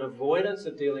either an avoidance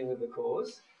of dealing with the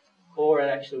cause or an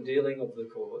actual dealing of the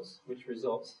cause, which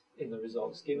results in the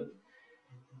results given.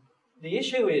 The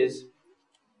issue is,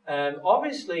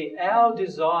 obviously, our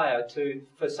desire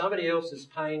for somebody else's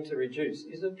pain to reduce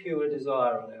is a pure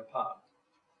desire on our part.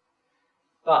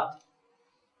 But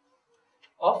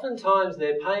oftentimes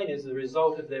their pain is the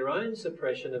result of their own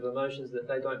suppression of emotions that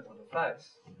they don't want to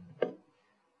face.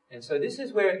 And so this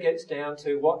is where it gets down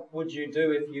to what would you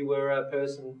do if you were a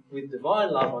person with divine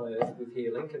love on earth with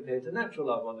healing compared to natural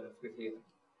love on earth with healing.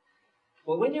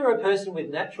 Well, when you're a person with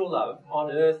natural love on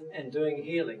earth and doing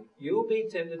healing, you'll be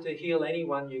tempted to heal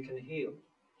anyone you can heal.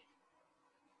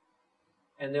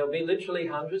 And there'll be literally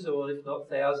hundreds or if not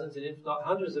thousands and if not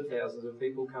hundreds of thousands of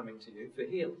people coming to you for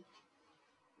healing.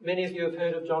 Many of you have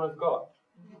heard of John of God.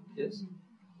 Yes?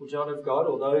 Well, John of God,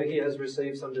 although he has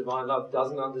received some divine love,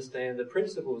 doesn't understand the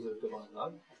principles of divine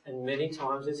love, and many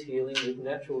times is healing with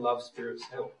natural love spirit's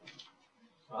help.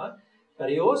 Right? But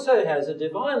he also has a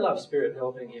divine love spirit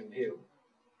helping him heal.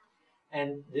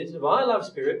 And the divine love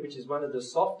spirit, which is one of the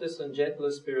softest and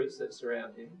gentlest spirits that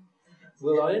surround him,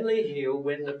 will only heal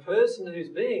when the person who's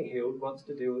being healed wants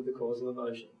to deal with the causal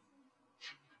emotion.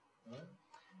 Right?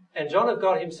 And John of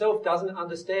God himself doesn't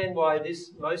understand why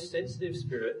this most sensitive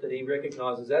spirit that he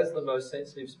recognises as the most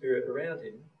sensitive spirit around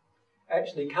him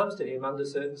actually comes to him under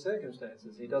certain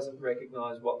circumstances. He doesn't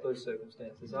recognise what those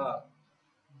circumstances are.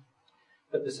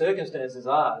 But the circumstances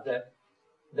are that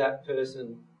that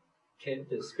person,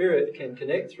 the spirit can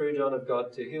connect through John of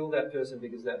God to heal that person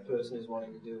because that person is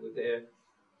wanting to deal with their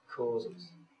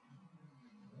causes.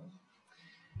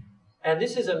 And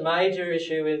this is a major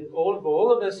issue with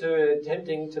all of us who are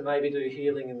attempting to maybe do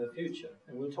healing in the future.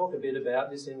 And we'll talk a bit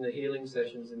about this in the healing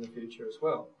sessions in the future as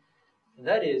well. And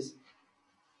that is,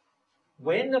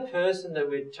 when the person that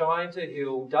we're trying to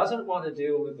heal doesn't want to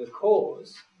deal with the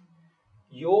cause,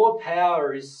 your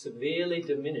power is severely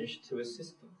diminished to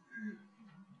assist them.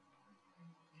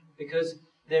 Because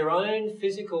their own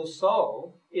physical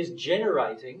soul is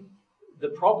generating the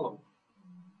problem.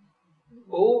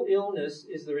 All illness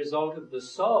is the result of the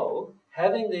soul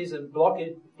having these blocked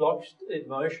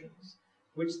emotions,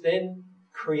 which then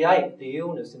create the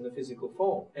illness in the physical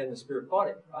form and the spirit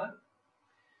body, right?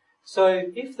 So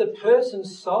if the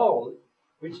person's soul,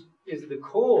 which is the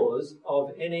cause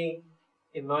of any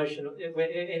emotional,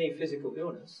 any physical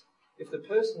illness, if the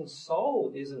person's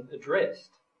soul isn't addressed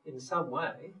in some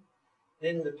way,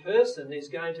 then the person is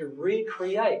going to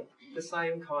recreate the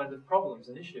same kind of problems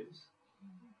and issues.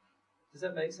 Does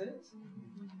that make sense?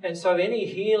 And so any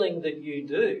healing that you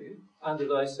do under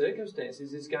those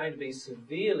circumstances is going to be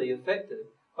severely affected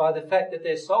by the fact that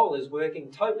their soul is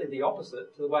working totally the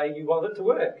opposite to the way you want it to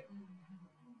work.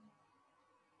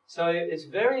 So it's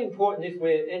very important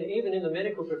and even in the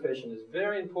medical profession, it's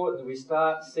very important that we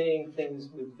start seeing things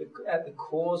at the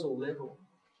causal level.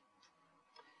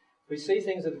 If we see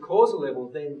things at the causal level,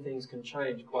 then things can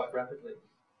change quite rapidly.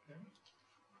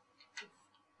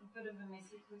 bit of a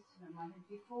messy question in my head.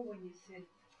 Before, when you said,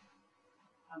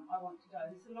 I want to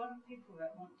die, there's a lot of people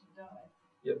that want to die.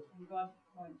 Yep. And God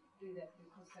won't do that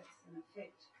because that's an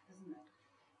effect, isn't it?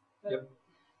 But Yep.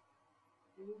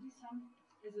 there will be some.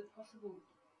 Is it possible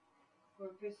for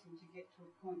a person to get to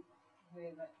a point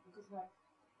where, because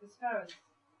as far as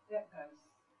that goes,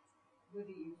 whether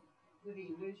you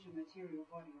lose your material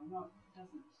body or not,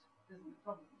 isn't a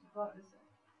problem to God, is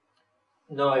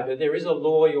it? No, but there is a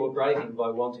law you're breaking by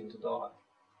wanting to die.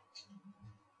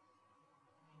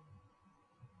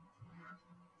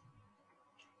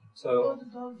 So,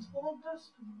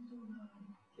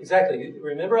 exactly.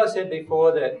 Remember I said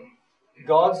before that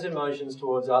God's emotions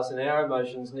towards us and our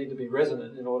emotions need to be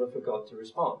resonant in order for God to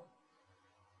respond.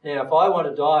 Now, if I want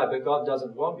to die, but God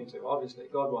doesn't want me to, obviously,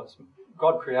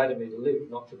 God created me to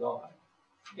live, not to die,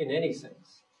 in any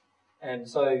sense. And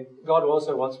so God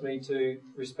also wants me to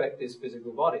respect this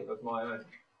physical body of my own.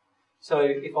 So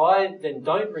if I then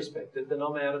don't respect it, then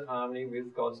I'm out of harmony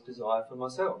with God's desire for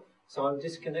myself. So I'm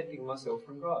disconnecting myself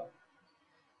from God.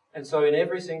 And so in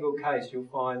every single case, you'll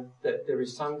find that there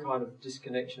is some kind of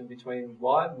disconnection between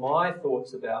my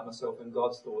thoughts about myself and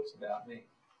God's thoughts about me.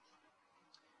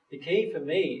 The key for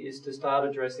me is to start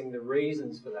addressing the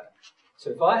reasons for that. So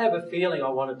if I have a feeling I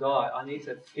want to die, I need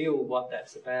to feel what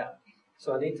that's about.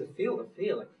 So I need to feel the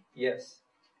feeling, yes.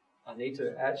 I need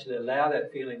to actually allow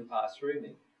that feeling to pass through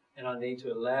me. And I need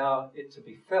to allow it to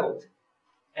be felt.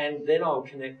 And then I'll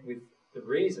connect with the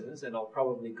reasons and I'll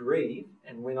probably grieve.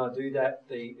 And when I do that,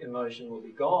 the emotion will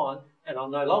be gone and I'll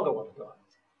no longer want to die.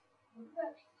 What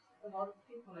about a lot of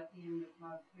people at the end of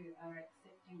life who are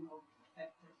accepting of the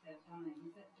fact that they're dying?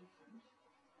 Is that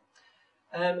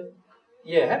different?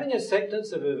 Yeah, having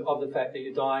acceptance of the fact that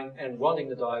you're dying and wanting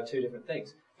to die are two different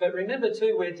things. But remember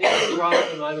too, we're dealing right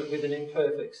at the moment with an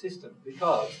imperfect system,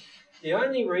 because the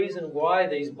only reason why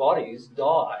these bodies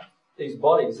die, these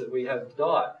bodies that we have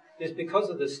die, is because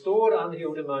of the stored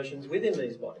unhealed emotions within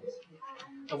these bodies.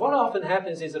 And what often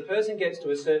happens is a person gets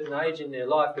to a certain age in their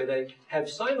life where they have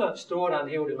so much stored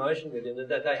unhealed emotion within them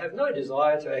that they have no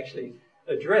desire to actually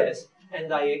address, and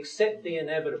they accept the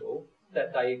inevitable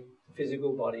that their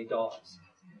physical body dies.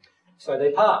 So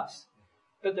they pass.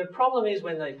 But the problem is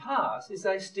when they pass is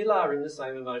they still are in the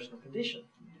same emotional condition.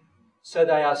 So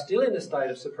they are still in the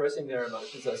state of suppressing their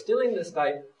emotions. They're still in the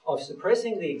state of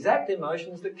suppressing the exact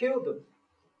emotions that killed them.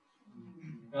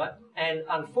 Right? And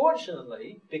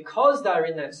unfortunately, because they're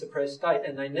in that suppressed state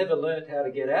and they never learned how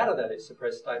to get out of that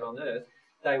suppressed state on earth,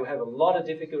 they will have a lot of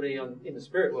difficulty in the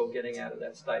spirit world getting out of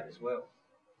that state as well.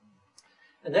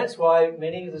 And that's why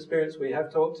many of the spirits we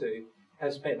have talked to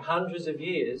have spent hundreds of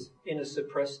years in a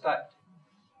suppressed state.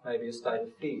 Maybe a state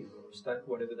of fear or a state,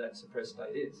 whatever that suppressed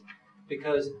state is.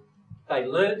 Because they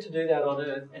learned to do that on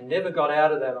earth and never got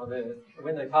out of that on earth. And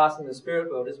when they pass in the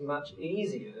spirit world, it's much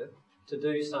easier to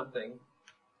do something,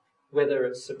 whether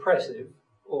it's suppressive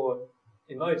or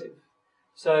emotive.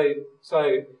 So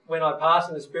when I pass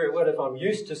in the spirit world, if I'm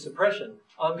used to suppression,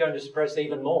 I'm going to suppress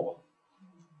even more.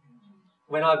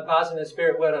 When I pass in the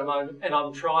spirit world and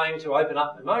I'm trying to open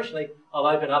up emotionally, I'll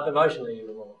open up emotionally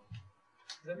even more.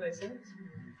 Does that make sense?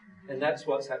 And that's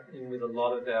what's happening with a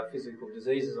lot of our physical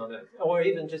diseases on earth, or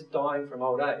even just dying from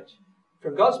old age.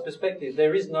 From God's perspective,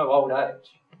 there is no old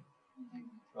age.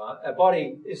 Right? Our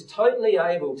body is totally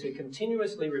able to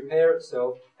continuously repair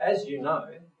itself, as you know,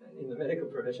 in the medical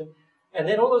profession, and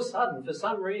then all of a sudden, for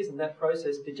some reason, that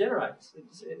process degenerates.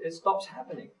 It stops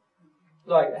happening.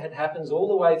 Like, it happens all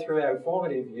the way through our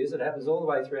formative years, it happens all the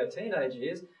way through our teenage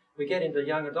years. We get into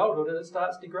young adulthood and it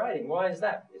starts degrading. Why is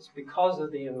that? It's because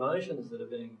of the emotions that are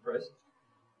being suppressed,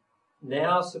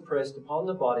 now suppressed upon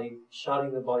the body,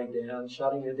 shutting the body down,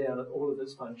 shutting it down at all of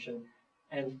its function,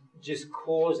 and just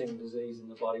causing disease in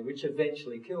the body, which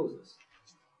eventually kills us.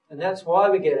 And that's why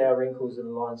we get our wrinkles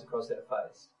and lines across our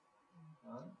face.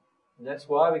 Right? And that's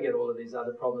why we get all of these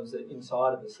other problems that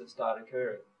inside of us that start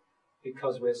occurring,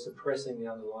 because we're suppressing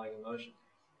the underlying emotion.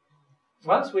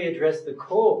 Once we address the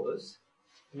cause,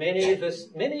 many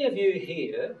of you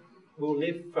here will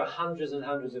live for hundreds and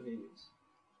hundreds of years.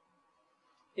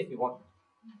 If you want.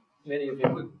 Many of you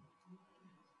will.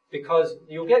 Because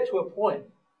you'll get to a point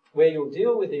where you'll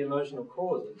deal with the emotional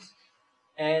causes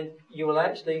and you will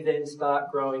actually then start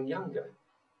growing younger.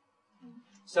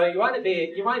 So you won't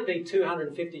be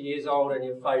 250 years old and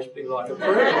your face be like a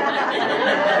prune.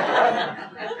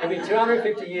 You'll be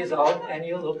 250 years old and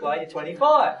you'll look like you're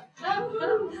 25.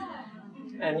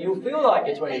 And you'll feel like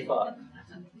you're 25.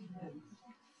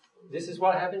 This is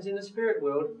what happens in the spirit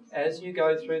world as you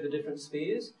go through the different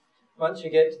spheres. Once you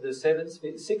get to the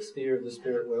sixth sphere of the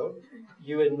spirit world,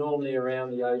 you are normally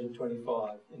around the age of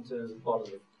 25 in terms of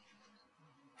bodily.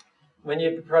 When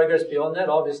you progress beyond that,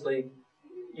 obviously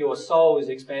your soul is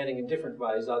expanding in different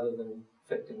ways other than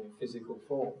affecting your physical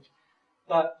form.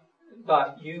 But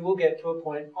you will get to a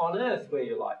point on earth where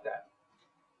you're like that.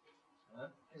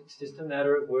 It's just a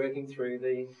matter of working through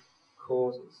the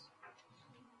causes.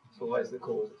 It's always the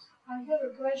causes. I have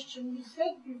a question. You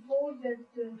said before that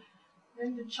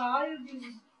when the child is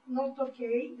not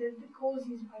okay, that the cause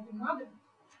is by the mother.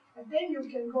 But then you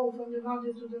can go from the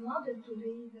mother to the mother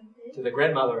to the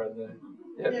grandmother and the...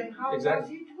 Yep, yeah, how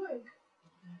exactly. does it work?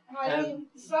 I mean,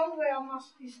 somewhere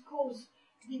must this cause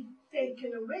be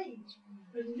taken away,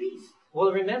 at least.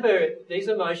 Well, remember, these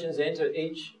emotions enter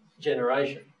each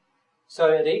generation.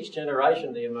 So at each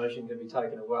generation, the emotion can be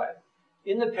taken away.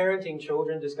 In the parenting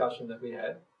children discussion that we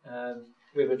had,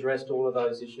 we've addressed all of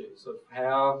those issues of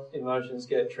how emotions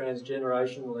get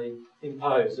transgenerationally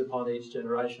imposed upon each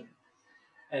generation.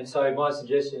 And so my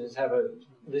suggestion is have a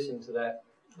listen to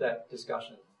that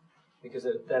discussion, because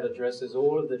that addresses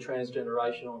all of the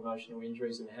transgenerational emotional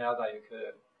injuries and how they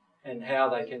occur and how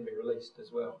they can be released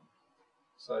as well.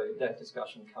 So that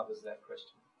discussion covers that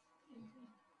question.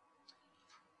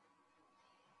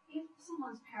 If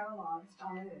someone's paralysed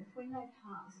on earth, when they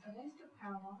pass, are they still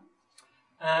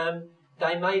paralysed?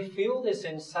 They may feel the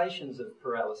sensations of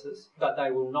paralysis, but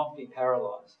they will not be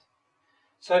paralysed.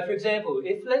 So, for example,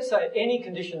 if, let's say, any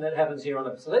condition that happens here on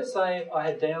earth, so let's say I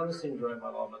had Down syndrome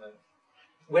while I'm on earth.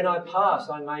 When I pass,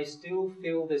 I may still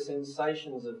feel the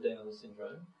sensations of Down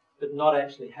syndrome, but not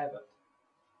actually have it.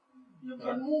 You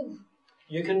can move.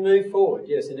 You can move forward,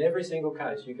 yes, in every single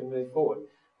case you can move forward.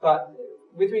 But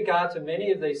with regard to many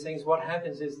of these things, what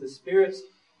happens is the spirits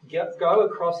go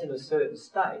across in a certain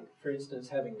state, for instance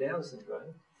having Down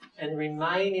syndrome, and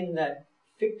remain in that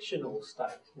fictional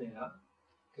state now,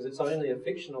 because it's only a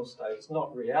fictional state, it's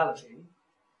not reality.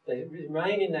 They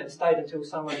remain in that state until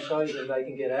someone shows them they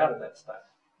can get out of that state.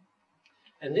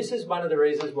 And this is one of the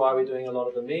reasons why we're doing a lot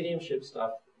of the mediumship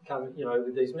stuff,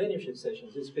 with these mediumship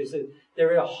sessions, is because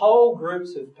there are whole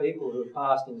groups of people who have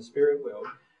passed in the spirit world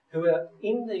who are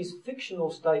in these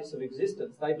fictional states of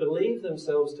existence. They believe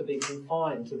themselves to be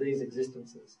confined to these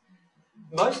existences,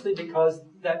 mostly because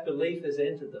that belief has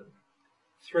entered them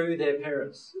through their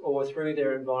parents or through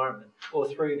their environment or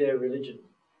through their religion.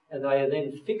 And they are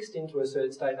then fixed into a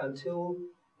certain state until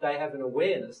they have an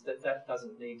awareness that that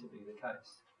doesn't need to be the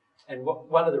case. And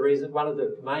one of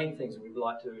the main things we'd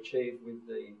like to achieve with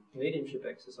the mediumship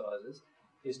exercises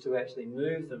is to actually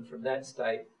move them from that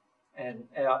state and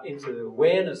out into the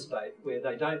awareness state where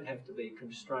they don't have to be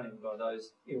constrained by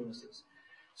those illnesses.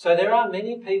 So there are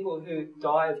many people who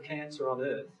die of cancer on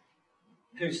earth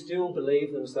who still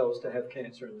believe themselves to have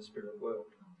cancer in the spirit world,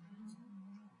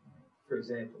 for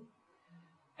example.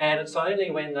 And it's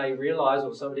only when they realise,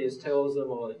 or somebody tells them,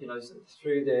 or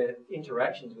through their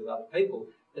interactions with other people,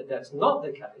 that that's not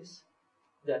the case,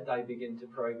 that they begin to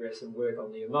progress and work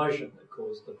on the emotion that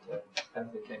caused them to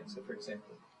have the cancer, for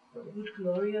example. Would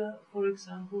Gloria, for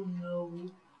example, know,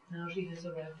 now she has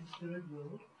arrived in spirit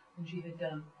world, and she had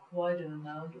done quite an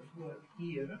amount of work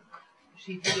here,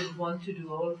 she didn't want to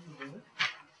do all of the work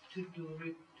to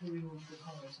remove the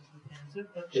cause of the cancer,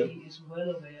 but she is well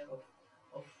aware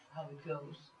of how it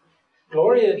goes.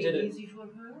 Gloria did it easy for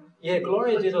her? Yeah,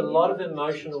 Gloria did a lot of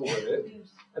emotional work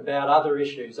about other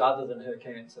issues other than her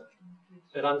cancer.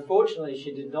 But unfortunately,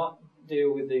 she did not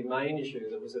deal with the main issue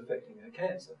that was affecting her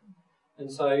cancer.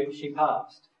 And so she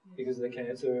passed because the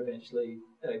cancer eventually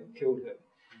killed her.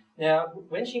 Now,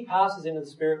 when she passes into the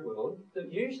spirit world,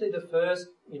 usually the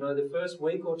first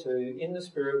week or two in the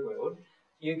spirit world,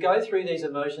 you go through these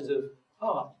emotions of,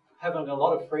 having a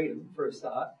lot of freedom for a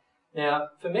start. Now,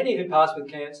 for many who pass with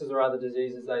cancers or other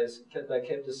diseases, they're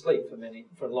kept asleep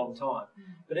for a long time.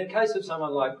 But in case of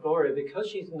someone like Gloria, because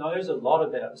she knows a lot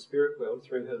about the spirit world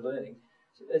through her learning,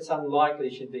 it's unlikely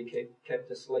she'd be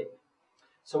kept asleep.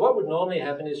 So what would normally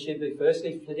happen is she'd be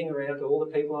firstly flitting around to all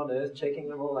the people on earth, checking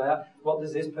them all out. What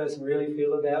does this person really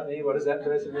feel about me? What does that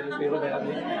person really feel about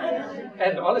me?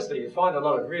 And honestly, you find a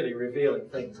lot of really revealing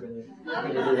things when you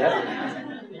do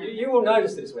that. You will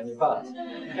notice this when you pass.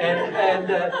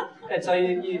 And so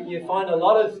you find a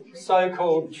lot of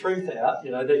so-called truth out,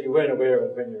 that you weren't aware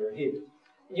of when you were here.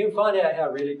 You find out how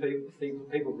really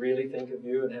people really think of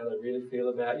you and how they really feel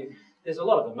about you. There's a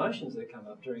lot of emotions that come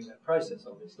up during that process,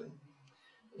 obviously.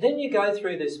 Then you go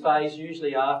through this phase,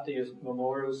 usually after your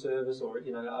memorial service or,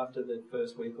 after the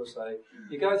first week or so,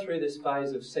 you go through this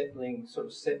phase of settling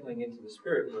into the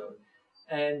spirit world.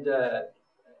 And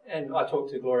I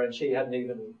talked to Gloria and she hadn't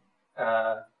even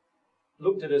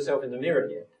looked at herself in the mirror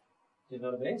yet. Do you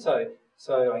know what I mean? So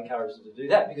I encourage her to do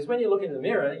that, because when you look in the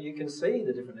mirror, you can see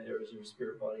the different areas of your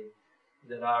spirit body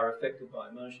that are affected by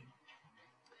emotion.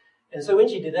 And so when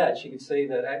she did that, she could see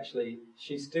that actually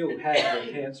she still had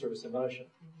the cancerous emotion.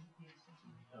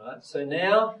 Right? So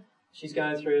now she's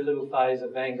going through a little phase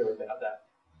of anger about that.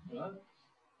 Right?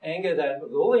 Anger that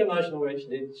with all the emotional work she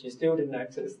did, she still didn't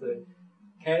access the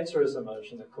cancerous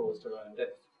emotion that caused her own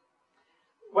death.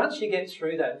 Once she gets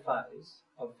through that phase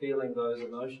of feeling those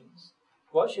emotions,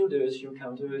 what she'll do is she'll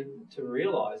come to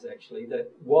realise actually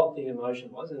that what the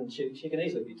emotion was, and she can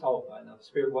easily be told by another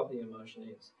spirit what the emotion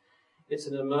is. It's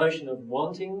an emotion of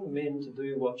wanting men to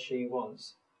do what she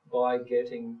wants by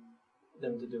getting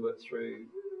them to do it through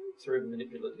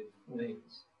manipulative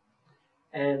means.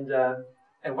 And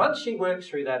once she works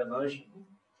through that emotion,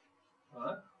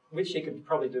 right, which she could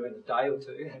probably do in a day or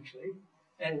two actually,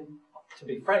 and to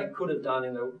be frank, could have done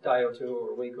in a day or two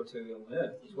or a week or two on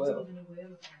Earth as well.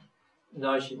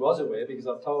 No, she was aware because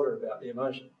I've told her about the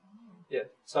emotion. Yeah.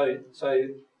 So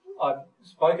I've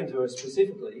spoken to her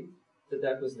specifically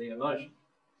that was the emotion.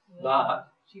 But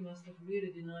she must have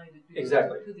really denied it.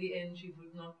 Exactly. To the end, she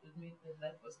would not admit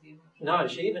that was the emotion. No,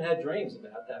 she even had dreams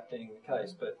about that being the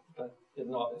case, but it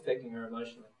not affecting her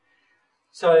emotionally.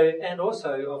 So, and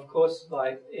also, of course,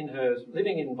 like in her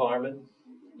living environment,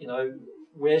 you know,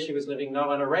 where she was living, no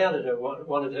one around her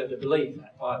wanted her to believe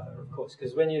that either, of course,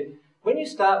 because when you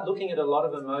start looking at a lot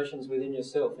of emotions within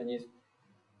yourself and you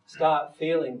start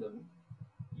feeling them,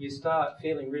 you start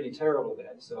feeling really terrible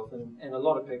about yourself, and a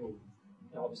lot of people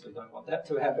obviously don't want that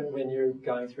to happen when you're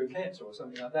going through cancer or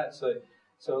something like that. So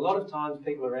a lot of times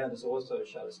people around us also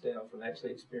shut us down from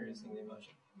actually experiencing the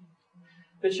emotion.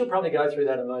 But she'll probably go through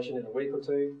that emotion in a week or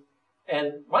two,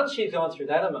 and once she's gone through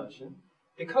that emotion,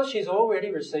 because she's already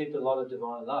received a lot of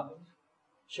divine love,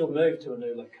 she'll move to a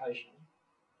new location,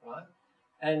 right?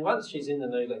 And once she's in the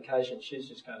new location, she's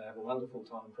just going to have a wonderful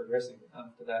time progressing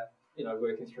after that, you know,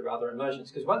 working through other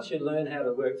emotions. Because once you learn how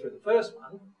to work through the first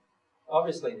one,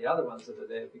 obviously the other ones that are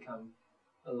there become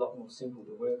a lot more simple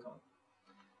to work on.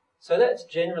 So that's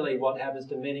generally what happens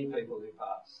to many people who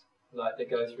pass. Like they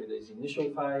go through these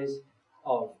initial phase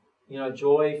of, you know,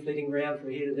 joy, flitting around from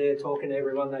here to there, talking to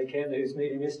everyone they can who's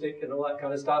mediumistic and all that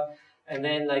kind of stuff. And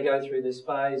then they go through this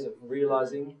phase of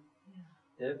realising,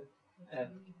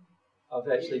 of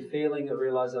actually feeling a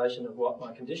realisation of what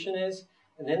my condition is.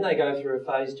 And then they go through a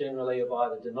phase generally of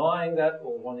either denying that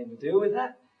or wanting to deal with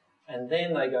that. And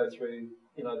then they go through,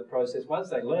 you know, the process. Once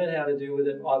they learn how to deal with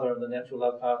it, either on the natural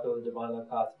love path or the divine love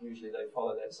path, usually they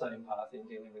follow that same path in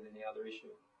dealing with any other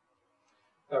issue.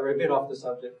 But we're a bit off the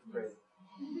subject for breath.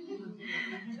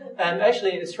 And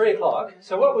actually, it's 3 o'clock.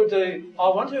 So what we'll do, I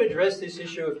want to address this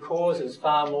issue of causes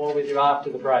far more with you after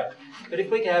the break. But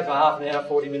if we can have a half an hour,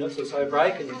 40 minutes or so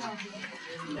break. And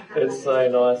it's so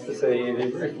nice to see you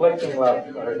reflecting love.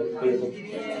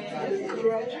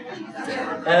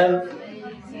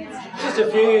 Just a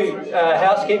few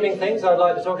housekeeping things I'd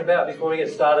like to talk about before we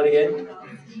get started again.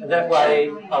 And that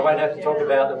way I won't have to talk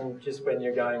about them just when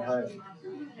you're going home.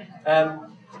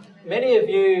 Many of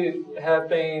you have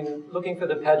been looking for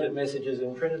the Paget messages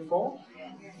in printed form.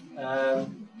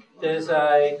 There's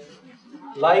a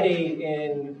man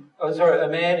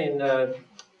in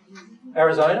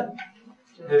Arizona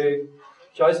who,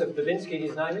 Joseph Babinski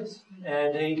his name is,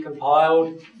 and he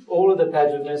compiled all of the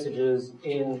Paget messages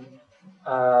in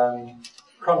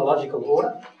chronological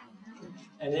order.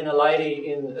 And then a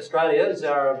lady in Australia,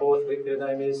 Zara Borthwick, her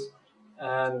name is,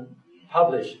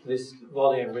 published this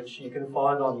volume, which you can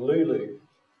find on Lulu.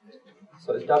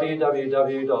 So it's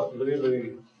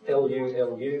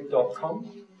www.lulu.com.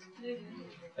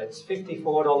 It's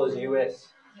 $54 US.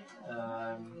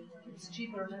 It's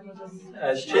cheaper on Amazon.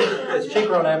 It's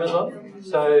cheaper on Amazon,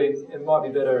 so it might be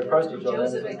better postage on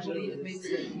Amazon. Joseph actually admits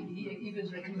that he even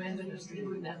recommended us to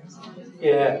do it on Amazon.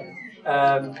 Yeah.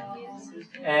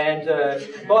 And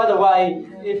by the way,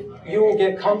 if you will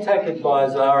get contacted by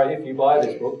Zara if you buy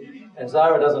this book, and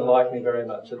Zara doesn't like me very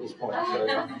much at this point, so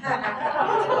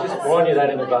I'll just warn you that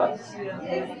in advance.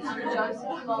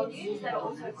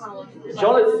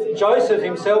 Joseph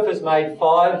himself has made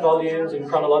 5 volumes in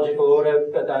chronological order,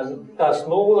 but they're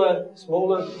smaller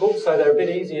books, so they're a bit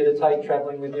easier to take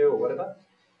travelling with you or whatever.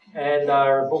 And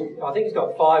they're a book, I think he's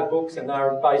got 5 books, and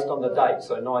they're based on the dates,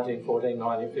 so 1914,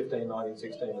 1915,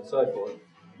 1916, and so forth.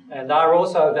 And they're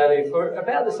also valued for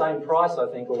about the same price, I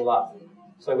think, all up.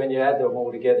 So when you add them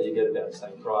all together, you get about the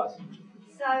same price.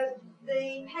 So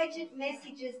the Paget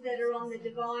messages that are on the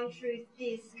DivineTruth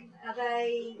disc, are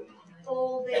they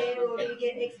all there, or do you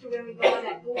get extra when we buy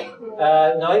that book?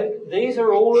 No, these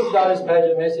are all of those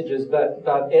Paget messages, but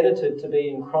edited to be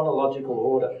in chronological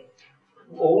order.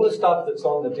 All the stuff that's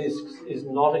on the discs is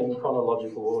not in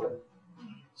chronological order.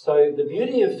 So the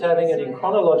beauty of having it in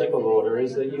chronological order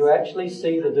is that you actually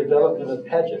see the development of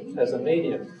Paget as a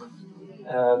medium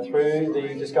through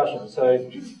the discussion. So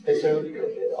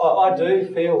I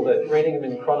do feel that reading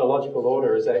them in chronological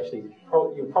order is actually,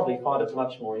 you'll probably find it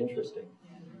much more interesting.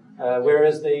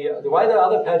 Whereas the way that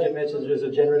other Paget messages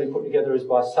are generally put together is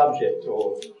by subject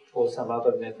or some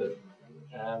other method.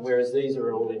 Whereas these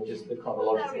are all in just the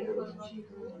chronological order.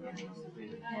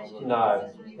 No,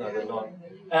 they're not.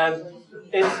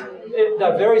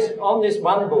 They're very, on this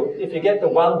one book, if you get the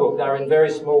one book, they're in very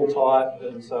small type,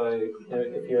 and so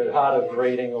if you're hard of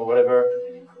reading or whatever,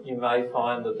 you may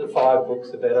find that the 5 books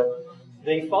are better.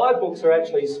 The 5 books are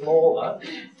actually smaller,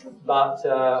 but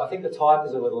I think the type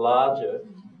is a little larger,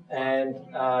 and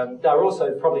they're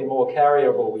also probably more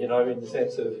carryable, in the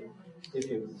sense of if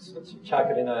you chuck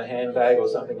it in a handbag or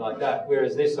something like that,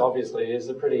 whereas this obviously is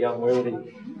a pretty unwieldy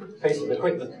piece of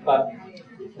equipment. But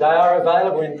they are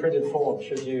available in printed form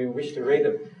should you wish to read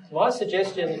them. My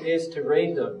suggestion is to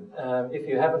read them. If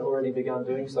you haven't already begun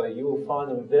doing so, you will find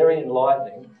them very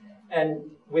enlightening.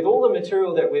 And with all the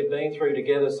material that we've been through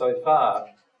together so far,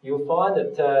 you'll find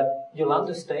that you'll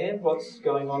understand what's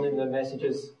going on in the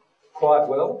messages quite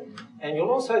well. And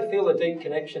you'll also feel a deep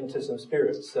connection to some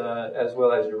spirits as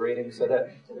well as you're reading, so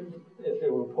that it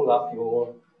will pull up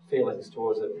your feelings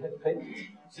towards it. Pete?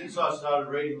 Since I started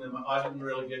reading them, I didn't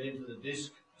really get into the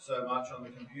disc so much on the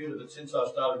computer, but since I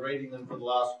started reading them for the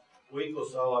last week or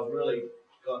so, I've really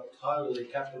got totally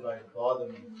captivated by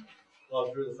them.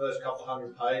 I've through the first couple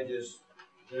 100 pages,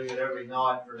 doing it every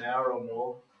night for an hour or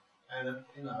more, and it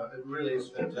really is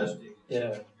fantastic.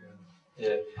 Yeah.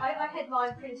 I had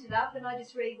mine printed up, and I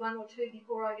just read 1 or 2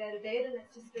 before I go to bed, and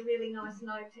it's just a really nice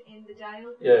note to end the day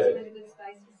on. Yeah. It's a really good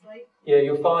space for sleep. Yeah,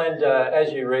 you'll find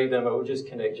as you read them, it will just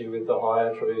connect you with the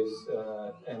higher truths,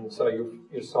 and so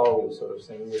your soul will sort of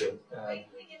sing with it.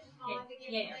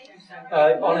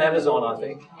 On Amazon, I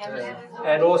think,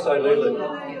 and also Lulu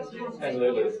and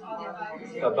Lulu.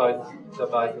 They're both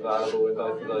available in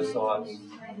both of those sites.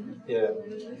 Yeah.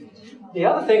 The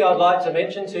other thing I'd like to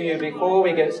mention to you before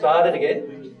we get started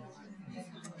again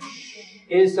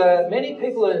is many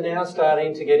people are now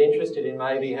starting to get interested in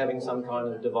maybe having some kind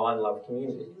of divine love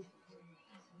community.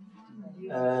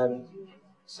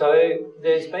 So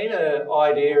there's been an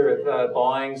idea of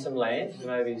buying some land,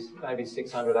 maybe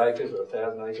 600 acres or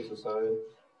 1,000 acres or so,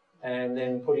 and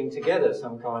then putting together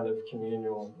some kind of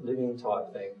communal living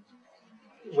type thing,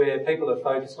 where people are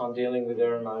focused on dealing with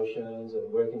their emotions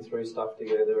and working through stuff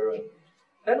together,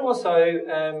 and also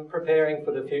preparing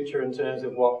for the future in terms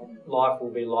of what life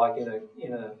will be like in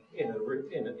a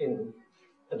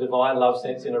divine love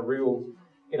sense, in a real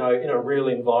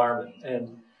environment.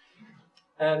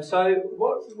 And so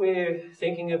what we're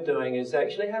thinking of doing is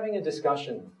actually having a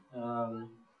discussion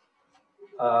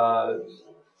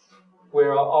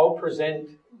where I'll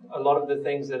present a lot of the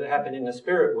things that happen in the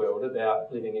spirit world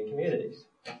about living in communities,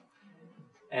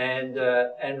 and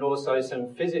also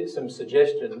some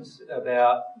suggestions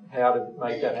about how to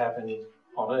make that happen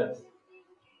on Earth.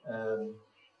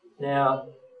 Now,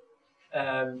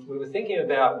 we were thinking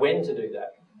about when to do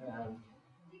that.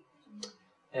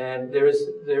 And there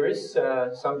is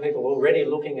some people already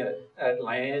looking at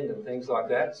land and things like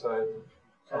that. So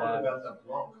Tell me about that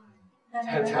block.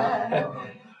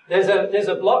 there's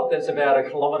a block that's about 1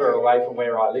 kilometre away from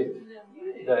where I live.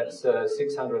 That's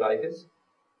 600 acres,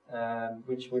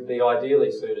 which would be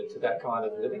ideally suited to that kind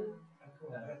of living.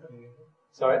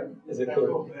 Sorry, is it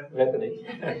called Bethany?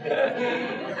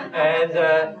 And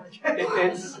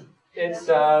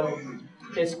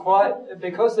it's quite,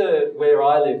 because where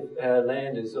I live,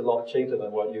 land is a lot cheaper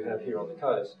than what you have here on the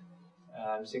coast.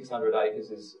 600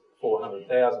 acres is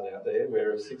 400,000 out there,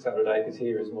 whereas 600 acres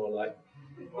here is more like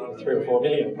 3 or 4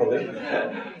 million probably.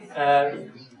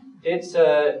 It's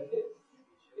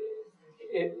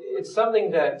something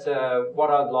that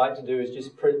what I'd like to do is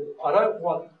just I don't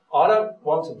want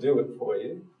to do it for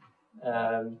you.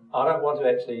 I don't want to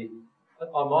actually.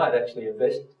 I might actually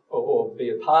invest or be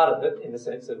a part of it, in the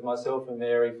sense that myself and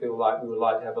Mary feel like we would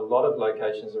like to have a lot of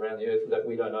locations around the earth that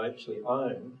we don't actually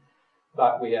own,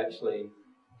 but we actually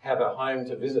have a home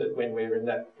to visit when we're in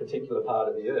that particular part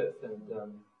of the earth.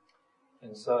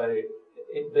 And so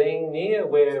it being near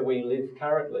where we live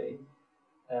currently,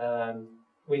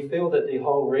 we feel that the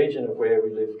whole region of where we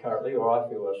live currently, or I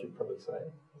feel I should probably say,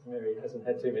 Mary hasn't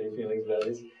had too many feelings about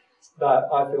this, but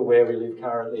I feel where we live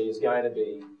currently is going to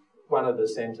be one of the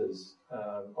centres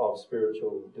of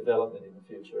spiritual development in the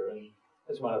future, and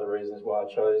that's one of the reasons why I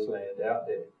chose land out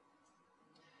there.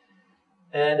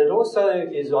 And it also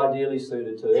is ideally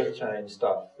suited to earth change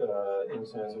stuff in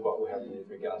terms of what will happen with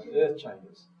regard to earth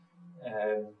changes.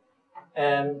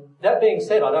 And that being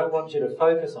said, I don't want you to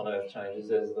focus on earth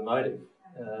changes as the motive,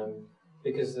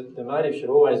 because the motive should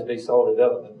always be soul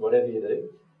development, whatever you do.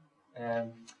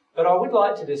 But I would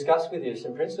like to discuss with you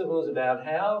some principles about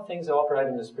how things operate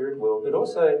in the spirit world, but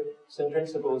also some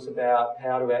principles about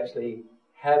how to actually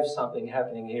have something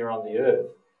happening here on the earth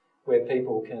where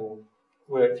people can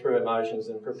work through emotions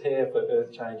and prepare for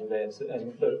earth change events,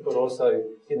 but also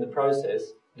in the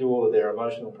process do all of their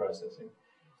emotional processing.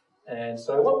 And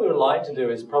so what we would like to do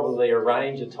is probably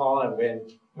arrange a time when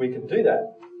we can do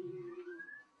that.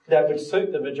 That would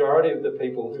suit the majority of the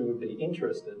people who would be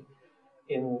interested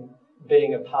in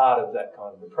being a part of that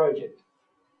kind of a project.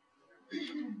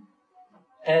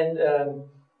 And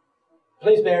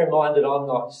please bear in mind that I'm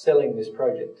not selling this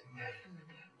project.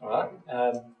 All right?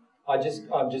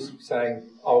 I'm just saying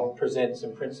I'll present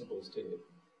some principles to you.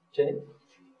 Jenny?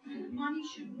 Money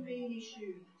shouldn't be an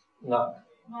issue. No.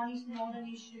 Money's not an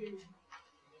issue.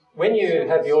 When you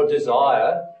have your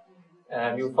desire,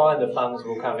 you'll find the funds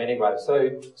will come anyway. So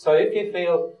if you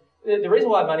feel... The reason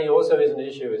why money also is an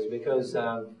issue is because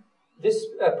this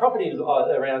property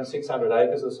around 600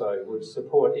 acres or so would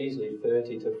support easily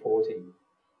 30 to 40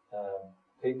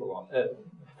 people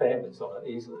families on it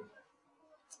easily.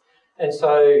 And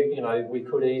so, we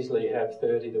could easily have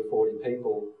 30 to 40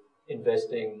 people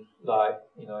investing $10,000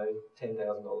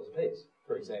 a piece,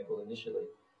 for example, initially.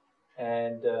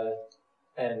 And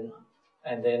then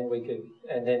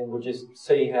we'll just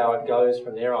see how it goes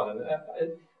from there on. And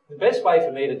the best way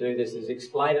for me to do this is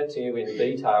explain it to you in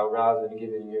detail rather than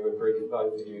giving you a brief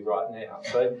overview right now.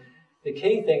 So the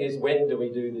key thing is, when do we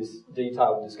do this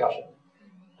detailed discussion?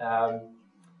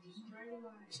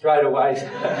 Straight away,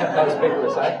 most people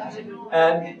are saying.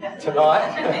 And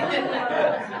tonight,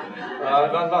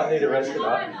 I might need a rest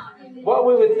tonight. What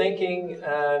we were thinking,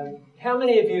 how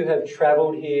many of you have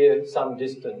travelled here some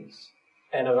distance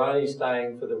and are only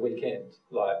staying for the weekend?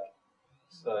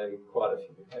 So quite a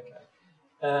few, okay.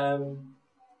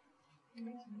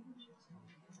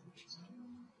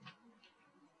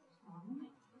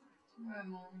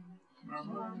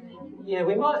 Yeah,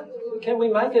 we might. Can we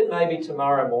make it maybe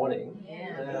tomorrow morning?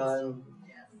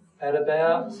 At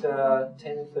about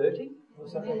 10:30 or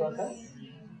something like that.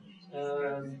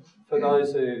 For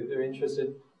those who are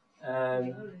interested,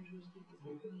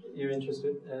 you're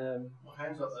interested.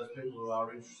 Hands up those people who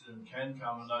are interested and can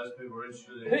come, and those people who are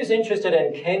interested. Who's interested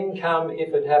and can come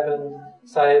if it happened,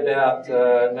 say about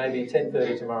maybe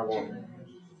 10:30 tomorrow morning?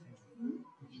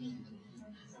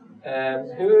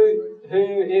 Who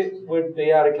would be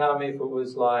able to come if it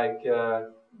was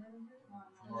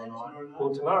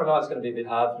well, tomorrow night's going to be a bit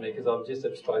hard for me because I've just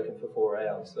spoken for 4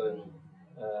 hours, so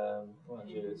mind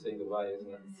you, it's either way,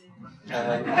 isn't it?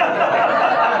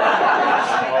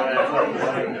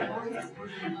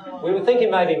 We were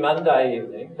thinking maybe Monday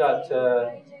evening, but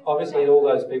obviously all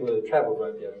those people that have travelled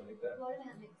won't be able to make that.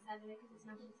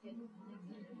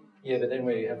 Yeah, but then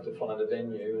we have to find a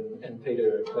venue, and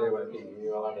Peter and Claire won't be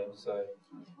here either, so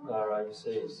they're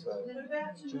overseas. So. What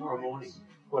about tomorrow morning?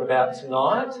 What about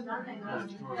tonight?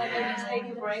 Take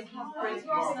a break. I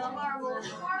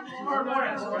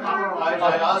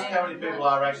asked how many people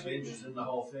are actually interested in the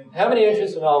whole thing. How many are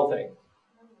interested in the whole thing?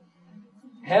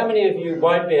 How many of you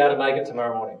won't be able to make it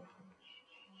tomorrow morning?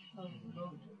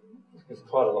 It's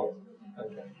quite a lot.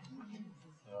 Okay.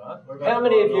 All right. How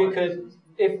many of you could,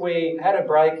 if we had a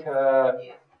break,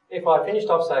 if I finished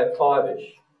off, say, at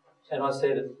 5-ish, and I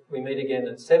said we meet again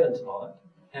at 7 tonight,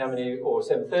 how many, or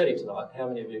 7:30 tonight, how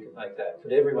many of you could make that?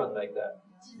 Could everyone make that?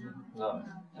 No.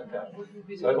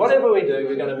 Okay. So whatever we do,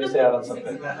 we're going to miss out on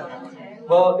something.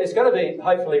 Well, it's going to be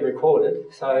hopefully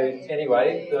recorded. So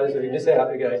anyway, those who miss out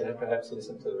are going to perhaps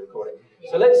listen to the recording.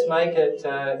 So let's make it,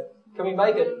 can we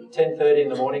make it 10:30 in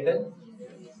the morning then?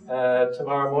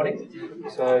 Tomorrow morning.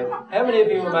 So how many of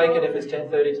you will make it if it's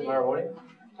 10:30 tomorrow morning?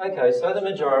 Okay, so the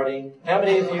majority. How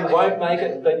many of you won't make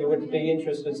it, but you would be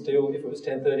interested still if it was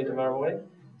 10:30 tomorrow morning?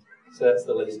 So that's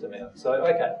the least amount. So,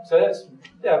 okay, so that's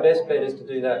our best bet is to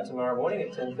do that tomorrow morning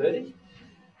at 10:30.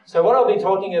 So what I'll be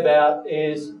talking about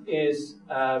is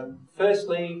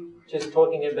firstly, just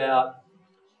talking about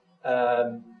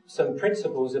some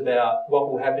principles about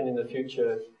what will happen in the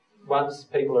future once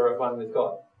people are at one with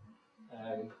God.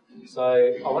 So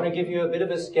I want to give you a bit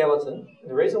of a skeleton.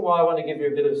 The reason why I want to give you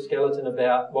a bit of a skeleton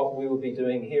about what we will be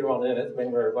doing here on earth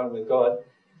when we're at one with God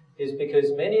is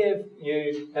because many of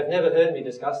you have never heard me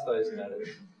discuss those matters,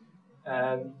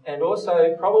 and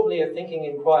also probably are thinking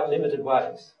in quite limited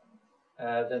ways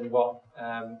than what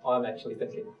I'm actually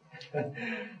thinking.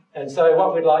 And so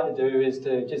what we'd like to do is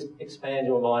to just expand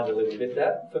your mind a little bit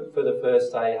for the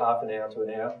first, say, half an hour to an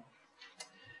hour.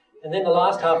 And then the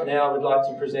last half an hour I would like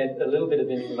to present a little bit of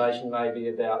information maybe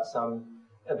about some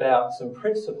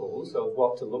principles of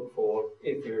what to look for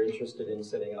if you're interested in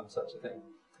setting up such a thing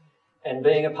and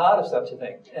being a part of such a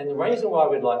thing. And the reason why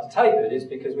we'd like to tape it is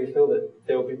because we feel that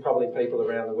there will be probably people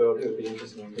around the world who would be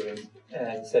interested in doing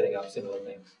and setting up similar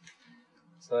things.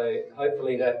 So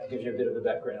hopefully that gives you a bit of a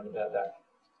background about that.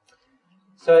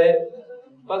 So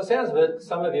by the sounds of it,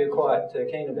 some of you are quite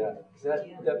keen about it.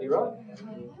 Would that be right?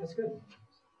 That's good.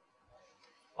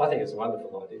 I think it's a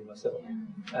wonderful idea myself.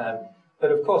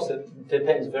 But of course it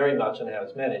depends very much on how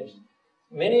it's managed.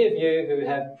 Many of you who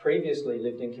have previously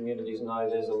lived in communities know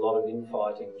there's a lot of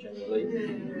infighting generally.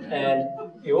 And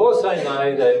you also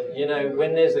know that,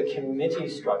 when there's a committee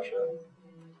structure,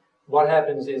 what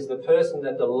happens is the person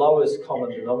at the lowest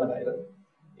common denominator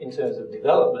in terms of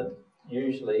development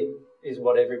usually is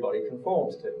what everybody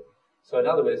conforms to. So in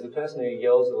other words, the person who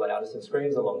yells the loudest and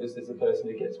screams the longest is the person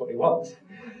who gets what he wants.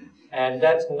 And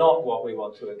that's not what we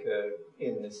want to occur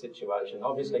in this situation.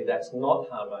 Obviously, that's not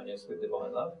harmonious with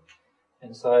divine love.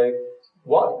 And so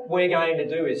what we're going to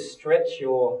do is stretch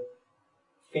your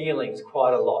feelings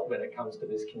quite a lot when it comes to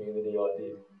this community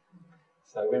idea.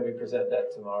 So when we present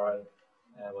that tomorrow,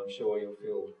 I'm sure you'll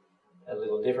feel a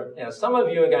little different. Now, some of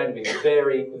you are going to be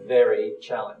very, very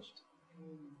challenged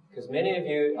because many of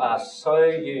you are so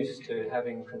used to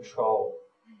having control.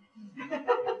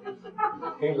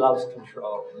 Who loves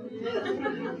control?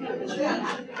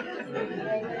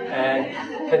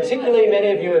 And particularly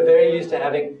many of you are very used to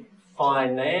having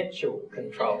financial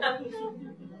control.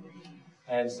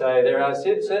 And so there are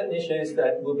certain issues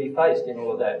that will be faced in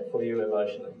all of that for you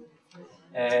emotionally.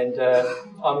 And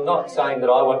I'm not saying that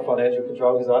I want financial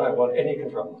control because I don't want any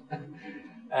control.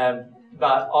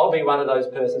 But I'll be one of those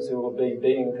persons who will be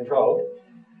being controlled.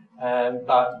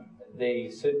 But the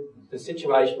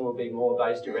situation will be more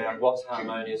based around what's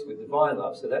harmonious with divine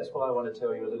love. So that's why I want to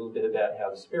tell you a little bit about how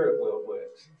the spirit world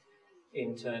works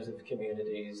in terms of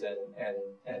communities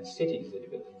and cities that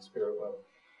are in the spirit world.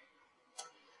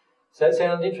 Does that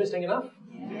sound interesting enough?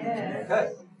 Yes.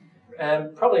 Okay.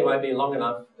 Probably won't be long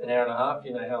enough, an hour and a half,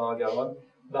 you know how I go on.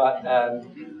 But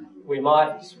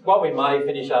what we may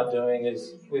finish up doing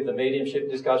is, with the mediumship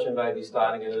discussion, maybe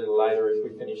starting a little later if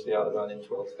we finish the other one in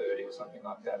 12:30 or something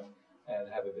like that, and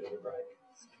have a bit of a break.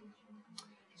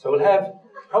 So we'll have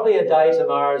probably a day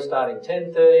tomorrow starting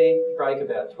 10:30, break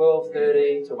about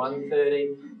 12:30 to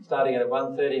 1:30, starting at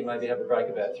 1:30, maybe have a break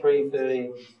about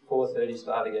 3:30, 4:30,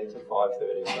 start again to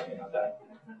 5:30 or something like that.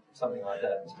 Something like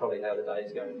that. That's probably how the day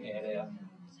is going to pan out.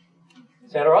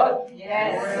 Sound all right?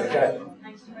 Yes. Okay.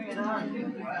 Thanks for bringing it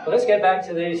on. Well, let's get back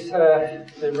to these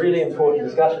the really important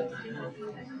discussion.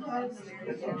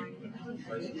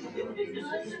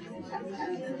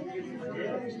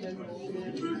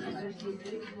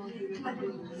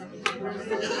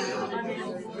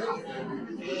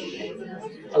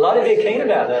 A lot of you are keen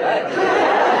about that, eh?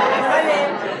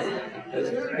 That's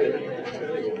good.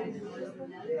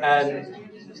 And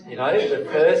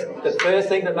the first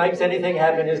thing that makes anything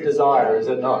happen is desire, is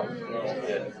it not?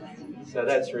 Yeah. So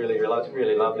that's really,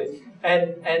 really lovely.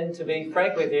 And to be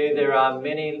frank with you, there are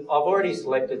many. I've already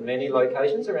selected many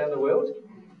locations around the world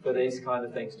for these kind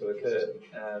of things to occur.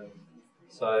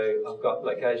 So I've got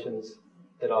locations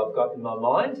that I've got in my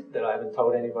mind that I haven't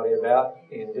told anybody about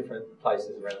in different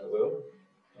places around the world.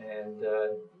 And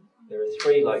there are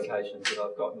 3 locations that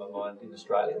I've got in my mind in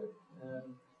Australia.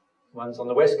 One's on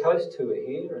the west coast, 2 are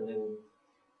here, and then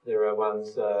there are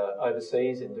ones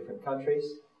overseas in different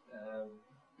countries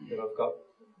that I've got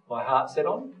my heart set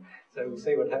on. So we'll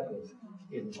see what happens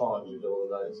in time with all of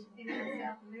those. In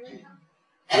South America?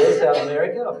 Yeah, South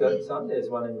America, I've got some. There's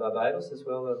one in Barbados as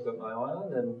well that I've got my eye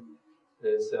on, and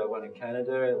there's one in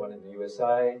Canada, one in the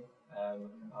USA.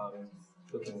 I'm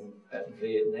looking at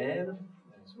Vietnam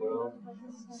as well,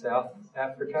 South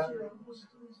Africa.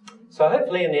 So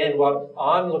hopefully in the end what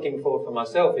I'm looking for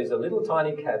myself is a little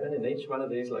tiny cabin in each one of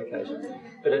these locations,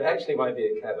 but it actually won't be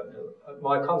a cabin.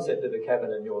 My concept of a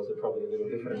cabin and yours are probably a little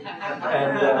different.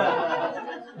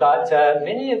 But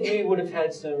many of you would have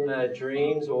had some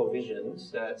dreams or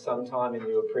visions at some time in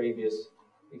your previous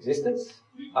existence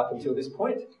up until this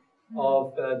point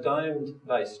of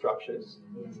domed-based structures.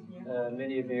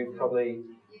 Many of you probably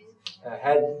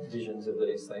had visions of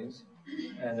these things.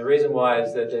 And the reason why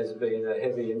is that there's been a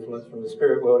heavy influence from the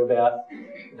spirit world about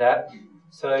that.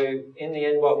 So in the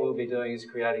end, what we'll be doing is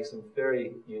creating some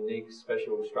very unique,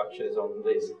 special structures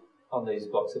on these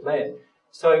blocks of land.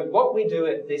 So what we do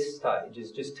at this stage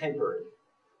is just temporary.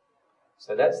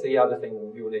 So that's the other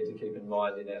thing you'll need to keep in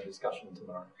mind in our discussion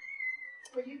tomorrow.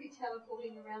 Will you be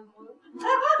teleporting around the world?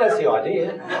 That's the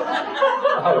idea.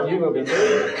 I hope you will be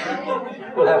too.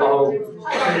 We'll have a whole...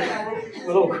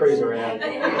 We'll all cruise around. Is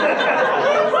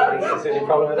there any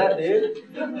problem with that, do you?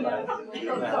 No.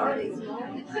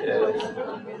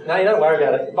 Yeah. No, you don't worry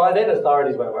about it. By then,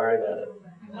 authorities won't worry about it.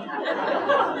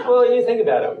 Well, you think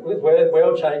about it. With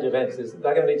world change events,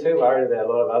 they're going to be too worried about a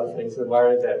lot of other things than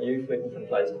worried about you flicking from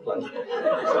place to place.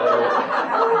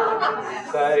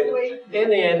 So in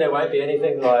the end, there won't be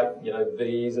anything like,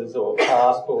 visas or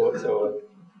passports or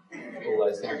all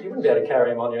those things. You wouldn't be able to carry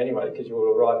them on you anyway because you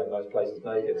will arrive in those places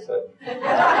naked. So.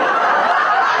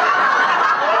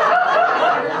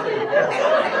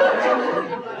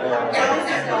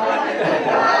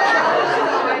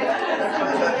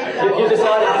 You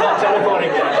decided you're not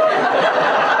teleporting yet.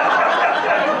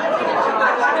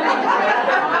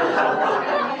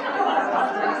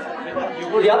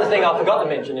 Well, the other thing I forgot to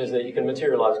mention is that you can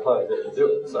materialise clothes as you do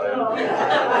it. So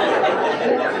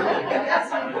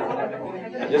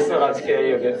I just thought I'd scare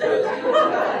you a bit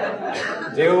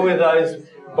first. Deal with those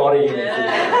body images.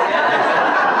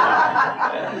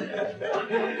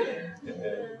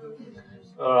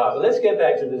 All right, well, let's get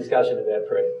back to the discussion about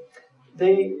prayer.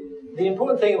 The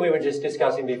important thing we were just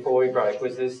discussing before we broke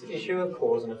was this issue of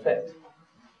cause and effect.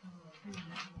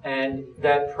 And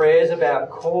that prayers about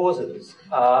causes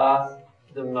are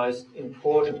the most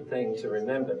important thing to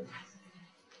remember.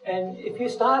 And if you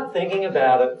start thinking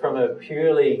about it from a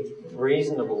purely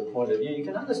reasonable point of view, you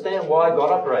can understand why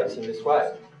God operates in this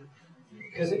way.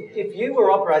 Because if you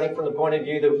were operating from the point of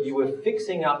view that you were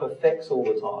fixing up effects all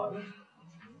the time,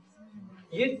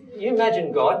 you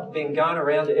imagine God being going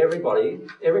around to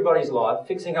everybody's life,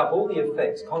 fixing up all the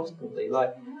effects constantly.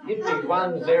 Like, he'd be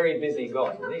one very busy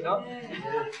God, would he not?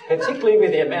 Particularly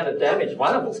with the amount of damage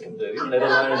one of us can do, let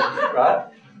alone, right?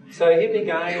 So he'd be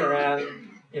going around,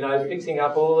 fixing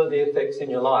up all of the effects in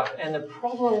your life. And the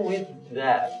problem with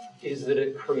that is that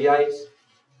it creates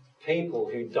people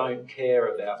who don't care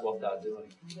about what they're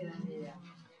doing.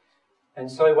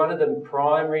 And so one of the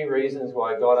primary reasons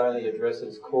why God only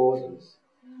addresses causes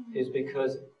is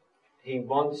because he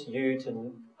wants you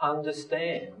to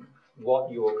understand what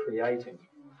you're creating.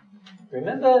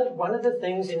 Remember, one of the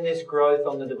things in this growth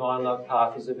on the divine love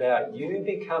path is about you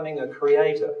becoming a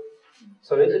creator.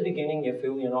 So at the beginning you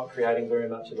feel you're not creating very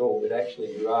much at all, but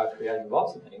actually you are creating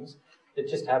lots of things. It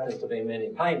just happens to be many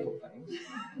painful things.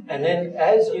 And then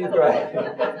as you grow... I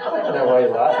don't know why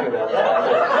you're laughing about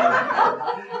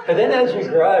that. But then as you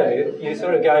grow, you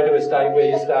sort of go to a state where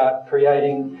you start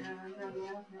creating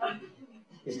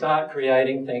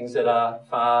things that are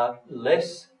far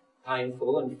less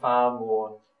painful and far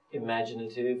more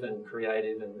imaginative and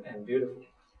creative and beautiful.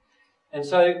 And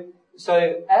so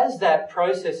as that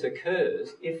process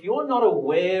occurs, if you're not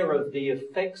aware of the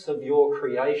effects of your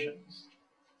creations,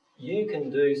 you can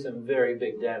do some very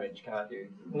big damage, can't you?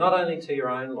 Not only to your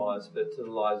own lives, but to the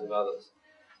lives of others.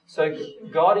 So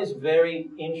God is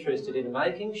very interested in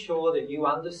making sure that you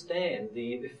understand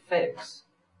the effects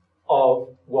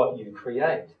of what you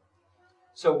create.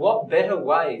 So what better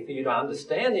way for you to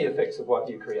understand the effects of what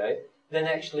you create than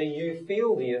actually you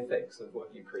feel the effects of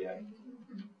what you create?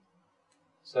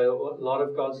 So a lot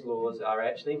of God's laws are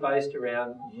actually based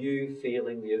around you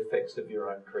feeling the effects of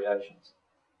your own creations.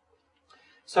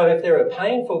 So if there are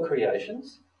painful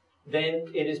creations, then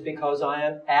it is because I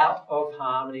am out of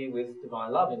harmony with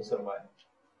divine love in some way.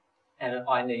 And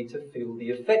I need to feel the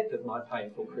effect of my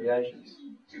painful creations.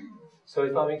 So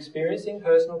if I'm experiencing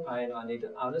personal pain, I need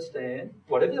to understand,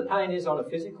 whatever the pain is on a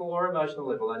physical or emotional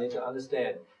level, I need to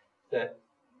understand that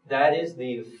that is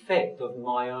the effect of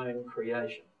my own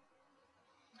creation.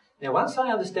 Now, once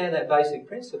I understand that basic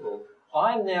principle,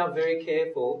 I'm now very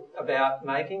careful about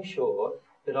making sure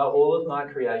that all of my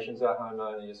creations are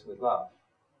harmonious with love.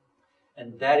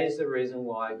 And that is the reason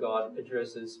why God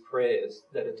addresses prayers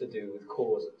that are to do with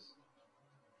causes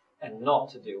and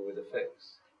not to deal with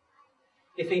effects.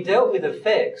 If he dealt with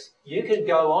effects, you could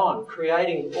go on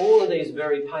creating all of these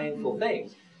very painful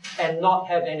things and not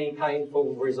have any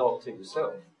painful result to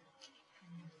yourself,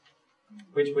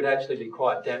 which would actually be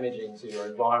quite damaging to your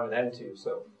environment and to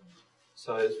yourself.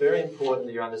 So it's very important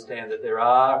that you understand that there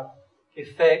are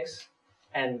effects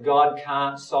and God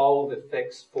can't solve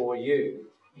effects for you.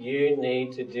 You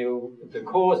need to deal with the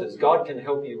causes. God can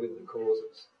help you with the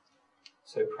causes.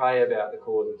 So pray about the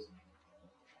causes.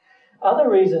 Other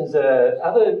reasons,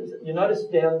 you notice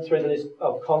down through the list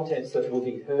of contents that will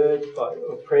be heard by,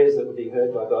 or prayers that will be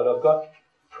heard by God, I've got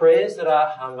prayers that are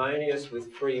harmonious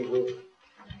with free will.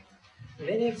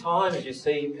 Many times you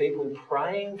see people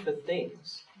praying for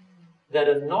things that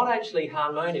are not actually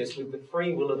harmonious with the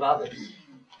free will of others.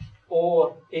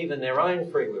 or even their own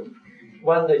free will.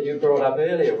 One that you brought up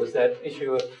earlier was that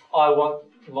issue of, I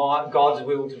want God's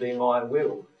will to be my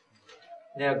will.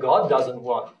 Now, God doesn't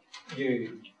want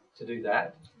you to do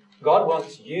that. God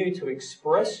wants you to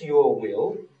express your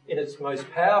will in its most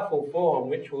powerful form,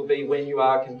 which will be when you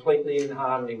are completely in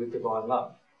harmony with divine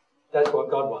love. That's what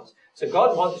God wants. So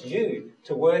God wants you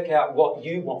to work out what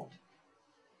you want.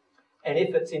 And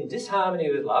if it's in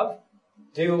disharmony with love,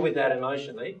 deal with that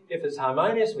emotionally. If it's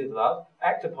harmonious with love,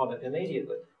 act upon it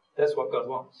immediately. That's what God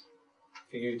wants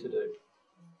for you to do.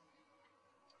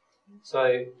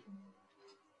 So,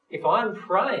 if I'm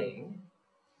praying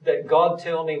that God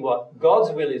tell me what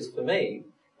God's will is for me,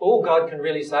 all God can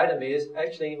really say to me is,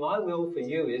 actually, my will for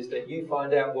you is that you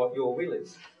find out what your will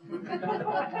is.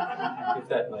 If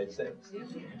that makes sense.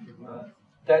 Right?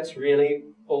 That's really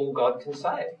all God can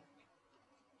say.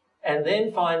 And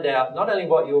then find out not only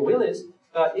what your will is,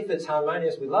 but if it's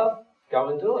harmonious with love, go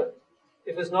and do it.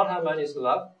 If it's not harmonious with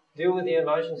love, deal with the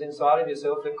emotions inside of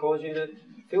yourself that cause you to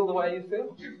feel the way you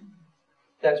feel.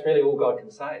 That's really all God can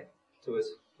say to us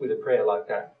with a prayer like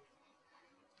that.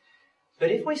 But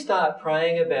if we start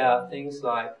praying about things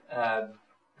like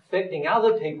affecting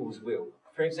other people's will,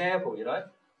 for example,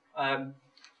 I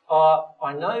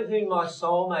know who my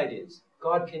soulmate is.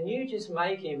 God, can you just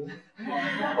make him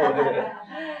or her,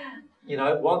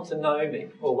 want to know me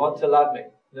or want to love me?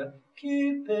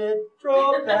 Cupid,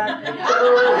 draw back the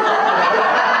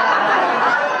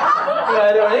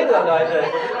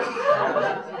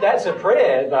that's a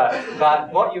prayer,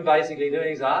 but what you're basically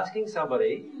doing is asking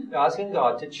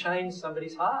God to change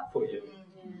somebody's heart for you.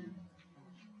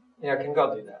 Now, can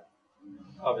God do that?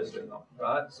 Obviously not,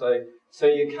 right? So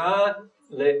you can't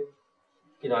let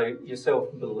yourself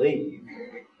believe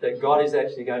that God is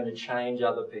actually going to change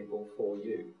other people for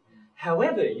you.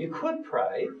 However, you could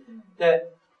pray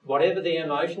that whatever the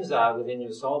emotions are within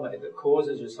your soulmate that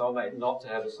causes your soulmate not to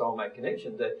have a soulmate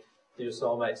connection, that your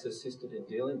soulmate's assisted in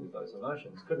dealing with those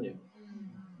emotions, couldn't you?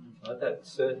 Right?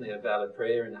 That's certainly a valid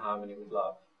prayer in harmony with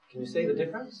love. Can you see the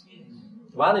difference?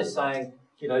 One is saying,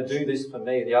 do this for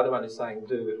me. The other one is saying,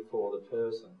 do it for the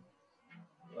person.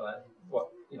 Right?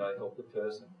 Help the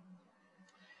person.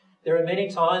 There are many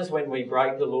times when we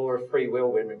break the law of free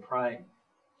will when we're praying.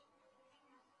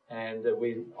 And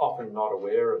we're often not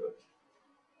aware of it.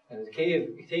 And the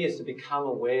key is to become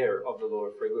aware of the law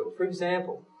of free will. For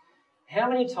example, how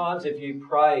many times have you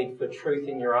prayed for truth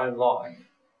in your own life,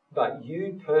 but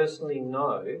you personally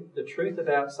know the truth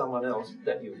about someone else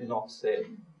that you've not said?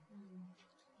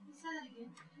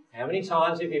 How many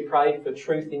times have you prayed for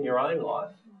truth in your own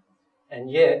life, and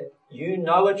yet you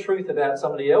know a truth about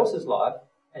somebody else's life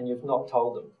and you've not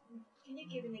told them? Can you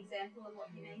give an example of what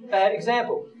you mean?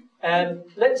 Example.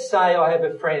 Let's say I have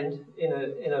a friend in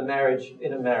a marriage,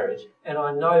 and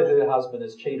I know her husband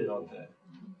has cheated on her.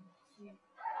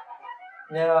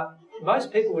 Now,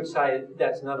 most people would say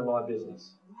that's none of my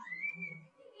business.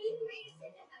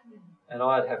 And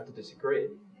I'd have to disagree.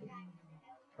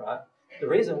 Right? The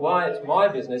reason why it's my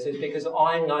business is because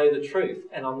I know the truth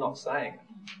and I'm not saying it.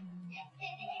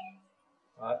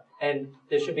 Right? And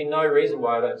there should be no reason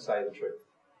why I don't say the truth,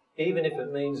 even if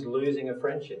it means losing a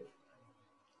friendship.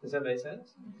 Does that make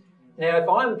sense? Now, if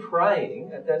I'm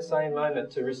praying at that same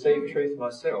moment to receive truth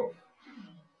myself,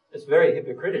 it's very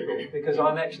hypocritical because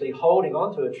I'm actually holding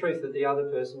on to a truth that the other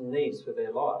person needs for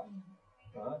their life.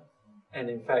 Right? And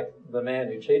in fact, the man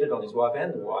who cheated on his wife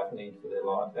and the wife need for their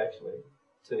life, actually,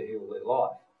 to heal their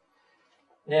life.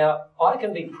 Now, I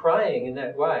can be praying in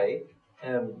that way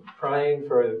and praying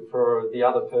for the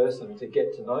other person to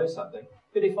get to know something.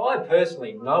 But if I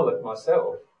personally know it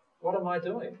myself, what am I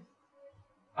doing?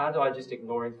 Aren't I just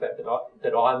ignoring the fact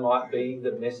that I might be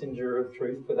the messenger of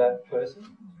truth for that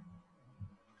person?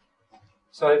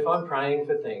 So if I'm praying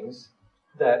for things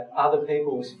that other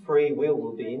people's free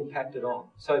will be impacted on.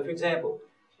 So, for example,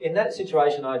 in that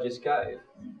situation I just gave,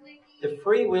 the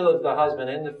free will of the husband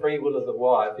and the free will of the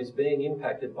wife is being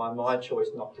impacted by my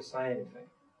choice not to say anything.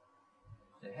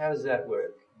 Now, how does that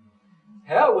work?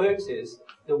 How it works is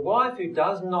the wife who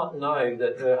does not know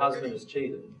that her husband has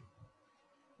cheated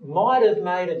might have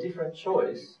made a different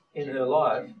choice in her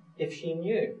life if she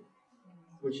knew.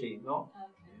 Would she not?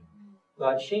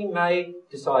 Like, she may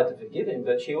decide to forgive him,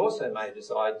 but she also may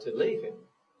decide to leave him.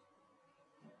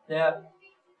 Now,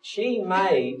 she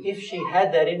may, if she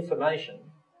had that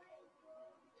information,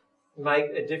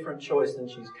 make a different choice than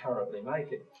she's currently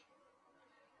making.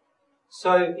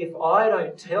 So if I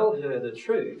don't tell her the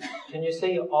truth, can you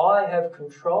see I have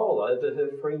control over her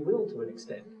free will to an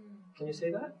extent? Can you see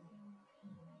that?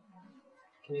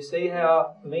 Can you see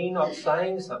how me not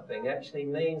saying something actually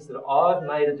means that I've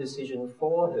made a decision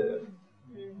for her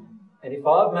And if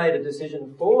I've made a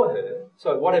decision for her,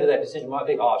 so whatever that decision might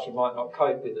be, she might not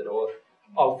cope with it, or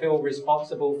I'll feel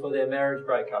responsible for their marriage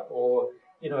breakup, or,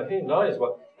 who knows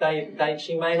what.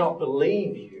 She may not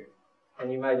believe you,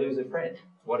 and you may lose a friend,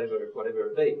 whatever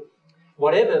it be.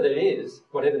 Whatever that is,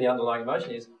 whatever the underlying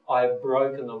emotion is, I have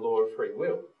broken the law of free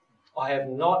will. I have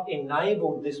not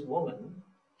enabled this woman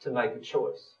to make a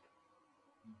choice.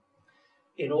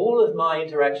 In all of my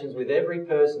interactions with every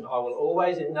person, I will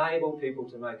always enable people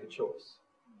to make a choice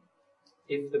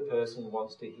if the person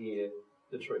wants to hear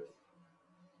the truth.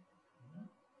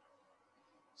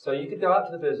 So you could go up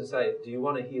to the person and say, do you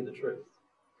want to hear the truth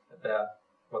about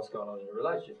what's going on in your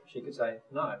relationship? She could say,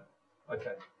 no.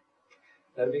 Okay.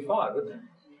 That'd be fine, wouldn't it?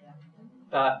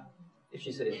 But if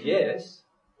she says yes,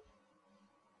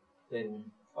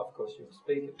 then of course you'll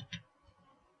speak it.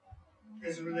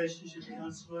 As a relationship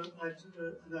counsellor, I took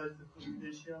an oath of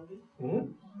confidentiality.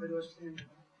 Mm-hmm. Where do I stand?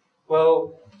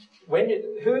 Well,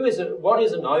 what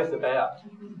is an oath about?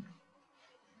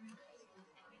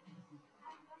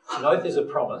 An oath is a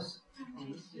promise.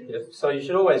 Yep. So you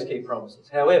should always keep promises.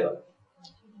 However,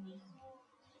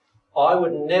 I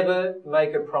would never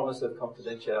make a promise of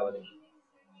confidentiality.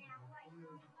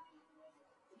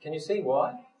 Can you see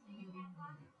why?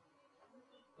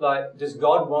 Like, does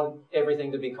God want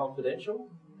everything to be confidential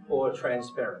or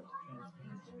transparent?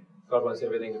 God wants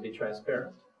everything to be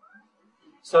transparent.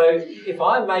 So if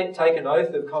I take an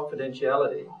oath of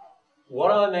confidentiality,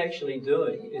 what I'm actually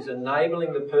doing is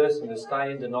enabling the person to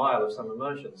stay in denial of some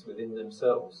emotions within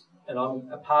themselves. And I'm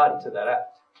a party to that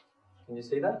act. Can you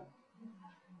see that?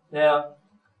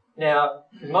 Now,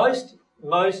 most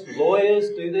lawyers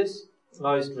do this,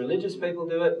 most religious people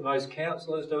do it, most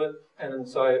counsellors do it, and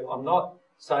so I'm not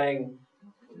saying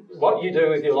what you do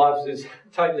with your lives is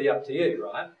totally up to you,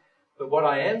 right? But what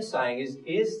I am saying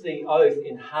is the oath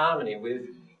in harmony with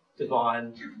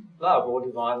divine love or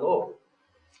divine law?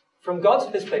 From God's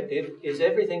perspective, is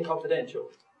everything confidential?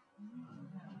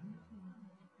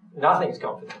 Nothing's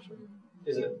confidential,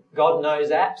 isn't it? God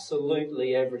knows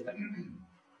absolutely everything.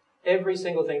 Every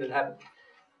single thing that happens.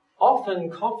 Often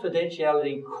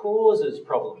confidentiality causes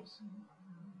problems.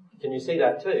 Can you see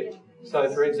that too? So,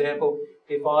 for example,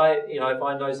 if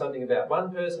I know something about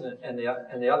one person and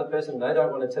the other person, they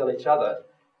don't want to tell each other.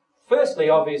 Firstly,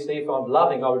 obviously, if I'm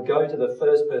loving, I would go to the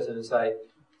first person and say,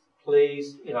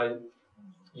 please,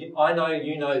 I know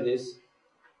you know this.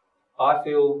 I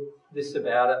feel this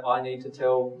about it. I need to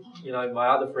tell, my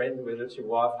other friend, whether it's your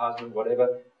wife, husband,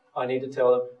 whatever, I need to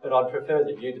tell them, but I'd prefer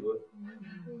that you do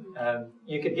it.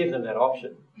 You could give them that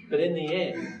option. But in the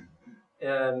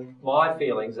end, my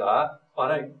feelings are, I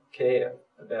don't care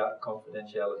about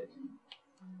confidentiality.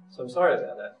 So I'm sorry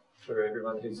about that for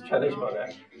everyone who's challenged by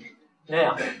that.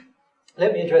 Now,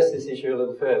 let me address this issue a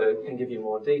little further and give you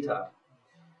more detail.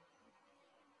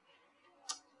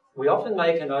 We often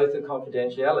make an oath of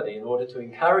confidentiality in order to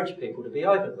encourage people to be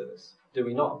open with us, do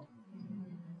we not?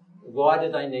 Why do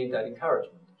they need that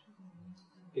encouragement?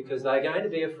 Because they're going to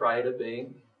be afraid of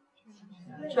being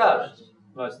judged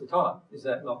most of the time. Is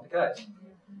that not the case?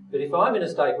 But if I'm in a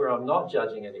state where I'm not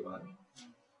judging anyone,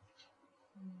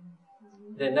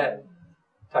 then that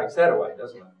takes that away,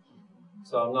 doesn't it?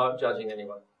 So I'm not judging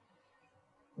anyone.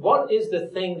 What is the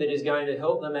thing that is going to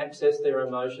help them access their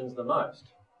emotions the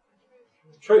most?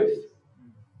 Truth.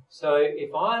 So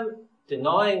if I'm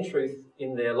denying truth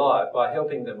in their life by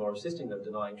helping them or assisting them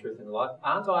denying truth in their life,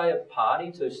 aren't I a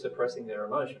party to suppressing their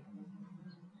emotion?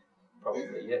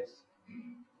 Probably yes.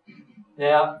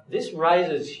 Now, this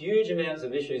raises huge amounts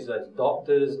of issues as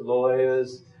doctors,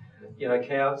 lawyers,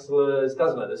 counsellors,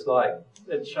 doesn't it? It's like,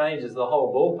 it changes the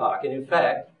whole ballpark. And in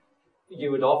fact, you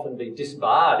would often be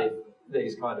disbarred if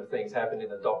these kind of things happen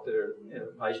in a doctor, in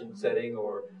a patient setting,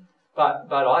 but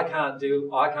I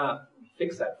can't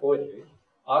fix that for you.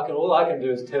 All I can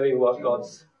do is tell you what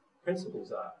God's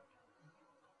principles are.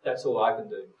 That's all I can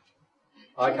do.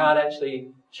 I can't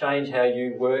actually change how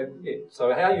you work it.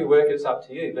 So how you work it's up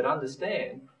to you, but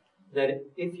understand that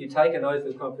if you take an oath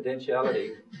of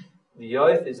confidentiality, the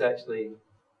oath is actually,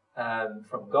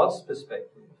 from God's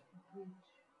perspective,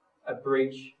 a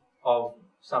breach of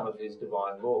some of his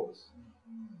divine laws.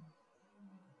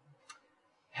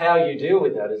 How you deal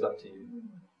with that is up to you.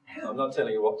 I'm not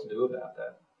telling you what to do about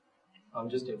that. I'm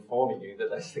just informing you that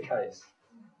that's the case.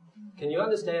 Can you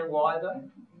understand why, though?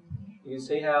 You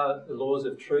see how the laws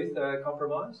of truth are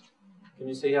compromised? Can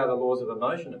you see how the laws of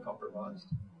emotion are compromised?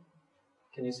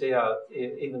 Can you see how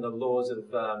even the laws of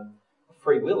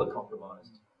free will are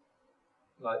compromised?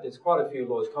 Like, there's quite a few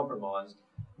laws compromised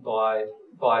by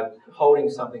holding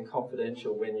something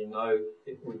confidential when you know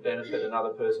it would benefit another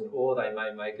person, or they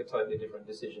may make a totally different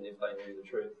decision if they knew the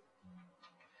truth.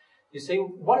 You see,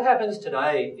 what happens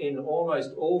today in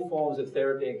almost all forms of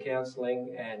therapy and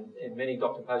counselling, and in many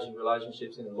doctor-patient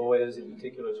relationships, and lawyers in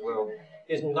particular as well,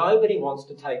 is nobody wants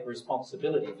to take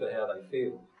responsibility for how they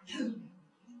feel.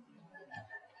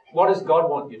 What does God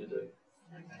want you to do?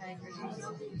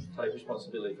 Take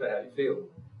responsibility for how you feel.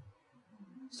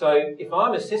 So if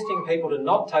I'm assisting people to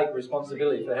not take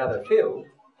responsibility for how they feel,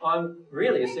 I'm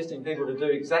really assisting people to do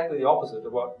exactly the opposite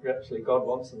of what actually God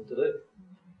wants them to do.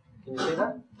 Can you see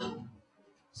that?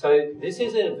 So this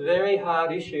is a very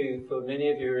hard issue for many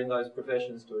of you in those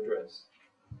professions to address.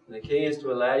 And the key is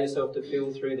to allow yourself to feel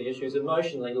through the issues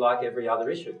emotionally like every other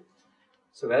issue.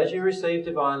 So as you receive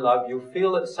divine love, you'll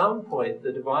feel at some point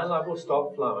the divine love will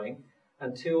stop flowing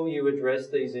until you address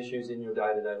these issues in your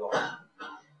day-to-day life.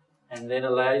 And then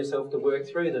allow yourself to work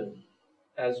through them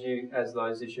as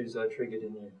those issues are triggered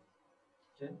in you.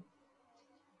 Okay?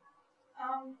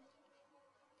 I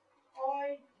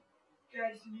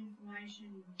gave some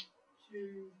information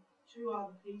to two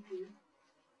other people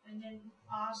and then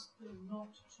asked them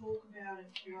not to talk about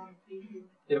it to other people.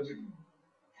 Yep.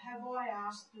 Have I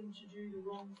asked them to do the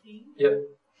wrong thing? Yep.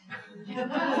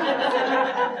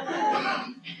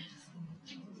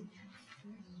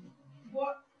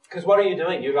 What? Because what are you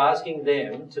doing? You're asking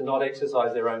them to not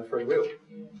exercise their own free will.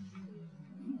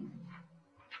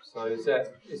 So is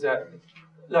that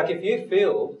like, if you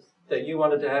feel that you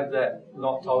wanted to have that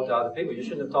not told to other people, you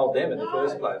shouldn't have told them in the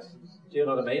first place. Do you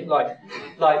know what I mean? Like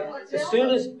as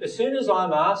soon as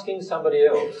I'm asking somebody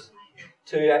else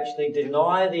to actually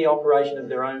deny the operation of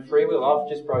their own free will, I've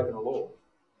just broken a law.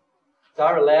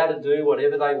 They're allowed to do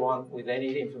whatever they want with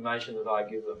any information that I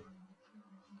give them.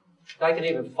 They can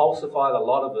even falsify a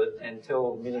lot of it and tell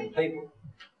a million people.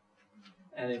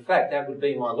 And in fact, that would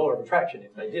be my law of attraction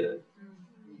if they did it,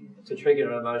 to trigger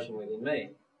an emotion within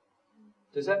me.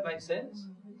 Does that make sense?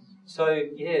 So,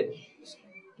 yeah,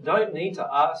 don't need to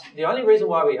ask. The only reason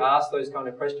why we ask those kind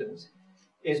of questions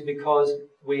is because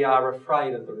we are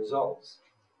afraid of the results.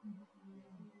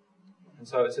 And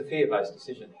so it's a fear-based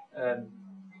decision. And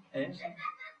Do you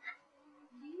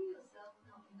yourself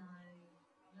not know,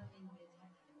 not being a bit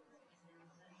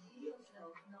do you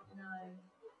yourself not know,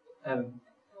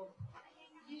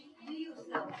 do you yourself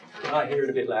know? Can I hear it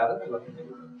a bit louder?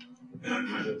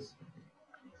 Yes.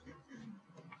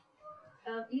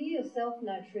 You yourself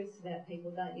know truths about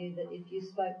people, don't you, that if you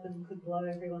spoke them could blow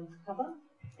everyone's cover?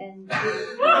 And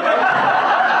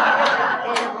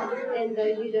though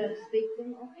you don't speak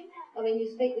them, I mean, you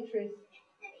speak the truth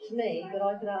to me, but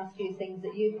I could ask you things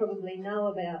that you probably know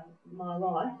about my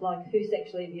life, like who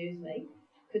sexually abused me,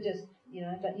 could just,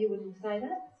 but you wouldn't say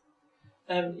that?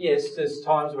 Yes, there's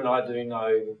times when I do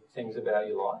know things about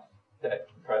your life that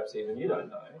perhaps even you don't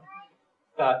know.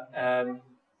 But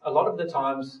a lot of the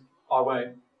times I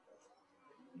won't.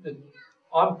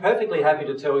 I'm perfectly happy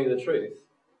to tell you the truth,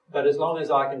 but as long as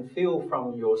I can feel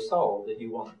from your soul that you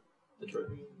want the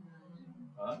truth.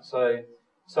 Right?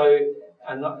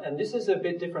 And this is a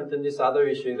bit different than this other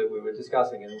issue that we were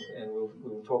discussing, and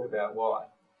we'll talk about why.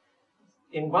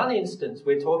 In one instance,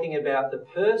 we're talking about the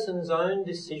person's own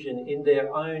decision in their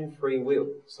own free will.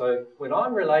 So when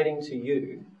I'm relating to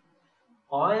you,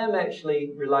 I am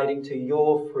actually relating to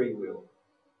your free will.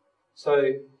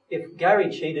 So if Gary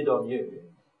cheated on you,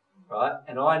 right,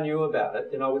 and I knew about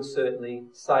it, then I would certainly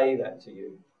say that to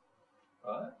you,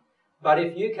 right? But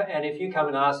if you come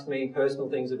and ask me personal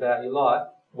things about your life,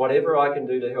 whatever I can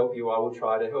do to help you, I will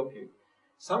try to help you.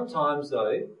 Sometimes,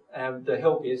 though, the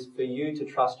help is for you to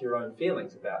trust your own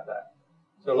feelings about that.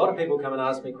 So a lot of people come and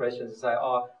ask me questions and say,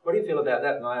 "Oh, what do you feel about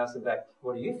that?" And I ask them back,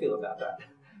 "What do you feel about that?"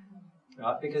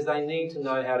 Right? Because they need to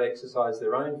know how to exercise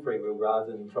their own free will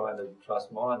rather than trying to trust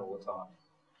mine all the time.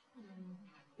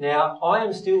 Now, I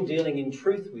am still dealing in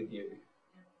truth with you,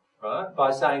 right? By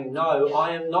saying, no,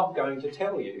 I am not going to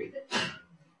tell you.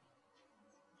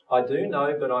 I do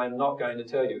know, but I am not going to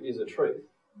tell you is a truth.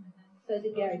 So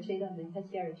did Gary cheat on me? Has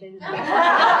Gary cheated on me?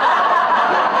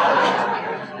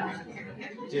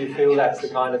 Do you feel that's the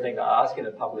kind of thing to ask in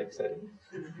a public setting?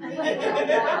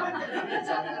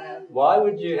 Why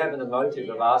would you have an motive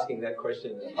of asking that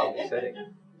question in a public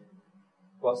setting?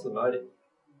 What's the motive?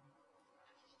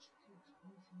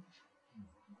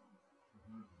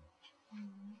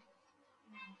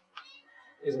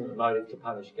 Isn't the motive to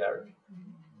punish Gary?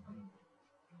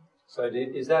 So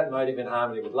is that motive in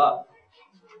harmony with love?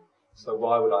 So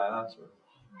why would I answer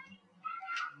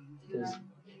it?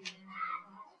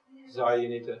 Sorry, you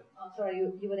need to... Sorry,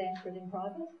 you would answer it in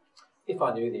private? If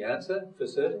I knew the answer for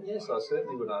certain, yes, I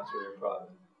certainly would answer it in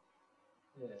private.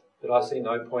 Yeah. But I see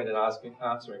no point in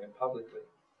answering it publicly.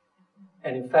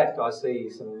 And in fact, I see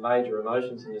some major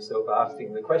emotions in yourself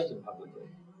asking the question publicly.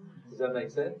 Does that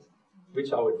make sense?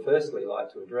 Which I would firstly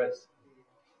like to address.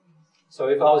 So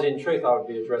if I was in truth, I would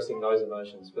be addressing those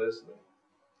emotions firstly.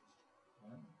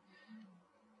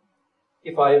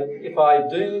 If I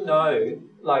do know,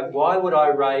 like, why would I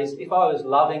raise, if I was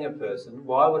loving a person,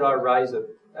 why would I raise a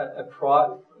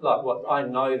private, like what I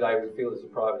know they would feel is a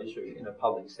private issue in a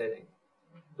public setting?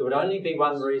 There would only be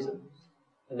one reason,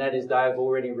 and that is they have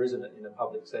already risen it in a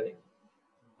public setting.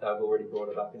 They've already brought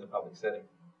it up in a public setting.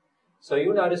 So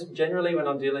you'll notice generally when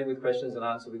I'm dealing with questions and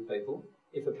answers with people,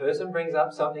 if a person brings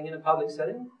up something in a public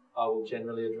setting, I will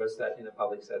generally address that in a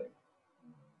public setting.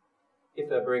 If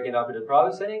they're bringing it up in a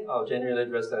private setting, I'll generally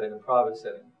address that in a private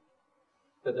setting.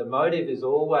 But the motive is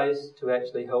always to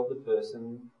actually help the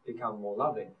person become more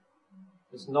loving.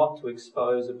 It's not to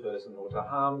expose a person or to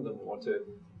harm them or to,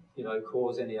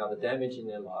 cause any other damage in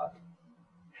their life.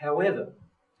 However,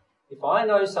 if I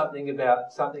know something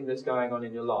about something that's going on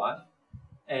in your life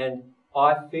and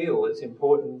I feel it's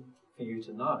important for you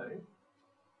to know,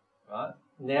 right,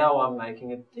 now I'm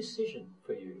making a decision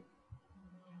for you.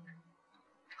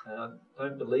 And I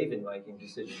don't believe in making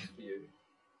decisions for you.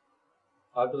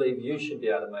 I believe you should be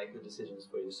able to make the decisions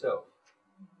for yourself.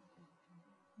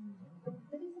 But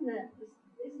isn't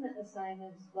that the same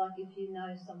as, like, if you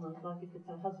know someone, like if it's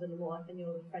a husband and wife and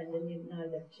you're a friend and you know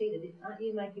they've cheated, aren't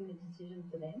you making the decision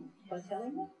for them by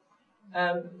telling them?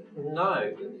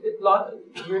 No.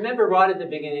 Remember right at the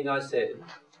beginning I said,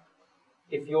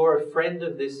 if you're a friend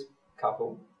of this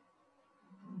couple,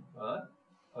 right?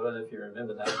 I don't know if you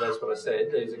remember that, but that's what I said.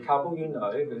 There's a couple you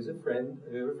know who's a friend,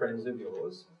 who are friends of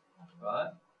yours,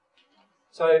 right?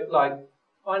 So, like,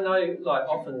 I know, like,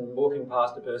 often walking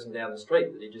past a person down the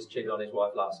street that he just cheated on his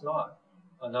wife last night.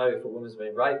 I know if a woman's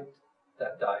been raped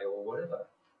that day or whatever.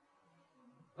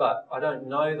 But I don't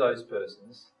know those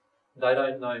persons. They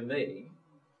don't know me.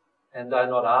 And they're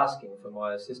not asking for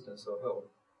my assistance or help.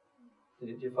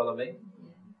 Did you follow me?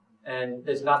 And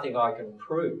there's nothing I can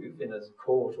prove in a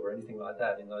court or anything like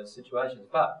that in those situations.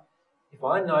 But if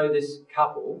I know this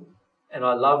couple and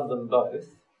I love them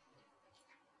both,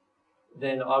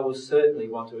 then I will certainly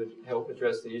want to help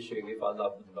address the issue if I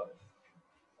love them both,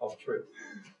 of truth.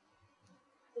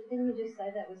 But didn't you just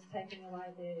say that was taking away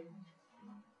their...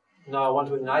 No, I want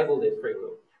to enable their free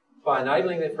will. By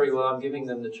enabling their free will, I'm giving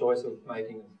them the choice of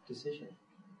making a decision.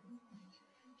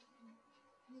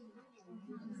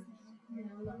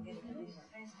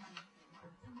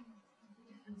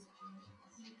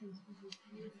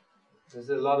 There's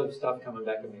a lot of stuff coming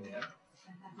back at me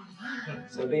now.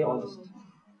 So be honest.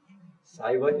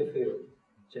 Say what you feel.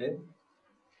 Jen?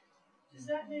 Does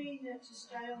that mean that to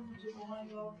stay on the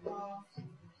divine love path,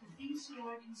 the things that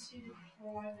I consider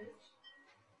private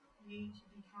need to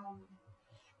become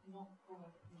not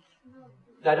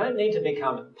private? They don't need to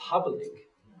become public,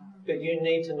 but you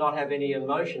need to not have any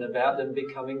emotion about them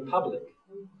becoming public.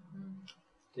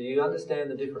 Do you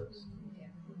understand the difference?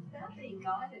 About being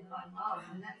guided by love,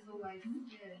 and that's always,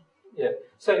 Yeah.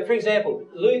 So, for example,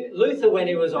 Luther, when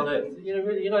he was on earth,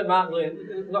 you know Martin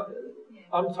Luther.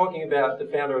 I'm talking about the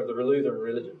founder of the Lutheran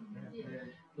religion,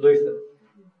 Luther.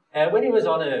 And when he was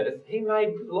on earth, he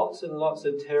made lots and lots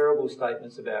of terrible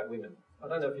statements about women. I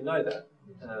don't know if you know that.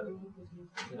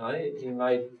 He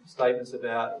made statements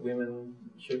about women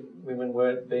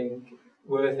weren't being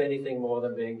worth anything more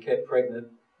than being kept pregnant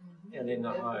and in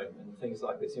the home and things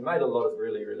like this. He made a lot of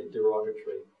really, really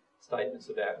derogatory statements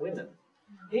about women.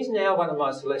 He's now one of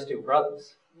my celestial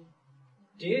brothers.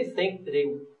 Do you think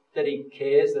that he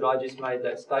cares that I just made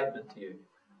that statement to you?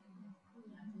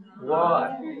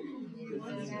 Why?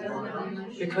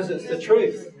 Because it's the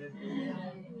truth.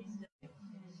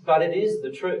 But it is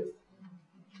the truth.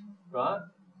 Right?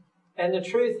 And the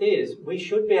truth is, we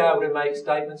should be able to make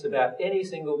statements about any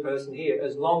single person here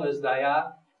as long as they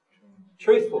are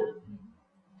truthful.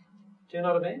 Do you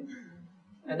know what I mean?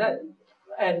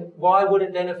 And why would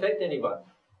it then affect anyone?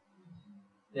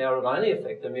 Now, it'll only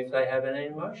affect them if they have any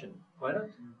emotion, won't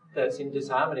it? That's in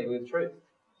disharmony with truth.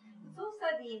 It's also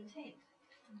the intent.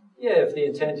 Yeah, if the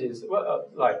intent is,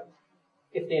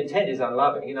 if the intent is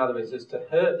unloving, in other words, is to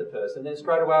hurt the person, then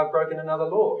straight away I've broken another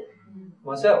law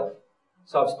myself.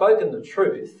 So I've spoken the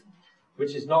truth,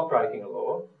 which is not breaking a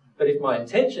law, but if my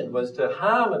intention was to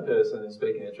harm a person in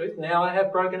speaking the truth, now I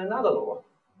have broken another law.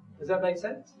 Does that make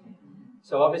sense?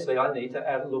 So obviously I need to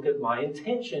have a look at my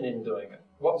intention in doing it.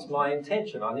 What's my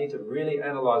intention? I need to really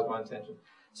analyse my intention.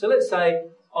 So let's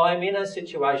say I'm in a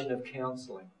situation of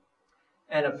counselling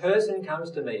and a person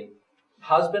comes to me,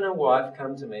 husband and wife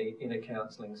come to me in a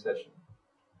counselling session.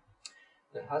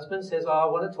 The husband says, I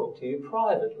want to talk to you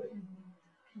privately.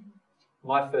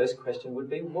 My first question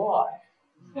would be, why?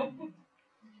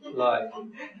 Like,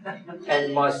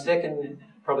 and my second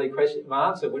probably question, my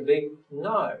answer would be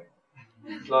no.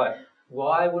 Like,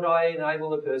 why would I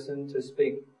enable a person to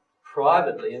speak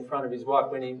privately in front of his wife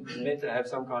when he's meant to have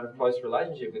some kind of close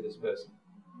relationship with this person?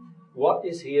 What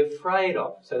is he afraid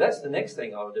of? So that's the next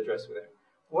thing I would address with him.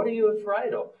 What are you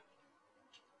afraid of?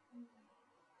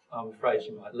 I'm afraid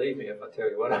she might leave me if I tell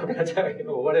you what I'm going to tell you,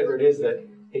 or whatever it is that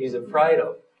he's afraid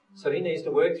of. So he needs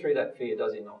to work through that fear,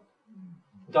 does he not?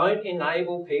 Don't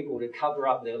enable people to cover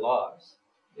up their lives,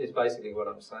 is basically what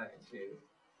I'm saying to you.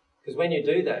 Because when you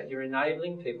do that, you're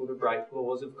enabling people to break the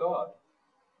laws of God.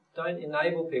 Don't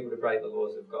enable people to break the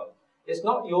laws of God. It's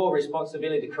not your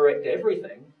responsibility to correct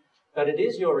everything, but it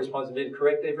is your responsibility to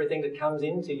correct everything that comes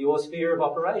into your sphere of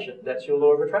operation. That's your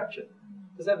law of attraction.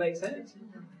 Does that make sense?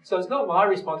 So it's not my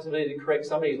responsibility to correct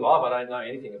somebody's life I don't know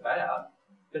anything about,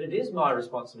 but it is my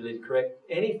responsibility to correct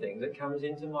anything that comes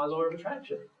into my law of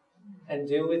attraction and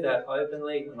deal with that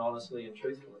openly and honestly and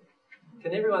truthfully.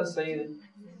 Can everyone see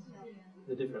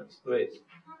the difference? Louise?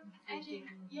 Andrew,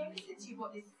 you ever said to you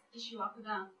brought this issue up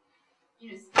about,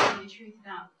 speaking the truth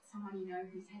about someone you know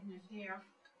who's had an affair?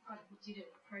 I did a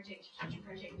project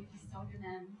with this older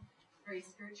man, very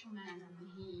spiritual man, and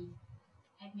he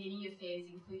had many affairs,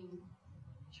 including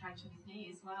tried to with me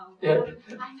as well. Yeah.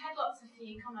 I've had lots of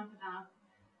fear come up about,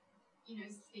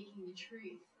 speaking the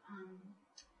truth.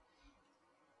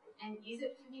 And is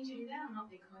it for me to do that? I'm not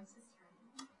the closest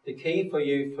friend. The key for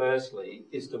you, firstly,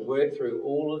 is to work through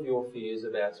all of your fears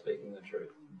about speaking the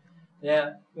truth.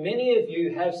 Now, many of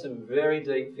you have some very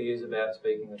deep fears about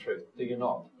speaking the truth, do you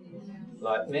not?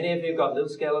 Like, many of you have got little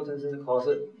skeletons in the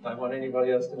closet, don't want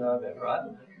anybody else to know about, right?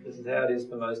 This is how it is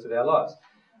for most of our lives.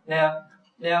 Now,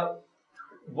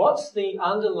 what's the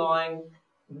underlying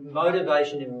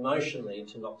motivation emotionally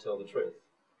to not tell the truth?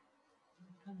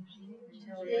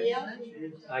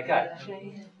 Okay.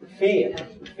 Fear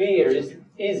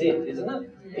is it, isn't it?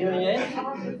 In the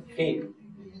end? Fear.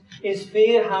 Is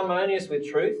fear harmonious with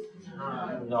truth?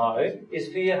 No. Is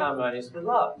fear harmonious with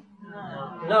love?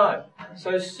 No.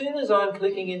 So as soon as I'm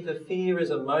clicking into fear as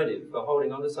a motive for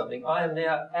holding on to something, I am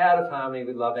now out of harmony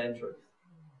with love and truth.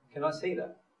 Can I see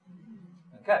that?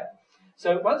 Okay.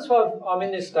 So once I'm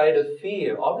in this state of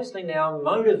fear, obviously now I'm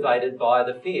motivated by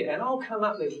the fear, and I'll come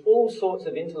up with all sorts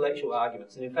of intellectual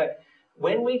arguments. And in fact,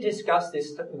 when we discuss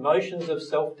this emotions of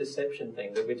self-deception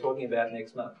thing that we're talking about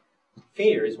next month,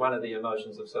 fear is one of the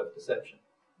emotions of self-deception.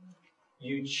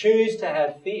 You choose to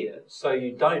have fear so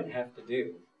you don't have to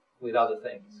deal with other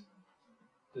things.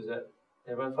 Does that,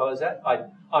 everyone follows that?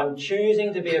 I'm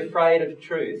choosing to be afraid of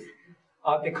truth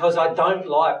because I don't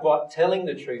like what telling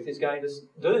the truth is going to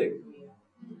do.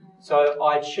 So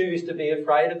I choose to be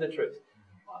afraid of the truth.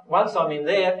 Once I'm in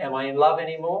there, am I in love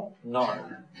anymore? No.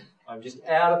 I'm just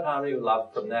out of harmony with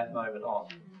love from that moment on.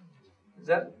 Does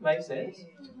that make sense?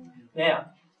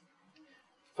 Now,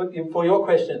 for your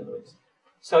question, Louise,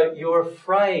 so you're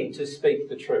afraid to speak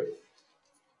the truth.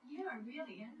 Yeah, I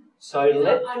really am. So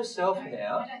let yourself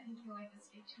now... I don't think you'll ever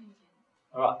speak to me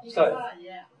again. All right, so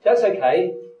that's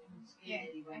okay. Yeah,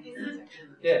 I guess that's okay.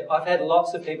 Yeah, I've had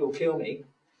lots of people kill me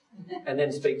and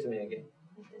then speak to me again.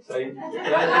 So you don't need to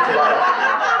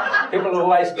worry. People will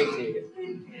always speak to you again.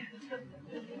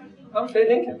 I'm fair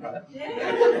dinkum,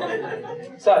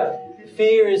 right? So,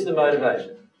 fear is the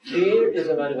motivation. Fear is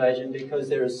a motivation because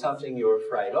there is something you're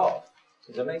afraid of.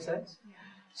 Does that make sense?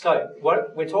 So,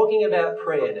 we're talking about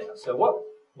prayer now. So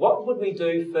what would we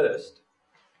do first?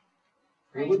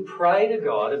 We would pray to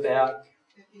God about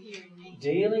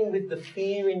dealing with the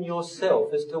fear in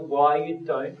yourself as to why you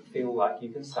don't feel like you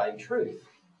can say truth.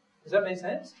 Does that make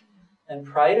sense? And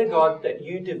pray to God that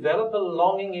you develop a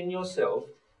longing in yourself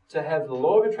to have the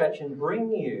law of attraction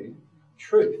bring you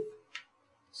truth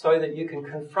so that you can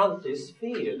confront this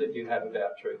fear that you have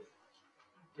about truth.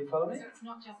 Do you follow me? So it's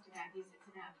not just about this, it's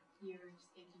about fear of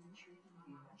speaking the truth in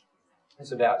my life.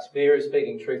 It's about fear of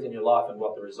speaking truth in your life and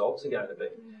what the results are going to be.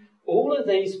 All of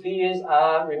these fears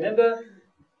are, remember,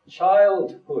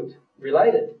 childhood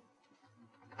related.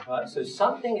 Right? So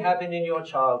something happened in your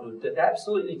childhood that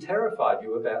absolutely terrified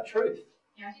you about truth.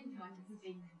 Yeah, I didn't feel like this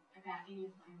was about any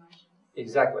of my emotions.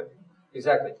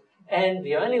 Exactly. And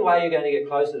the only way you're going to get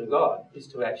closer to God is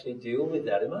to actually deal with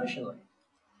that emotionally.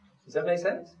 Does that make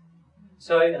sense?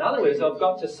 So, in other words, I've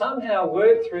got to somehow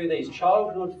work through these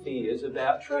childhood fears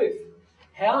about truth.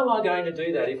 How am I going to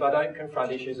do that if I don't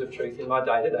confront issues of truth in my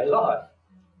day-to-day life?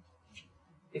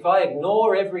 If I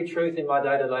ignore every truth in my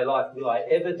day-to-day life, will I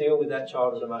ever deal with that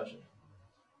childhood emotion?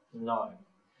 No.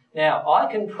 Now,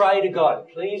 I can pray to God,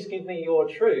 please give me your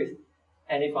truth,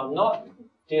 and if I'm not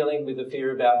dealing with the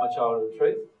fear about my childhood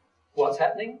truth, what's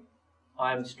happening?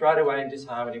 I'm straight away in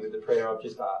disharmony with the prayer I've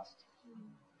just asked.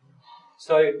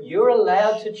 So you're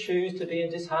allowed to choose to be in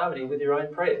disharmony with your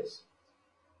own prayers.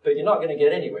 But you're not going to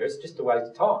get anywhere. It's just a waste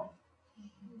of time.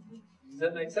 Does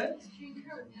that make sense? Do you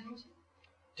incur a penalty?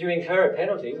 Do you incur a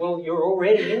penalty? Well, you're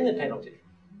already in the penalty.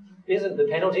 Isn't the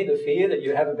penalty the fear that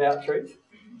you have about truth?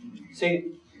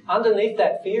 See, underneath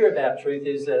that fear about truth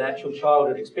is an actual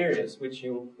childhood experience which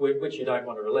you don't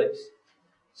want to release.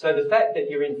 So the fact that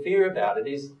you're in fear about it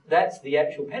that's the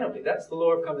actual penalty. That's the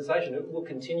law of compensation. It will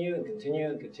continue and continue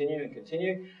and continue and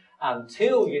continue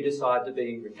until you decide to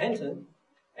be repentant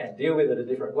and deal with it a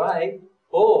different way,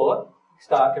 or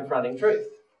start confronting truth.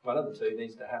 One of the two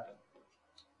needs to happen.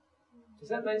 Does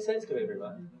that make sense to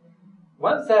everyone?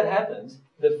 Once that happens,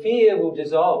 the fear will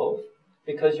dissolve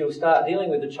because you'll start dealing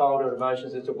with the childhood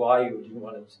emotions as to why you didn't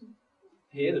want to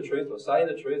hear the truth or say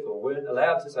the truth or weren't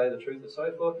allowed to say the truth or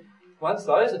so forth. Once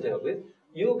those are dealt with,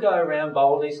 you'll go around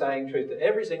boldly saying truth to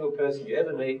every single person you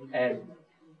ever meet, and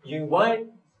you won't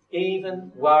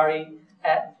even worry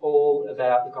at all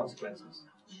about the consequences.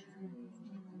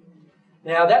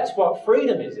 Now that's what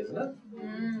freedom is, isn't it?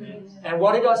 And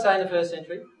what did I say in the first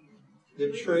century?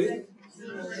 The truth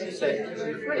sets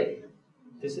you free.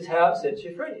 This is how it sets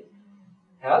you free.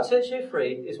 How it sets you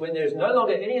free is when there's no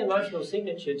longer any emotional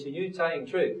signature to you saying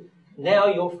truth. Now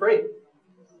you're free.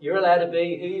 You're allowed to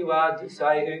be who you are, to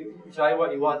say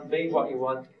what you want, be what you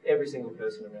want, every single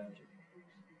person around you.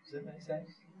 Does that make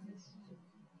sense?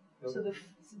 So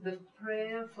the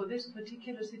prayer for this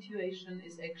particular situation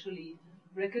is actually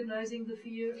recognizing the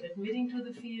fear, admitting to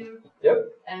the fear,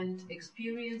 and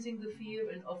experiencing the fear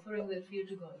and offering that fear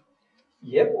to God.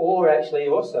 Yep, or actually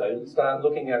also start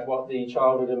looking at what the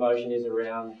childhood emotion is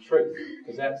around truth,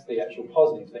 because that's the actual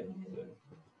positive thing you can do.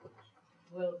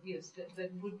 Well, yes,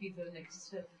 that would be the next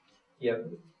step. Yeah.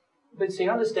 But see,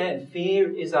 understand, fear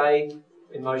is a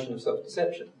emotion of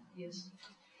self-deception. Yes.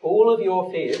 All of your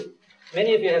fears,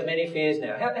 many of you have many fears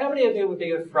now. How many of you would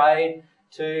be afraid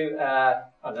to,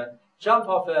 jump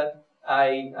off a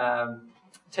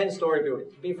 10-storey building?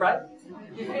 Be afraid?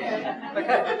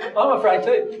 Okay, I'm afraid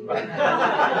too.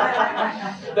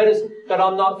 But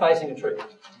I'm not facing the truth.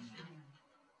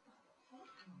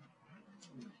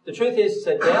 The truth is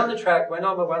that down the track, when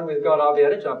I'm at one with God, I'll be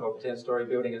able to jump off a 10-storey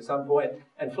building at some point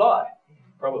and fly,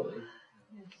 probably.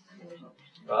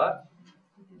 Right?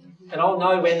 And I'll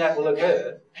know when that will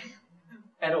occur.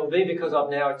 And it will be because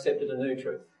I've now accepted a new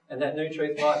truth. And that new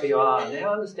truth might be, now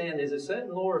I understand there's a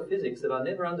certain law of physics that I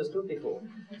never understood before.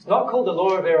 It's not called the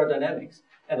law of aerodynamics,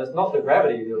 and it's not the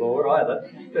gravity of the law either,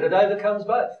 but it overcomes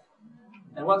both.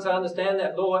 And once I understand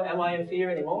that law, am I in fear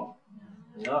anymore?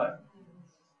 No.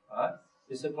 Right?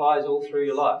 This applies all through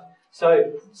your life.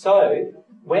 So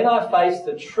when I face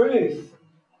the truth,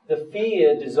 the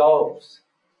fear dissolves.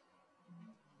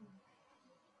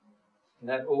 And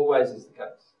that always is the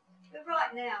case. But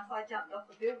right now, if I jumped off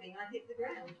a building, I'd hit the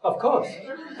ground. Of course.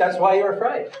 That's why you're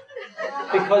afraid.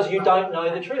 Because you don't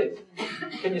know the truth.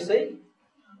 Can you see?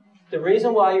 The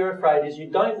reason why you're afraid is you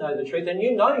don't know the truth, and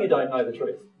you know you don't know the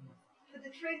truth. But the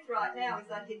truth right now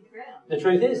is I'd hit the ground. The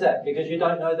truth is that, because you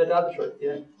don't know the other truth.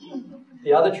 Yeah.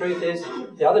 The other truth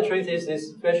is this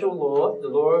special law, the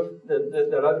law of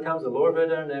that overcomes the law of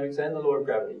aerodynamics and the law of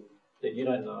gravity that you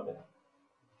don't know about.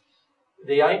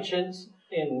 The ancients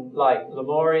in like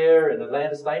Lemuria and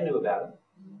Atlantis, they knew about it,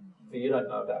 but you don't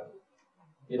know about it.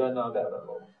 You don't know about that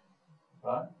law,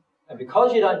 right? And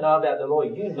because you don't know about the law,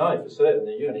 you know for certain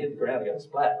that you're going to hit the ground and go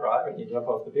splat, right, when you jump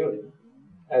off the building.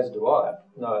 As do I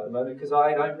know at the moment, because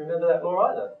I don't remember that law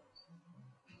either.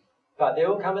 But there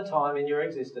will come a time in your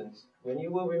existence when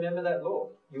you will remember that law.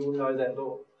 You will know that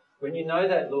law. When you know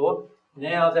that law,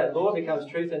 now that law becomes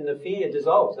truth and the fear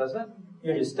dissolves, doesn't it?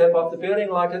 You just step off the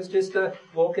building like it's just a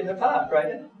walk in the park,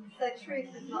 right? So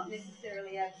truth is not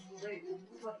necessarily absolute.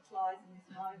 It's what applies in this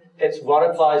moment. It's what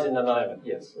applies in the moment,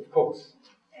 yes, of course.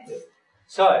 Yeah.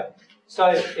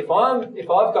 So if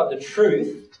I've got the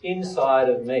truth inside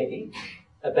of me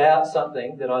about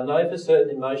something that I know for certain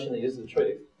emotionally is the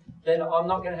truth, then I'm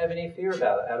not going to have any fear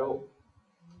about it at all.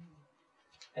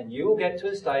 And you will get to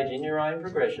a stage in your own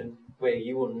progression where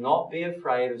you will not be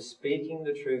afraid of speaking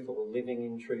the truth or living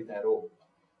in truth at all.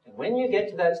 And when you get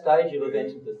to that stage, you'll have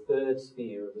entered the third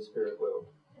sphere of the spirit world.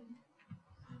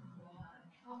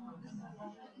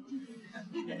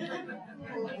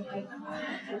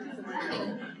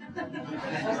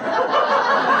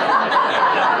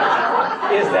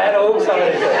 Is that all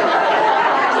somebody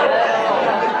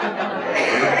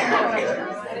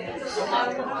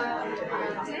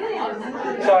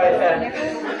Sorry,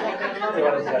 you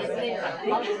want to say that? I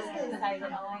was just going to say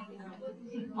that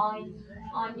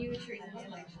I knew a truth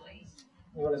intellectually,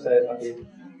 You want to say it up here?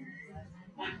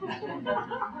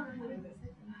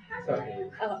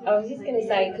 Sorry. I was just going to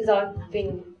say, because I've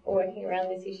been working around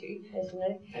this issue, as you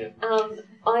know,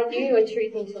 I knew a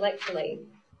truth intellectually.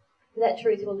 That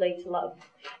truth will lead to love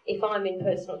if I'm in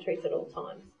personal truth at all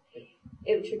times.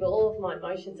 It will trigger all of my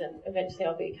emotions and eventually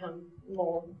I'll become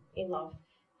more in love.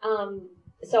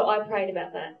 So I prayed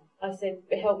about that. I said,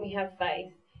 help me have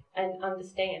faith and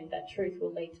understand that truth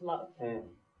will lead to love. Mm.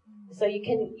 So you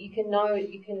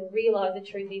can realise the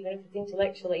truth even if it's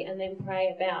intellectually, and then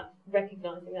pray about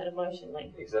recognising that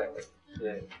emotionally. Exactly.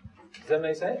 Yeah. Does that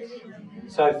make sense?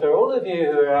 So for all of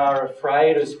you who are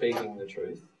afraid of speaking the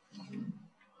truth,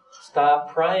 start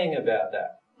praying about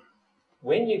that.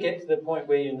 When you get to the point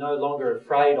where you're no longer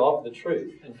afraid of the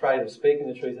truth and afraid of speaking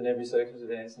the truth in every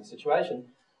circumstance and situation,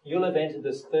 you'll have entered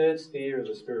this third sphere of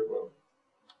the spirit world.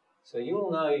 So you'll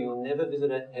know you'll never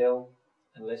visit hell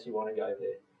unless you want to go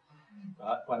there,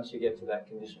 right? Once you get to that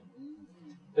condition.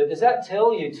 But does that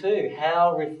tell you too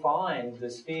how refined the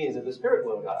spheres of the spirit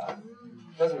world are?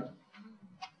 Doesn't it?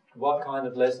 What kind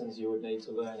of lessons you would need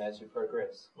to learn as you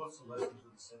progress. What's the lessons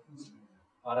of the second sphere?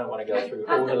 I don't want to go through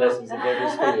all the lessons of every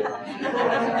sphere.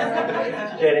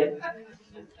 Jenny?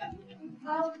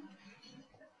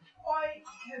 I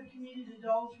have committed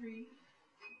adultery.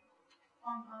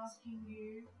 I'm asking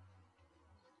you,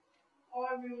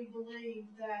 I really believe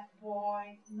that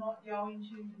by not going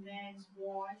to the man's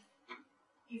wife,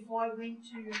 if I went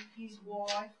to his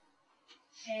wife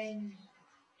and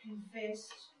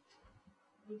confessed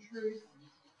the truth,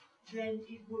 then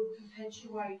it would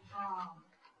perpetuate harm.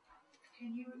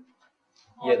 Can you...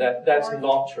 Yeah, that's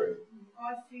not true.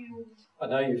 I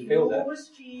know you feel that. Enormous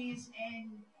fears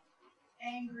and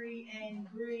angry and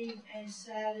grieved and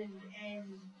saddened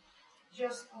and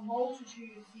just a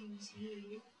multitude of things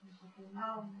here.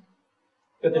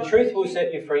 But the truth will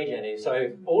set you free, Jenny.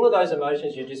 So all of those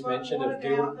emotions you just mentioned of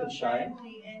guilt and shame,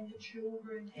 and the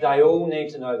children, they all need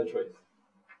to know the truth.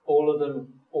 All of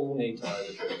them all need to know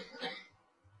the truth.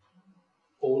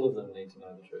 All of them need to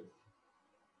know the truth.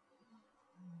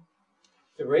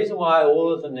 The reason why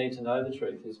all of them need to know the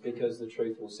truth is because the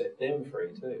truth will set them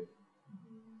free too.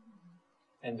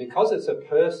 And because it's a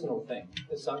personal thing,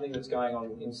 it's something that's going on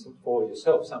for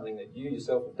yourself, something that you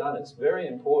yourself have done, it's very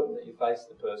important that you face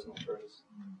the personal truths.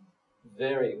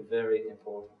 Very, very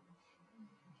important.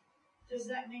 Does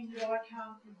that mean that I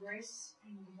can't progress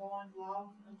in divine love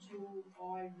until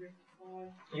I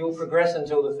rectify? You'll progress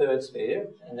until the third sphere,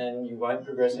 and then you won't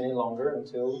progress any longer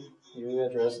until you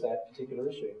address that particular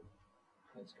issue.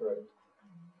 That's correct.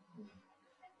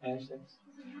 Understand?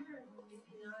 If you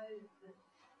know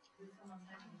that someone's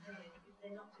having a prayer, if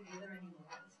they're not together anymore,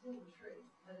 it's still the truth,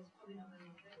 but it's probably not going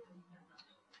to affect them that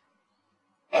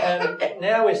much. And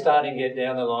now we're starting to get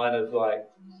down the line of like,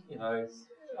 you know,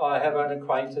 I have an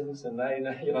acquaintance and they,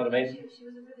 you know what I mean? She was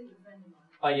a really good friend of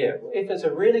mine. Oh yeah, if it's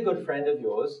a really good friend of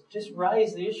yours, just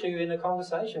raise the issue in a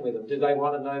conversation with them. Do they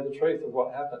want to know the truth of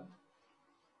what happened?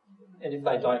 And if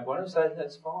they don't want to, say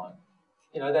that's fine.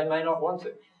 You know, they may not want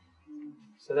to.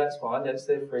 So that's fine, that's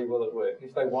their free will at work.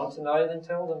 If they want to know, then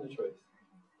tell them the truth.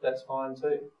 That's fine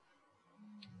too.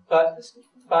 But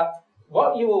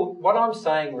what I'm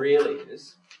saying really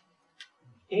is,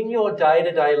 in your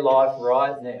day-to-day life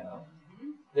right now,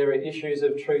 there are issues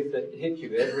of truth that hit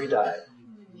you every day.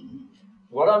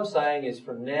 What I'm saying is,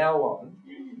 from now on,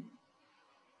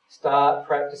 start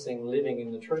practicing living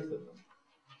in the truth of them.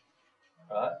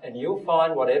 Right? And you'll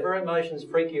find whatever emotions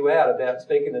freak you out about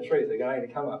speaking the truth are going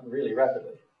to come up really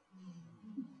rapidly.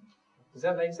 Does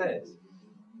that make sense?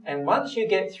 And once you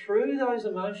get through those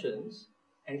emotions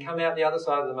and come out the other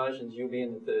side of the emotions, you'll be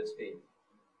in the third sphere.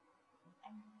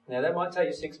 Now that might take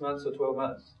you 6 months or 12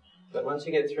 months, but once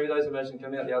you get through those emotions and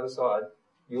come out the other side,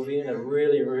 you'll be in a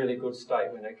really, really good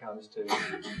state when it comes to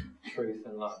truth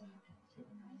and love.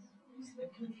 I'm just a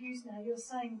bit confused now. You're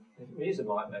saying... Use the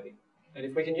mic maybe. And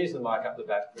if we can use the mic up the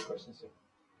back for questions.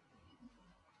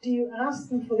 Do you ask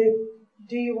them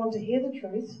do you want to hear the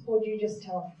truth, or do you just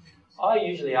tell them? I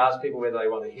usually ask people whether they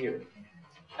want to hear it.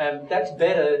 And that's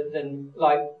better than,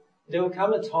 there will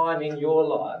come a time in your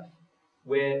life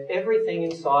where everything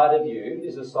inside of you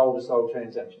is a soul-to-soul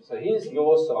transaction. So here's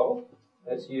your soul,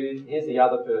 that's you, here's the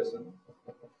other person.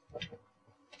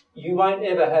 You won't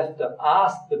ever have to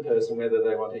ask the person whether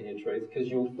they want to hear truth, because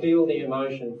you'll feel the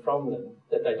emotion from them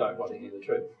that they don't want to hear the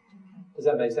truth. Does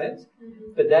that make sense?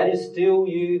 Mm-hmm. But that is still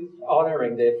you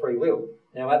honouring their free will.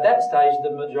 Now at that stage,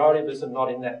 the majority of us are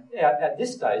not in that, at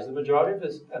this stage, the majority of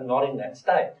us are not in that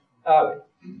state, are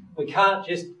we? We can't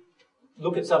just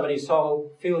look at somebody's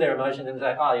soul, feel their emotion and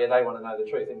say, oh yeah, they want to know the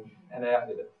truth and out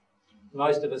with it.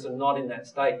 Most of us are not in that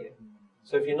state yet.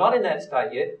 So if you're not in that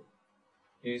state yet,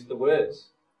 use the words.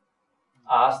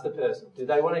 Ask the person, do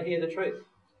they want to hear the truth?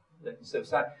 Let yourself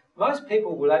say. Most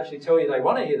people will actually tell you they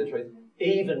want to hear the truth,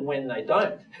 even when they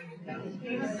don't.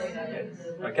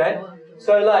 Okay?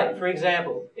 So like, for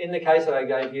example, in the case that I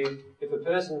gave you, if a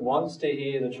person wants to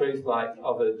hear the truth, like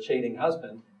of a cheating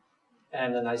husband,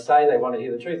 and then they say they want to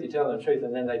hear the truth, you tell them the truth,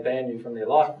 and then they ban you from their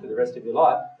life for the rest of your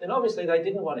life, then obviously they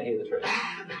didn't want to hear the truth.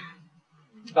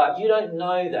 But you don't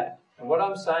know that. And what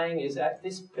I'm saying is at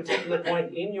this particular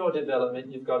point in your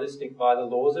development, you've got to stick by the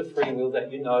laws of free will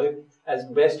that you know as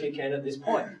best you can at this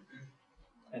point.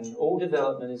 And all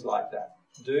development is like that.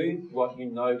 Do what you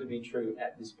know to be true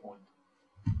at this point.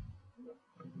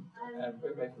 Wait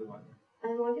for the moment. I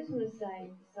just want to say,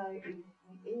 so if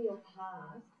in your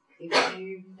past, if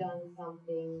you've done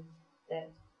something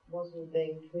that wasn't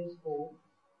being truthful,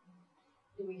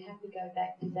 do we have to go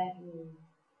back to that and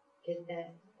get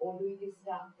that? Or do we just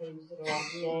start from sort of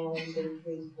like now and being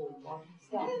truthful? Like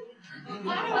start?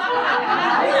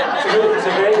 It's a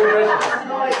very good question.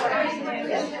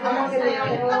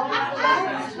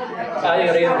 You've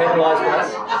got to get penalised for that.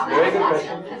 Very good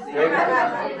question. Very good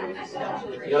question.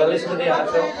 You've got to listen to the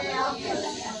answer.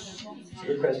 It's a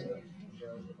good question.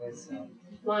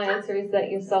 My answer is that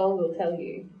your soul will tell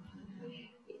you.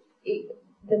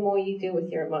 The more you deal with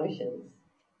your emotions,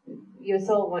 your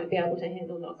soul won't be able to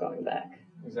handle not going back.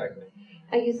 Exactly.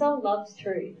 And your soul loves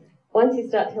truth. Once you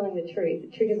start telling the truth,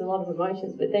 it triggers a lot of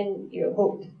emotions, but then you're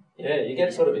hooked. Yeah, you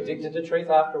get sort of addicted to truth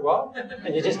after a while,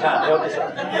 and you just can't help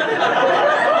yourself.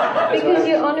 Because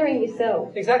you're honouring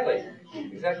yourself. Exactly.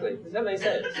 Exactly. Does that make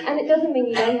sense? And it doesn't mean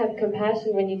you don't have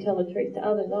compassion when you tell the truth to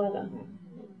others either.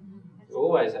 You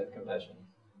always have compassion.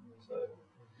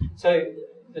 So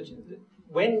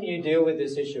when you deal with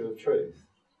this issue of truth,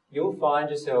 you'll find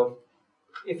yourself,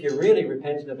 if you're really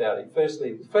repentant about it,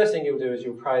 the first thing you'll do is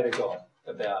you'll pray to God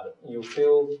about it. You'll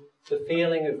feel the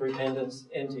feeling of repentance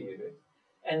enter you.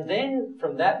 And then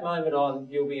from that moment on,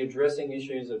 you'll be addressing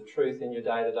issues of truth in your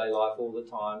day-to-day life all the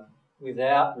time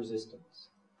without resistance.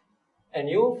 And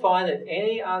you'll find that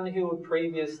any unhealed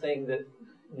previous thing that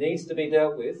needs to be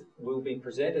dealt with will be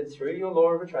presented through your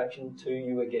law of attraction to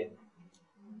you again.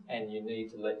 And you need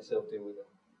to let yourself deal with it.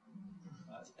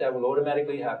 That will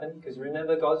automatically happen, because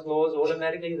remember, God's law is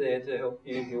automatically there to help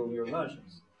you heal your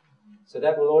emotions. So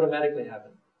that will automatically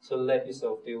happen. So let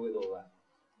yourself deal with all that.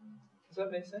 Does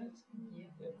that make sense?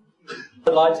 Yeah.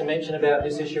 I'd like to mention about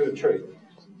this issue of truth.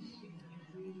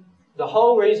 The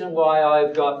whole reason why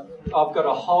I've got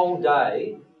a whole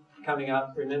day coming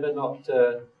up, remember I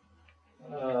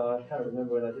can't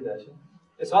remember when I did actually.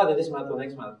 It's either this month or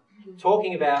next month.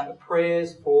 Talking about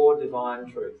prayers for divine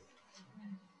truth.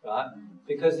 Right?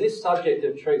 Because this subject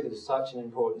of truth is such an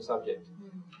important subject.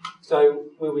 So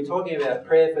we'll be talking about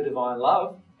prayer for divine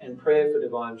love and prayer for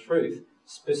divine truth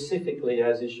specifically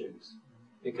as issues,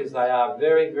 because they are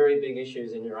very, very big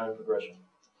issues in your own progression.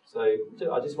 So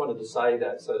I just wanted to say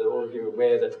that so that all of you are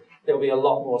aware that there'll be a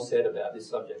lot more said about this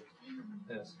subject.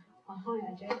 Yes. Oh, hi,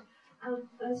 AJ. I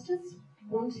was just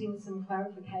wanting some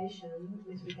clarification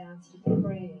with regards to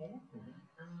prayer.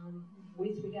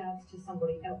 With regards to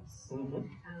somebody else. Mm-hmm.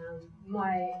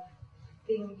 My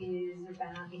thing is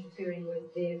about interfering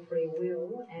with their free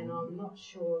will, and I'm not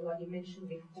sure, like you mentioned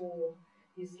before,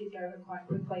 you skipped over it quite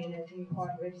quickly and it didn't quite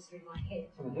register in my head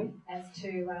as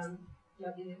to,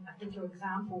 I think your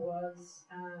example was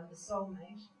the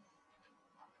soulmate,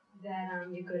 that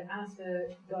you could ask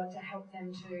God to help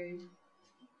them to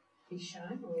be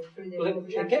shown or through their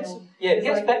it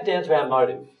gets back down to our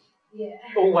motive. Yeah.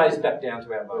 Always back down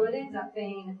to our motive. Well, it ends up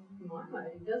being my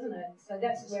motive, doesn't it? So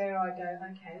that's where I go,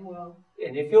 okay, well,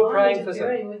 and if you're praying for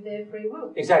something with their free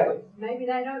will. Exactly. Maybe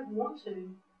they don't want to,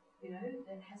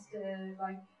 it has to,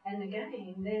 and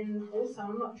again, then also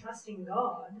I'm not trusting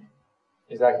God.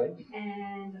 Exactly.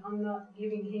 And I'm not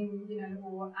giving him,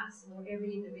 or us, or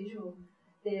every individual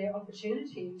their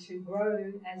opportunity to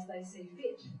grow as they see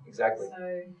fit. Exactly.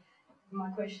 So my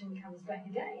question comes back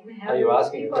again. Are you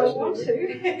asking if a question? I want to,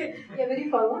 yeah, but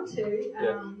if I want to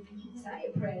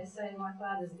say a prayer, say my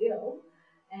father's ill,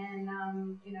 and I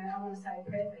want to say a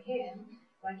prayer for him,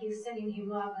 like you're sending him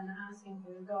love and asking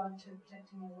for God to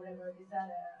protect him or whatever, is that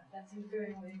that's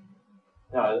interfering with?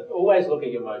 No, always look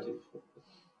at your motive.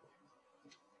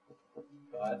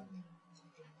 Right.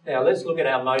 Now let's look at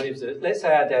our motives. Let's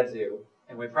say our dad's ill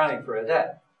and we're praying for our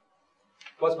dad.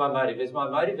 What's my motive? Is my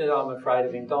motive that I'm afraid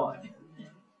of him dying?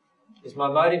 Is my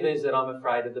motive is that I'm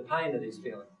afraid of the pain that he's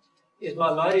feeling? Is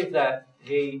my motive that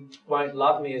he won't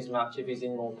love me as much if he's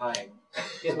in more pain?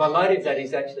 Is my motive that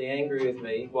he's actually angry with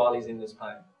me while he's in this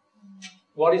pain?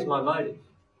 What is my motive?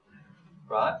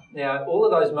 Right? Now, all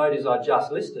of those motives I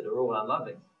just listed are all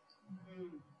unloving.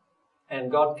 And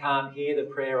God can't hear the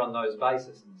prayer on those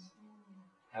bases.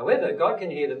 However, God can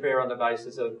hear the prayer on the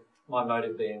basis of my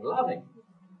motive being loving.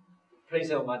 Please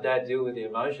help my dad deal with the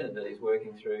emotion that he's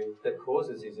working through that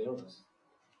causes his illness.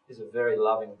 Is a very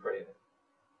loving prayer.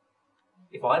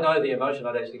 If I know the emotion,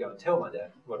 I'd actually go and tell my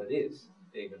dad what it is,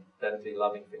 even. That'd be a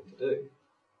loving thing to do.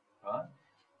 Right?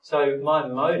 So my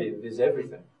motive is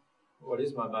everything. What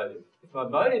is my motive? If my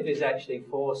motive is actually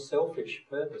for selfish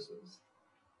purposes,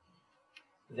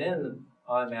 then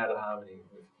I'm out of harmony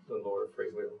with the law of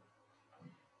free will.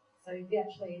 So if you're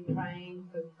actually praying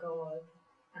for God,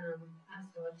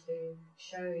 ask God to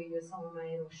show your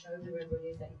soulmate or show whoever it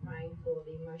is that you're praying for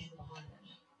the emotion behind it.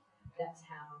 That's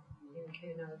how you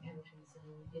incur no penalties and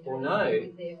you don't agree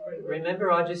with their free will.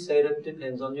 Remember I just said it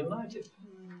depends on your motive.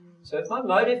 So if my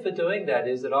motive for doing that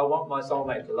is that I want my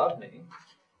soulmate to love me,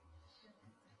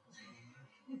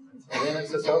 then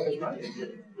it's a selfish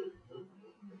motive.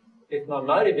 If my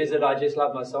motive is that I just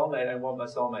love my soulmate and want my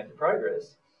soulmate to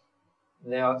progress,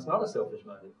 now it's not a selfish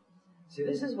motive. See,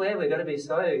 this is where we're going to be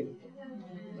so...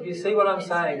 You see what I'm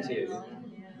saying to you?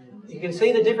 You can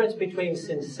see the difference between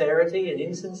sincerity and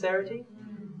insincerity,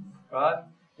 right?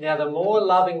 Now, the more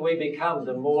loving we become,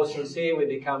 the more sincere we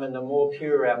become and the more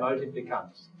pure our motive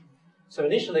becomes. So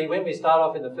initially, when we start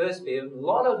off in the first sphere, a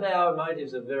lot of our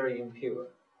motives are very impure.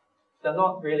 They're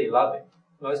not really loving.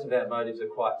 Most of our motives are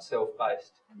quite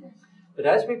self-based. But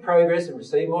as we progress and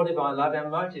receive more divine love, our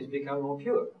motives become more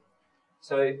pure.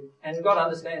 So, and God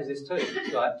understands this too,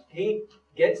 right? He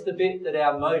gets the bit that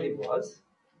our motive was,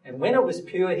 and when it was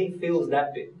pure, he feels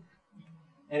that bit.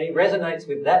 And he resonates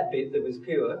with that bit that was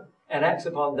pure, and acts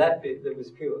upon that bit that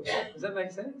was pure. Does that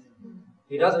make sense?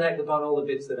 He doesn't act upon all the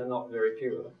bits that are not very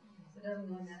pure. So it doesn't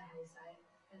really matter how you say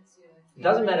it. It's your, it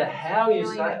doesn't matter how you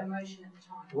say it. Emotion at the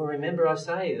time. Well, remember I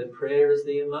say that prayer is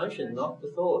the emotion, not the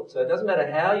thought. So it doesn't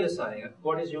matter how you're saying it.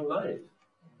 What is your motive?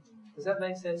 Does that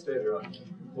make sense to everyone?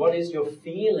 What is your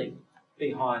feeling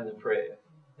behind the prayer?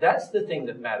 That's the thing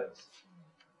that matters.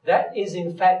 That is,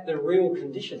 in fact, the real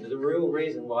condition, the real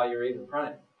reason why you're even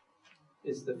praying,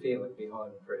 is the feeling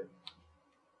behind the prayer.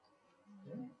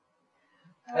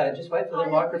 Yeah. Just wait for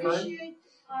the microphone.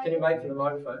 Can you wait for the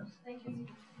microphone? Thank you.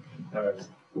 No worries.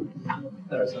 No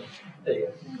worries. There you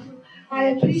go. I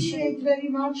appreciate very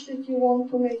much that you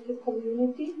want to make a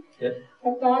community,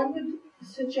 but I would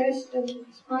suggest, and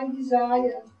it's my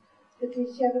desire, that we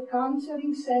have a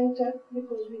counseling center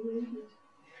because we need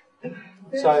it.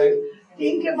 So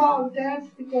think about that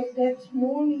because that's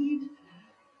more need.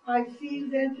 I feel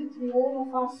that we all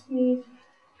of us need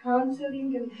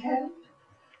counseling and help.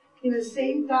 In the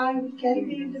same time, we can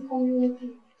build a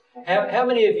community. How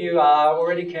many of you are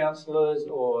already counsellors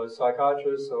or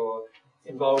psychiatrists or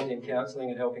involved in counselling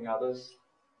and helping others?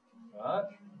 Right?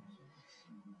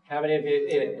 How many of you,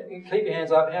 keep your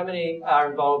hands up, how many are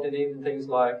involved in even things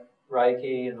like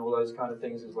Reiki and all those kind of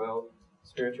things as well?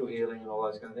 Spiritual healing and all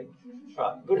those kind of things?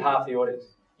 Right, good half the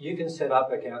audience. You can set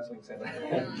up a counselling centre.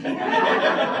 And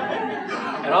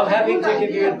I'm happy to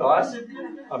give you advice.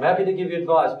 I'm happy to give you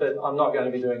advice, but I'm not going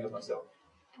to be doing it myself.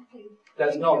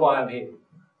 That's not why I'm here.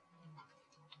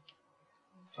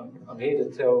 I'm here to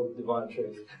tell divine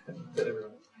truth to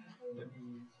everyone.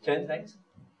 Jen, thanks.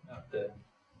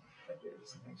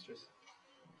 Extras.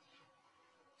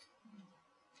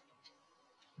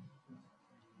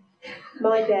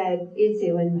 My dad is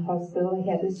ill in the hospital. He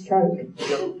had a stroke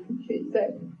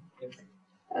Tuesday.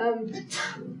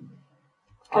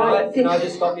 Can I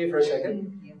just stop you for a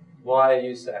second? Why are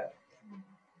you sad?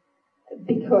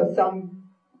 Because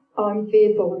I'm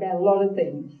fearful about a lot of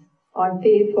things. I'm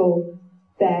fearful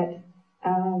that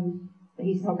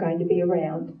he's not going to be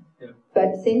around. Yeah.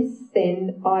 But since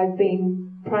then, I've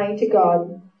been praying to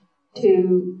God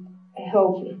to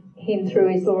help him through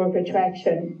his law of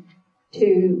attraction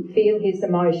to feel his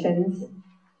emotions,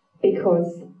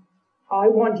 because I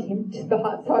want him to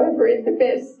pass over in the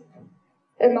best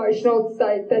emotional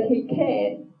state that he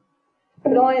can.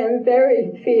 But I am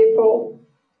very fearful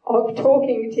of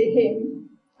talking to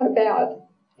him about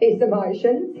his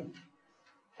emotions,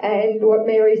 and what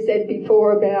Mary said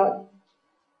before about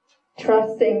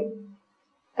trusting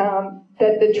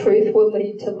that the truth will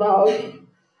lead to love.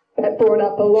 That brought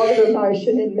up a lot of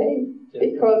emotion in me,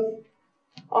 because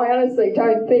I honestly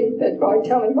don't think that by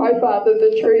telling my father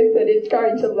the truth that it's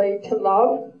going to lead to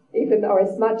love, even though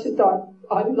as much as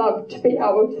I'd love to be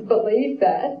able to believe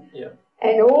that. Yeah.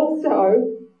 And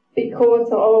also, because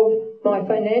of my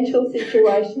financial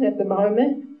situation at the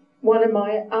moment, one of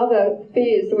my other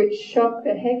fears which shocked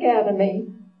the heck out of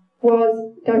me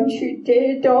was don't you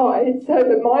dare die so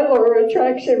that my law of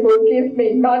attraction will give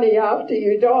me money after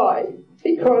you die,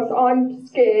 because I'm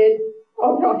scared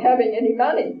of not having any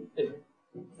money.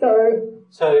 So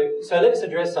let's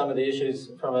address some of the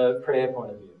issues from a prayer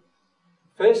point of view.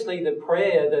 Firstly, the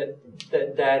prayer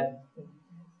that Dad,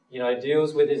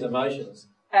 deals with his emotions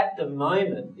at the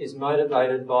moment is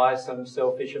motivated by some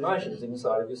selfish emotions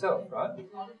inside of yourself, right?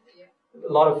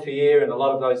 A lot of fear and a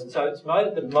lot of those. So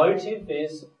the motive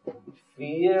is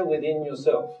fear within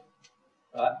yourself.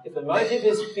 Right? If the motive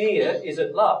is fear, is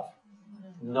it love?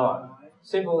 No.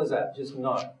 Simple as that, just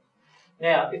no.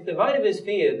 Now, if the motive is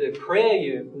fear, the prayer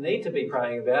you need to be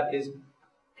praying about is,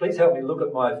 please help me look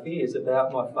at my fears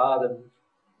about my father,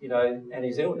 and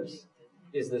his illness,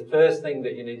 is the first thing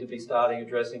that you need to be starting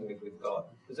addressing with God.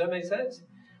 Does that make sense?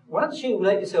 Once you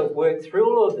let yourself work through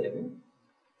all of them,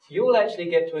 you'll actually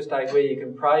get to a state where you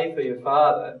can pray for your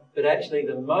father, but actually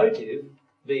the motive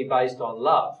be based on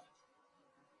love.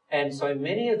 And so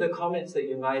many of the comments that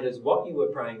you made as what you were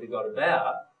praying to God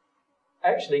about,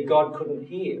 actually God couldn't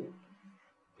hear.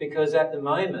 Because at the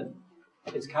moment,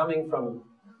 it's coming from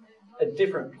a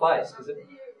different place. Is it?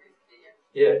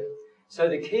 Yeah. So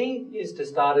the key is to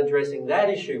start addressing that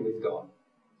issue with God.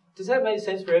 Does that make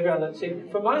sense for everyone? See,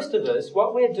 for most of us,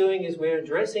 what we're doing is we're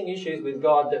addressing issues with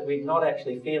God that we're not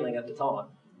actually feeling at the time.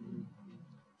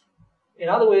 In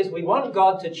other words, we want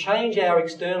God to change our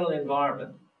external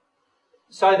environment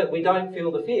so that we don't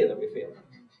feel the fear that we feel.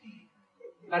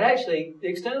 But actually, the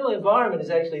external environment is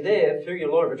actually there through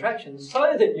your law of attraction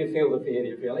so that you feel the fear that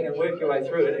you're feeling and work your way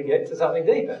through it and get to something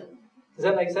deeper. Does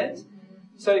that make sense?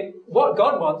 So what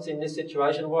God wants in this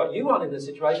situation, what you want in this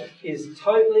situation, is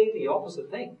totally the opposite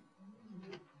thing.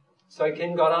 So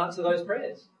can God answer those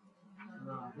prayers?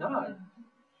 No.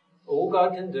 All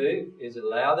God can do is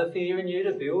allow the fear in you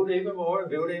to build even more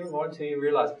and build even more until you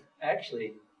realise,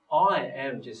 actually, I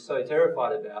am just so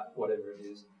terrified about whatever it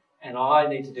is, and I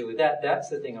need to deal with that. That's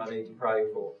the thing I need to pray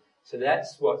for. So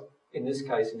that's what, in this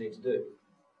case, you need to do.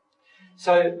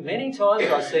 So many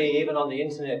times I see, even on the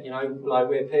internet, like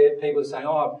where people are saying,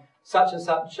 oh, such and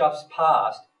such just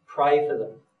passed, pray for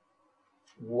them.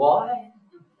 Why?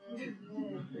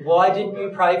 Why didn't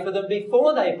you pray for them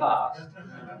before they passed?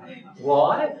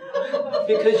 Why?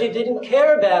 Because you didn't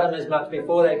care about them as much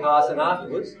before they passed and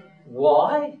afterwards.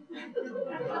 Why?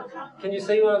 Can you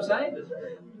see what I'm saying?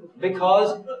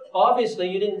 Because obviously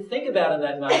you didn't think about them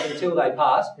that much until they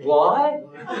passed. Why?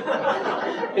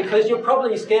 Because you're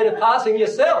probably scared of passing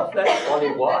yourself. That's probably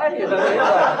why.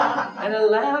 And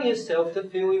allow yourself to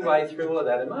feel your way through all of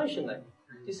that emotion then.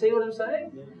 Do you see what I'm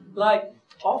saying? Like,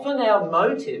 often our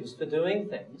motives for doing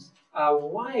things are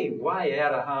way, way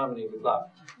out of harmony with love.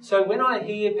 So when I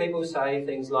hear people say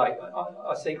things like,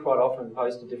 I see quite often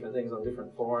posted different things on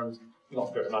different forums,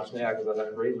 not very much now because I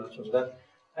don't read much of that,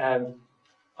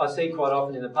 I see quite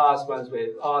often in the past ones where,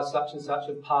 such and such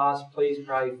have passed, please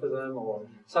pray for them, or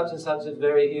such and such is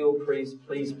very ill, please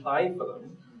pray for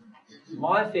them.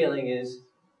 My feeling is,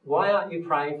 why aren't you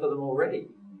praying for them already?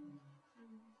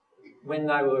 When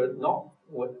they were not,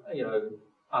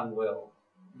 unwell,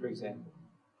 for example.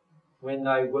 When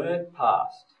they weren't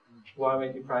passed, why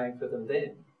weren't you praying for them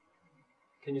then?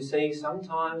 Can you see,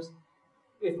 sometimes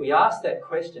if we ask that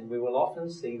question, we will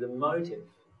often see the motive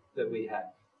that we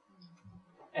have.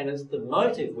 And it's the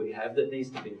motive we have that needs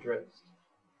to be addressed.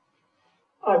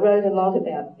 I wrote a lot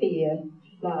about fear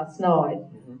last night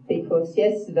because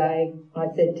yesterday I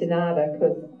said to Nada,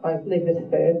 because I live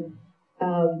with her,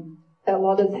 a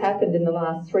lot has happened in the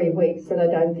last 3 weeks that I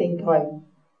don't think I've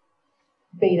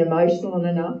been emotional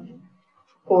enough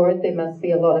for it. There must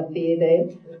be a lot of fear there.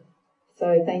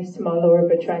 So thanks to my law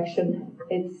of attraction,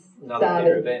 it's another started.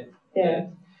 Fear event. Yeah.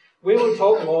 We will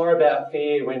talk more about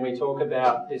fear when we talk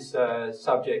about this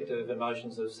subject of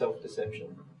emotions of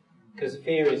self-deception, because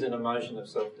fear is an emotion of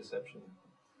self-deception,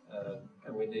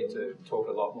 and we need to talk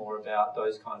a lot more about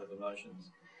those kind of emotions.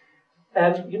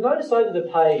 You'll notice over the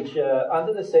page,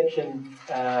 under the section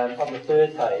on the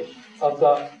third page, I've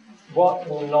got what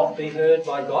will not be heard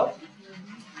by God.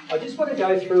 I just want to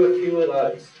go through a few of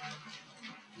those.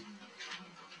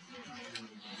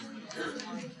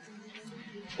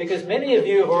 Because many of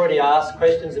you have already asked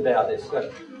questions about this.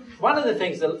 So one of the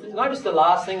things, notice the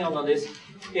last thing on the list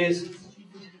is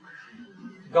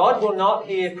God will not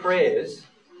hear prayers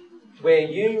where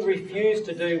you refuse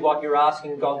to do what you're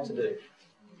asking God to do.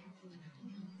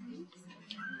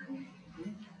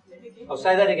 I'll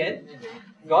say that again.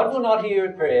 God will not hear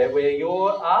a prayer where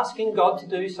you're asking God to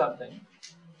do something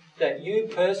that you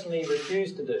personally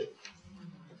refuse to do.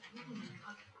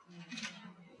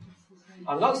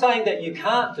 I'm not saying that you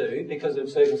can't do because of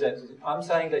circumstances. I'm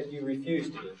saying that you refuse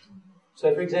to do.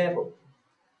 So, for example,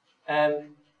 there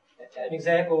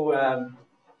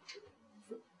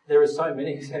are so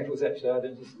many examples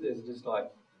actually. There's just like,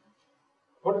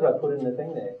 what did I put in the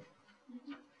thing there?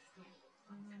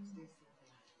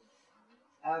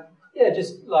 Yeah,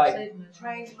 just like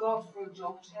praying to God for a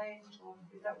job change, or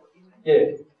is that what you mean?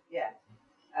 Yeah. Yeah.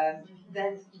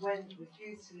 Then when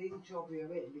refuse to leave the job you're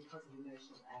in because of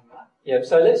emotional anger. Yeah,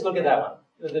 so let's look at that one,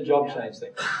 the job change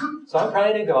thing. So I'm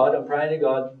praying to God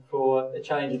for a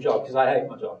change of job because I hate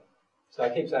my job. So I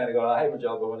keep saying to God, I hate my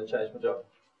job, I want to change my job.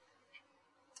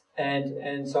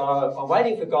 And so I'm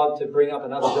waiting for God to bring up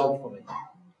another job for me.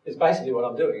 It's basically what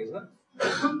I'm doing, isn't it?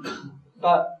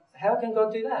 But how can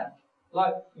God do that?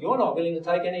 Like, you're not willing to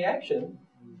take any action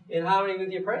in harmony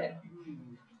with your prayer.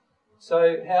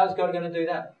 So how's God going to do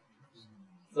that?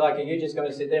 Like, are you just going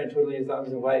to sit there and twiddle your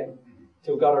thumbs and wait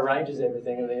till God arranges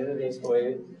everything in the universe for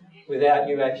you without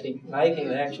you actually making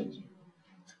an action?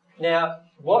 Now,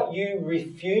 what you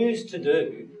refuse to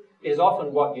do is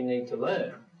often what you need to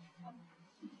learn.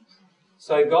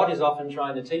 So God is often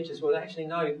trying to teach us, well, actually,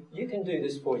 no, you can do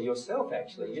this for yourself,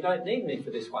 actually. You don't need me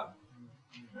for this one.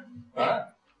 Right?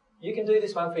 You can do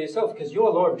this one for yourself because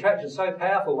your law of attraction is so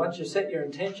powerful. Once you set your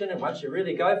intention and once you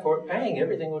really go for it, bang,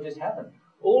 everything will just happen.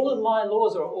 All of my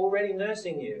laws are already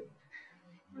nursing you.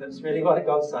 That's really what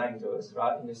God's saying to us,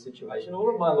 right, in this situation. All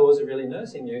of my laws are really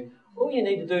nursing you. All you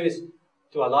need to do is,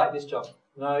 do I like this job?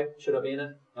 No. Should I be in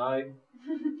it? No.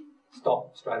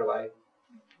 Stop straight away.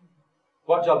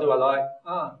 What job do I like?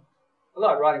 I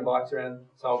like riding bikes around,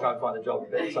 so I'll go and find a job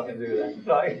that's something to do with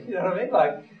that. Like, you know what I mean?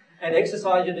 Like, and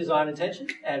exercise your desire and intention,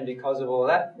 and because of all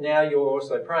that, now you're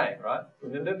also praying, right?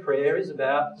 Remember, prayer is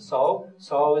about the soul.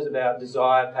 Soul is about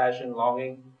desire, passion,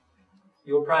 longing.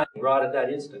 You're praying right at that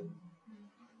instant.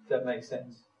 Does that make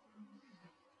sense?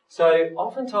 So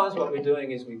oftentimes what we're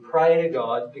doing is we pray to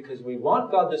God because we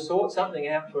want God to sort something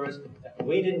out for us that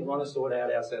we didn't want to sort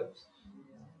out ourselves.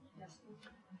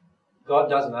 God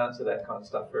doesn't answer that kind of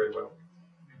stuff very well.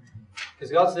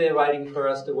 Because God's there waiting for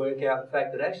us to work out the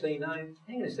fact that actually, no,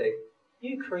 hang on a sec,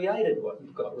 you created what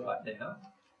you've got right now.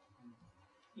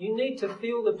 You need to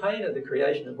feel the pain of the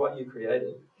creation of what you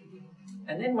created.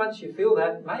 And then once you feel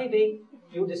that, maybe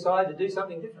you'll decide to do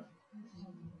something different.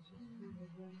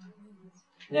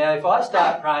 Now, if I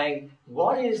start praying,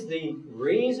 what is the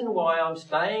reason why I'm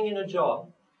staying in a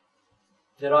job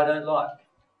that I don't like?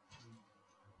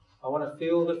 I want to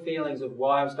feel the feelings of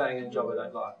why I'm staying in a job I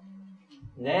don't like.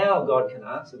 Now God can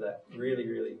answer that really,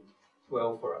 really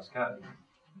well for us, can't he?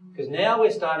 Because now we're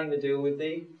starting to deal with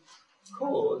the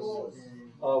cause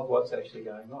of what's actually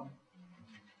going on.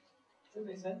 Does that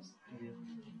make sense? Yeah.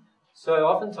 So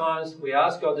oftentimes we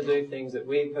ask God to do things that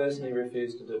we personally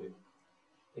refuse to do.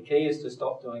 The key is to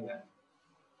stop doing that,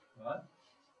 right?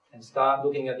 And start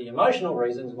looking at the emotional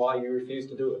reasons why you refuse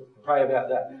to do it. Pray about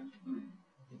that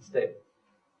instead.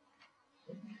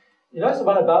 You notice the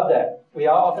one above that, we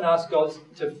often ask God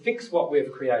to fix what we've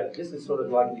created. This is sort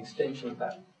of like an extension of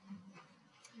that.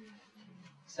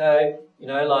 So,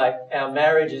 like our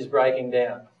marriage is breaking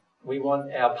down. We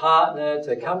want our partner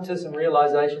to come to some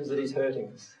realizations that he's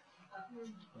hurting us.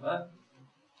 Right?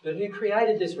 But who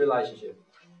created this relationship?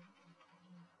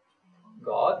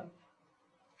 God?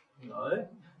 No.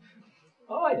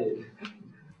 I did.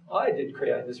 I did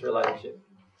create this relationship.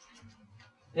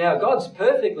 Now, God's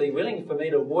perfectly willing for me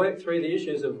to work through the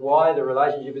issues of why the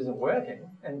relationship isn't working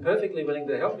and perfectly willing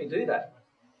to help me do that.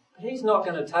 But he's not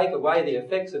going to take away the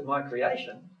effects of my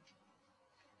creation.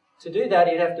 To do that,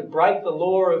 he'd have to break the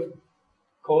law of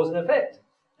cause and effect.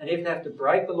 And he'd have to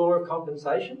break the law of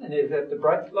compensation, and he'd have to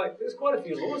break, there's quite a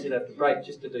few laws he'd have to break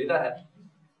just to do that.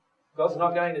 God's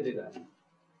not going to do that.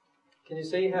 Can you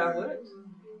see how it works?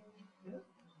 Yeah.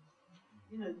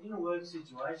 In a work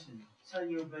situation, say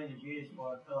you're being abused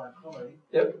by a fellow colleague.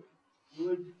 Yep.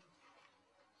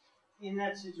 In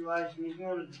that situation, if you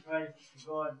wanted to pray for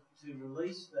God to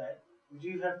release that, would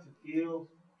you have to feel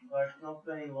like not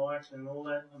being liked and all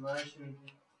that emotion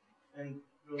and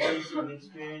release and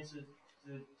experience it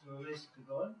to release it to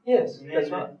God? Yes, that's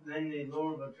right. Then the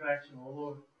law of attraction or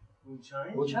law will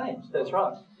change? Will change, that's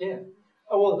right, yeah.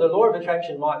 Oh, well, the law of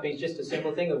attraction might be just a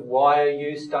simple thing of why are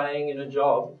you staying in a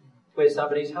job where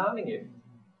somebody's harming you?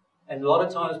 And a lot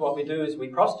of times what we do is we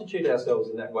prostitute ourselves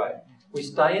in that way. We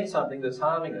stay in something that's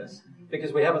harming us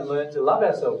because we haven't learned to love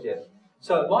ourselves yet.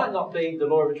 So it might not be the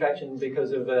law of attraction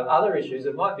because of other issues.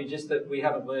 It might be just that we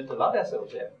haven't learned to love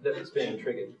ourselves yet, that it's being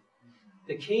triggered.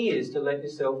 The key is to let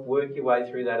yourself work your way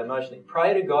through that emotionally.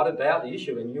 Pray to God about the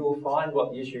issue and you will find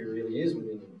what the issue really is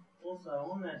within you. Also,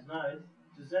 on that note,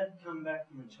 does that come back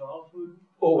from a childhood?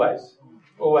 Always.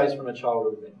 Always from a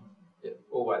childhood thing. Yeah,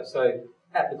 always. So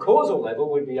at the causal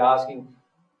level, we'd be asking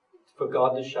for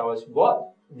God to show us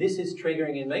what this is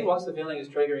triggering in me. What's the feeling it's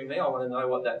triggering me? I want to know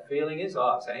what that feeling is.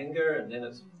 Oh, it's anger, and then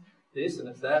it's this, and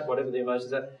it's that, whatever the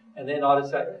emotions are. And then I'd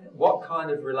say, what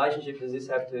kind of relationship does this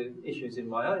have to issues in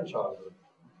my own childhood?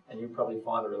 And you'll probably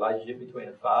find a relationship between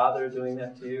a father doing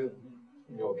that to you.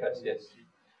 In your case, yes.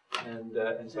 And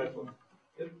so forth.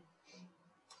 Good.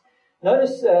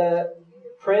 Notice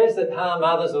prayers that harm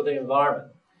others or the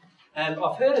environment. And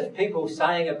I've heard of people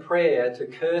saying a prayer to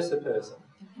curse a person.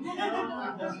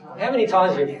 How many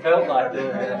times have you felt like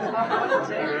doing that?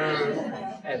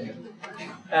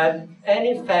 And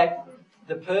in fact,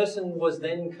 the person was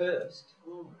then cursed.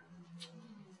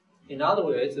 In other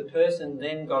words, the person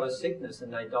then got a sickness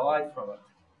and they died from it.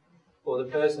 Or the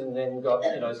person then got,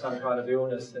 some kind of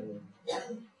illness. And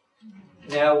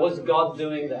now, was God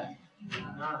doing that?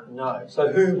 No.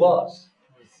 So who was?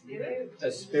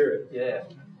 A spirit, yeah.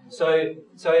 So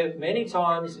many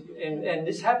times, and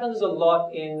this happens a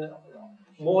lot in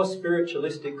more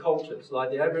spiritualistic cultures,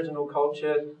 like the Aboriginal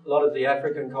culture, a lot of the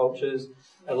African cultures,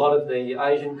 a lot of the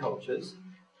Asian cultures,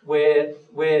 where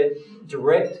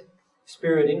direct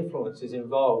spirit influence is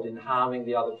involved in harming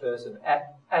the other person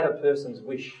at a person's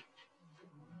wish.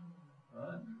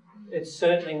 Right? It's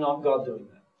certainly not God doing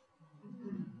that.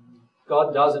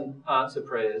 God doesn't answer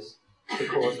prayers to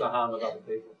cause the harm of other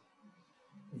people.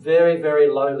 Very, very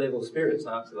low-level spirits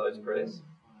answer those prayers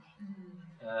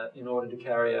in order to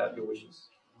carry out your wishes.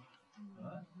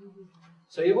 Right?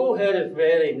 So you've all heard of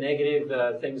very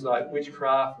negative things like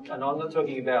witchcraft, and I'm not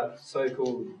talking about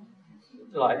so-called,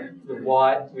 like the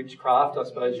white witchcraft, I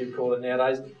suppose you'd call it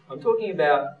nowadays. I'm talking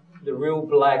about the real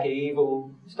black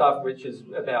evil stuff, which is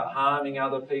about harming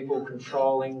other people,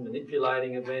 controlling,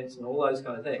 manipulating events, and all those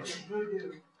kind of things.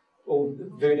 All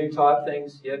voodoo type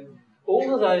things, yep.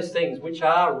 All of those things, which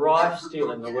are rife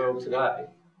still in the world today,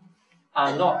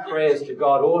 are not prayers to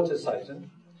God or to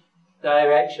Satan. They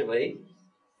are actually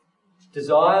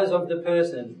desires of the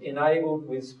person enabled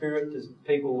with spirit,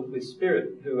 people with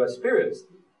spirit who are spirits,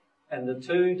 and the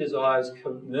two desires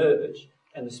converge,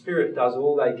 and the spirit does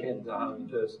all they can to harm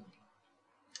the person.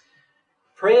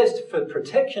 Prayers for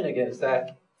protection against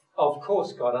that, of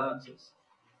course God answers.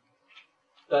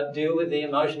 But deal with the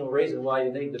emotional reason why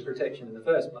you need the protection in the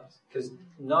first place. Because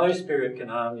no spirit can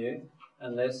harm you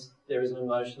unless there is an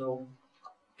emotional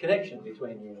connection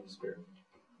between you and the spirit.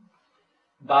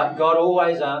 But God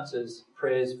always answers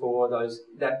prayers for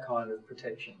that kind of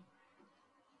protection,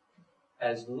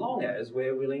 as long as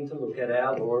we're willing to look at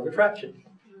our law of attraction.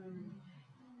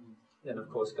 Then, of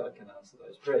course, God can answer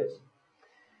those prayers.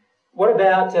 What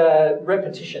about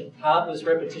repetition, heartless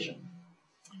repetition?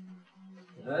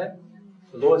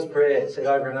 The Lord's Prayer, said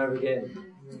over and over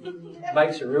again,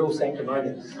 makes you real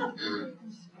sanctimonious.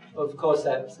 Of course,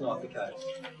 that's not the case.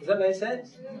 Does that make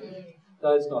sense?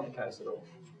 No, it's not the case at all.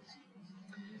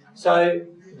 So,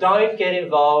 don't get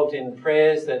involved in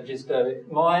prayers that just are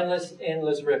mindless,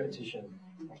 endless repetition.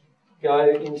 Go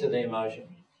into the emotion.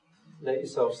 Let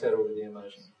yourself settle with the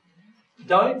emotion.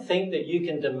 Don't think that you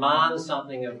can demand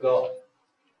something of God.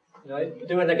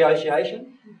 Do a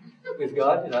negotiation with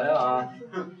God.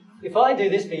 If I do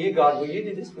this for you, God, will you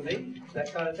do this for me?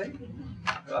 That kind of thing.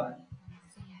 Right?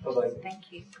 Probably.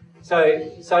 Thank you.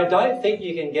 So don't think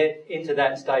you can get into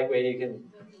that state where you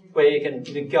can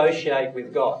negotiate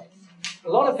with God. A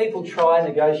lot of people try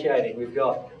negotiating with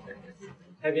God.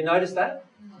 Have you noticed that?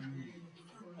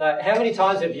 How many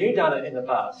times have you done it in the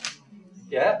past?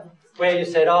 Yeah? Where you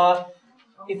said,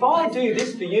 if I do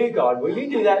this for you, God, will you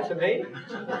do that for me?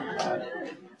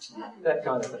 That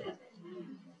kind of thing.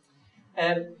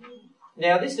 And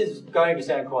now this is going to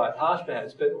sound quite harsh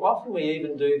perhaps, but often we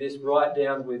even do this right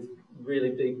down with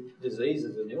really big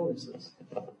diseases and illnesses,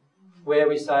 where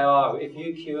we say, if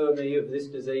you cure me of this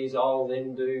disease, I'll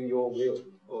then do your will,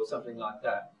 or something like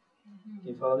that.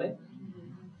 Do you follow me?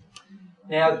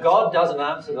 Now, God doesn't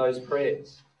answer those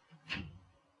prayers,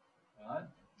 right?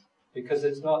 Because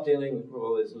it's not dealing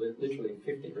with, there's literally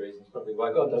 50 reasons probably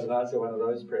why God doesn't answer one of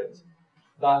those prayers.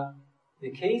 But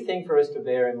the key thing for us to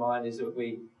bear in mind is that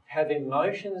we have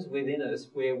emotions within us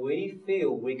where we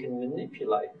feel we can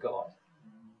manipulate God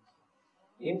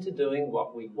into doing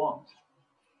what we want.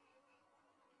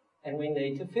 And we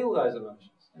need to feel those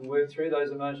emotions and work through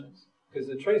those emotions. Because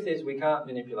the truth is we can't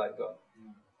manipulate God.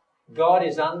 God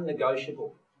is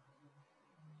unnegotiable.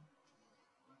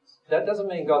 That doesn't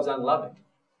mean God's unloving.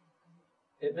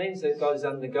 It means that God is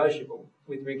unnegotiable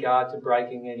with regard to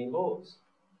breaking any laws.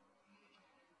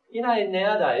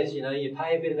 Nowadays, you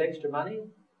pay a bit of extra money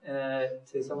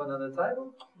to someone on the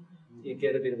table. You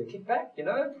get a bit of a kickback,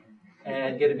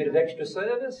 and get a bit of extra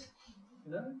service,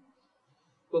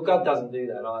 Well, God doesn't do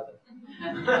that either.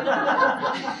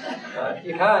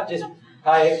 You can't just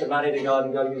pay extra money to God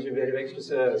and God gives you a bit of extra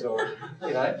service, or,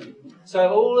 you know. So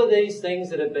all of these things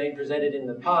that have been presented in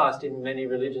the past in many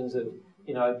religions of,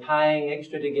 you know, paying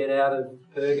extra to get out of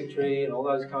purgatory and all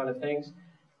those kind of things,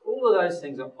 all of those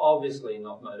things are obviously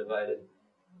not motivated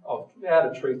out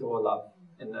of truth or love.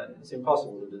 And it's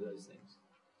impossible to do those things.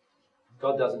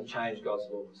 God doesn't change God's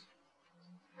laws.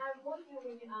 What about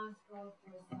when you ask God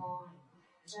for a sign?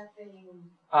 Is that being...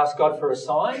 Ask God for a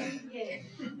sign?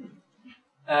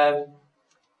 Yeah.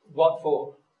 What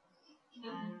for?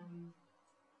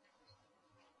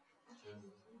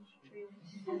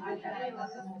 Okay, that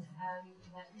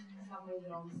somewhere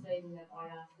that I'm seeing that I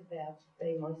asked about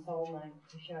being my soulmate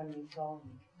to show me a sign.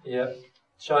 Yeah.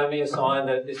 Show me a sign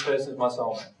that this person's my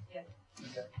soulmate. Yeah.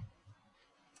 Okay.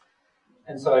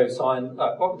 And so sign,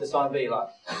 what would the sign be like?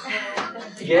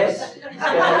 Yes? No,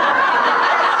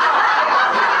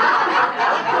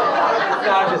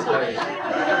 I'm just joking.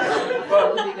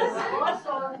 Well,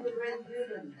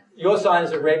 your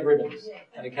signs are red ribbons.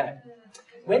 Okay.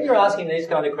 When you're asking these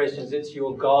kind of questions, it's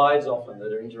your guides often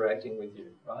that are interacting with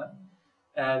you, right?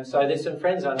 And so there's some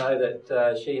friends I know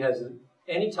that she has,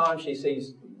 any time she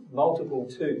sees multiple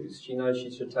twos, she knows she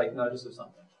should take notice of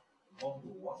something.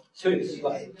 Twos,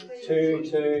 like 2,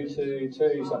 2, 2,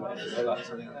 2, something like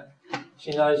that.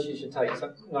 She knows she should take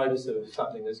notice of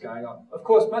something that's going on. Of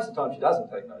course, most of the time she doesn't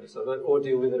take notice of it or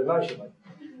deal with it emotionally.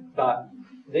 But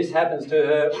this happens to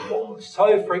her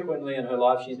so frequently in her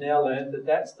life, she's now learned that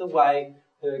that's the way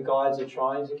her guides are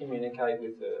trying to communicate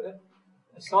with her,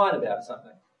 a sign about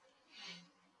something.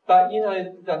 But, you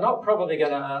know, they're not probably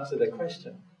going to answer the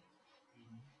question.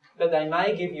 But they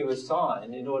may give you a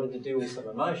sign in order to deal with some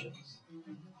emotions.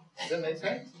 Does that make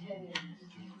sense?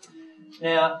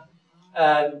 Now,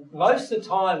 most of the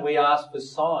time we ask for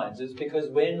signs, it's because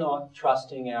we're not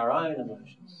trusting our own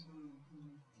emotions.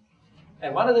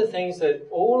 And one of the things that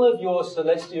all of your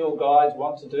celestial guides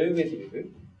want to do with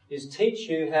you is teach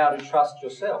you how to trust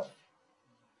yourself.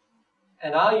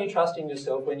 And are you trusting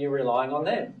yourself when you're relying on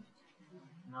them?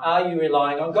 No. Are you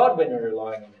relying on God when you're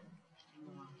relying on them?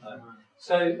 No.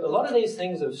 So a lot of these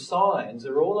things of signs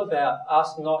are all about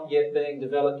us not yet being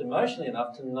developed emotionally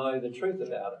enough to know the truth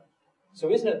about it.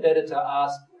 So isn't it better to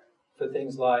ask for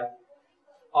things like,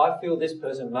 I feel this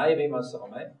person may be my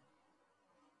soulmate.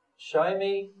 Show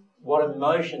me what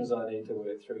emotions I need to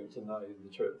work through to know the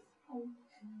truth.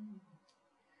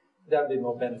 That would be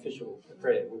more beneficial for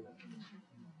prayer, wouldn't it?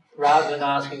 Rather than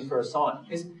asking for a sign.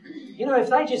 Because, you know, if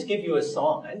they just give you a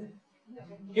sign,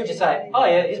 you just say, oh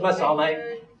yeah, he's my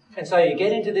soulmate. And so you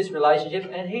get into this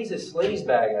relationship and he's a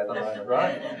sleazebag at the moment,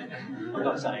 right? I'm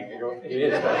not saying he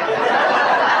is,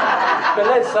 but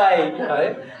let's say, you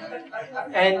know,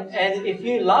 and if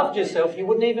you loved yourself, you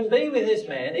wouldn't even be with this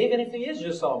man, even if he is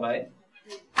your soulmate.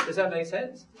 Does that make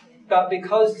sense? But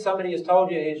because somebody has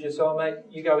told you he's your soulmate,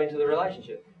 you go into the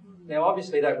relationship. Now,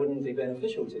 obviously, that wouldn't be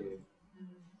beneficial to you,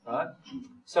 right?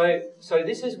 So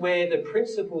this is where the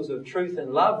principles of truth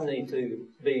and love need to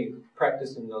be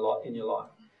practiced in your life.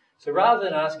 So rather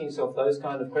than asking yourself those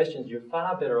kind of questions, you're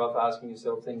far better off asking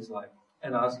yourself things like,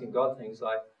 and asking God things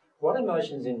like, what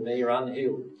emotions in me are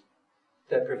unhealed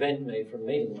that prevent me from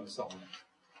meeting my soulmate?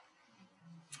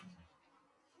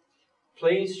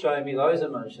 Please show me those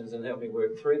emotions and help me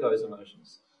work through those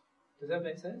emotions. Does that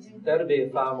make sense? That would be a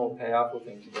far more powerful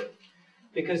thing to do.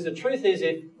 Because the truth is,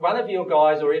 if one of your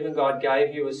guides or even God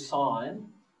gave you a sign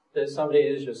that somebody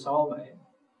is your soulmate,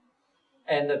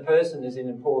 and the person is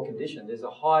in poor condition, there's a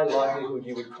high likelihood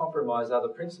you would compromise other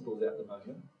principles at the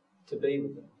moment to be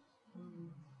with them.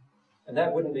 And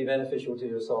that wouldn't be beneficial to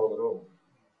your soul at all.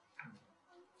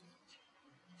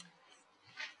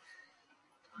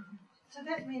 So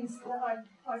that means that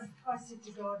I said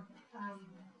to God,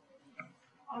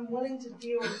 I'm willing to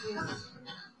deal with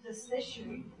this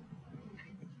issue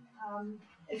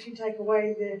if you take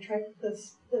away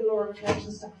the law of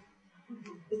attraction stuff.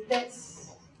 That's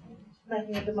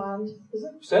making a demand, is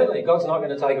it? Certainly, God's not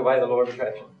going to take away the law of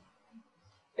attraction.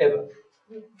 Ever.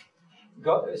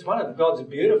 God, it's one of God's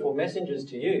beautiful messengers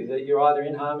to you that you're either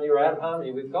in harmony or out of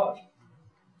harmony with God.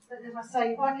 But if I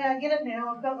say, I can't get it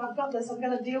now, I've got this, I'm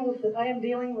going to deal with it, I am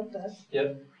dealing with this.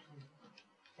 Yep.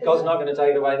 God's not going to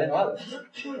take it away then either.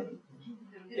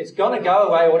 It's going to go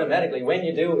away automatically when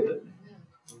you deal with it.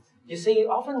 You see,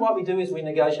 often what we do is we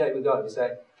negotiate with God. We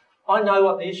say, I know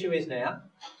what the issue is now.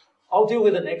 I'll deal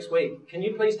with it next week. Can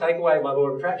you please take away my law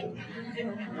of attraction?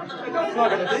 God's not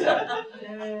going to do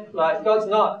that. God's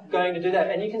not going to do that.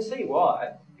 And you can see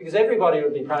why. Because everybody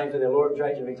would be praying for their law of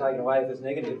attraction to be taken away if it's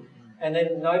negative. And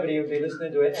then nobody would be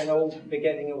listening to it and all be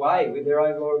getting away with their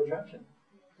own law of attraction.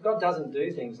 God doesn't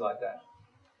do things like that.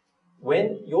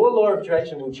 When your law of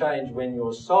attraction will change when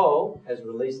your soul has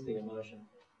released the emotion.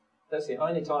 That's the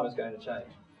only time it's going to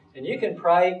change. And you can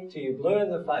pray till you're blue in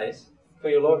the face for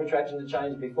your law of attraction to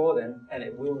change before then, and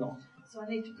it will not. So I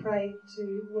need to pray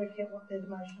to work out what that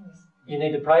emotion is. You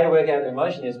need to pray to work out what the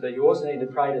emotion is, but you also need to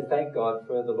pray to thank God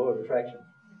for the law of attraction.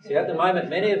 See, at the moment,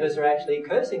 many of us are actually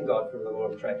cursing God for the law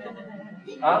of attraction.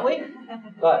 Aren't we?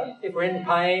 But if we're in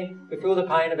pain, we feel the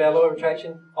pain of our law of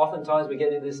attraction, oftentimes we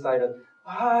get into this state of,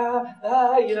 why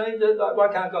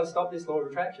can't God stop this law of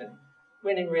attraction?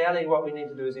 When in reality what we need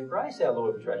to do is embrace our law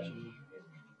of attraction.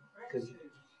 Because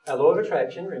our law of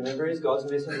attraction, remember, is God's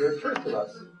messenger of truth to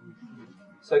us.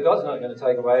 So God's not going to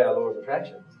take away our law of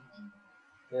attraction.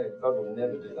 Yeah, God will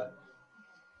never do that.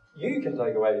 You can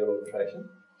take away your law of attraction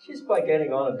just by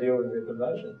getting on and dealing with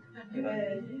emotion.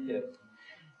 Yeah.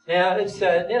 Now, it's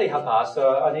nearly past,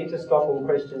 so I need to stop all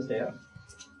questions now.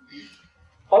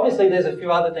 Obviously, there's a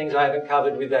few other things I haven't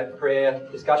covered with that prayer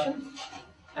discussion.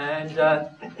 And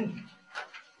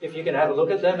if you can have a look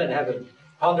at them and have a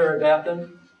ponder about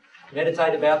them,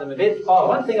 meditate about them a bit. Oh,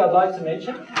 one thing I'd like to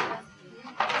mention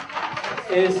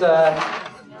is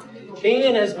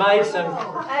Ian has made some...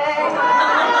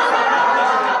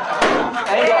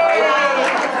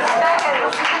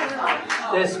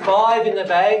 There's 5 in the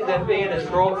bag that Ian has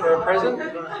brought for a present.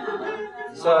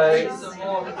 So,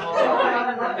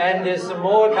 and there's some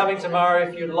more coming tomorrow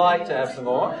if you'd like to have some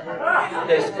more.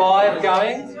 There's 5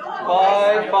 going.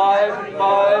 5, 5, 5,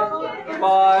 5,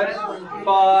 5, 5,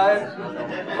 5.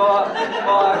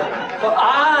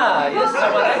 Ah, yes,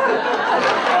 someone acted.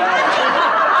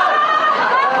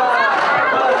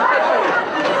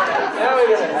 How are we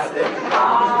going to have this?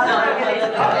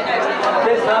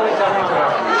 There's nothing coming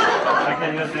tomorrow.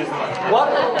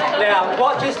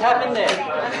 What just happened there?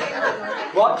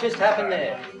 What just happened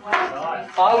there?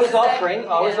 I was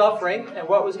offering, and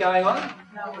what was going on?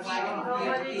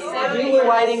 You were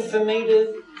waiting for me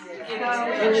to...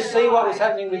 Can you see what was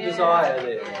happening with desire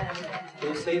there? Can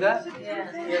you see that?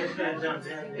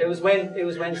 It was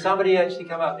when somebody actually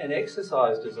come up and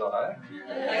exercised desire,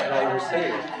 and they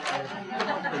received.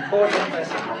 Important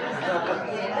lesson.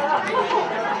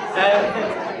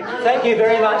 Thank you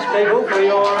very much, people, for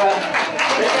your...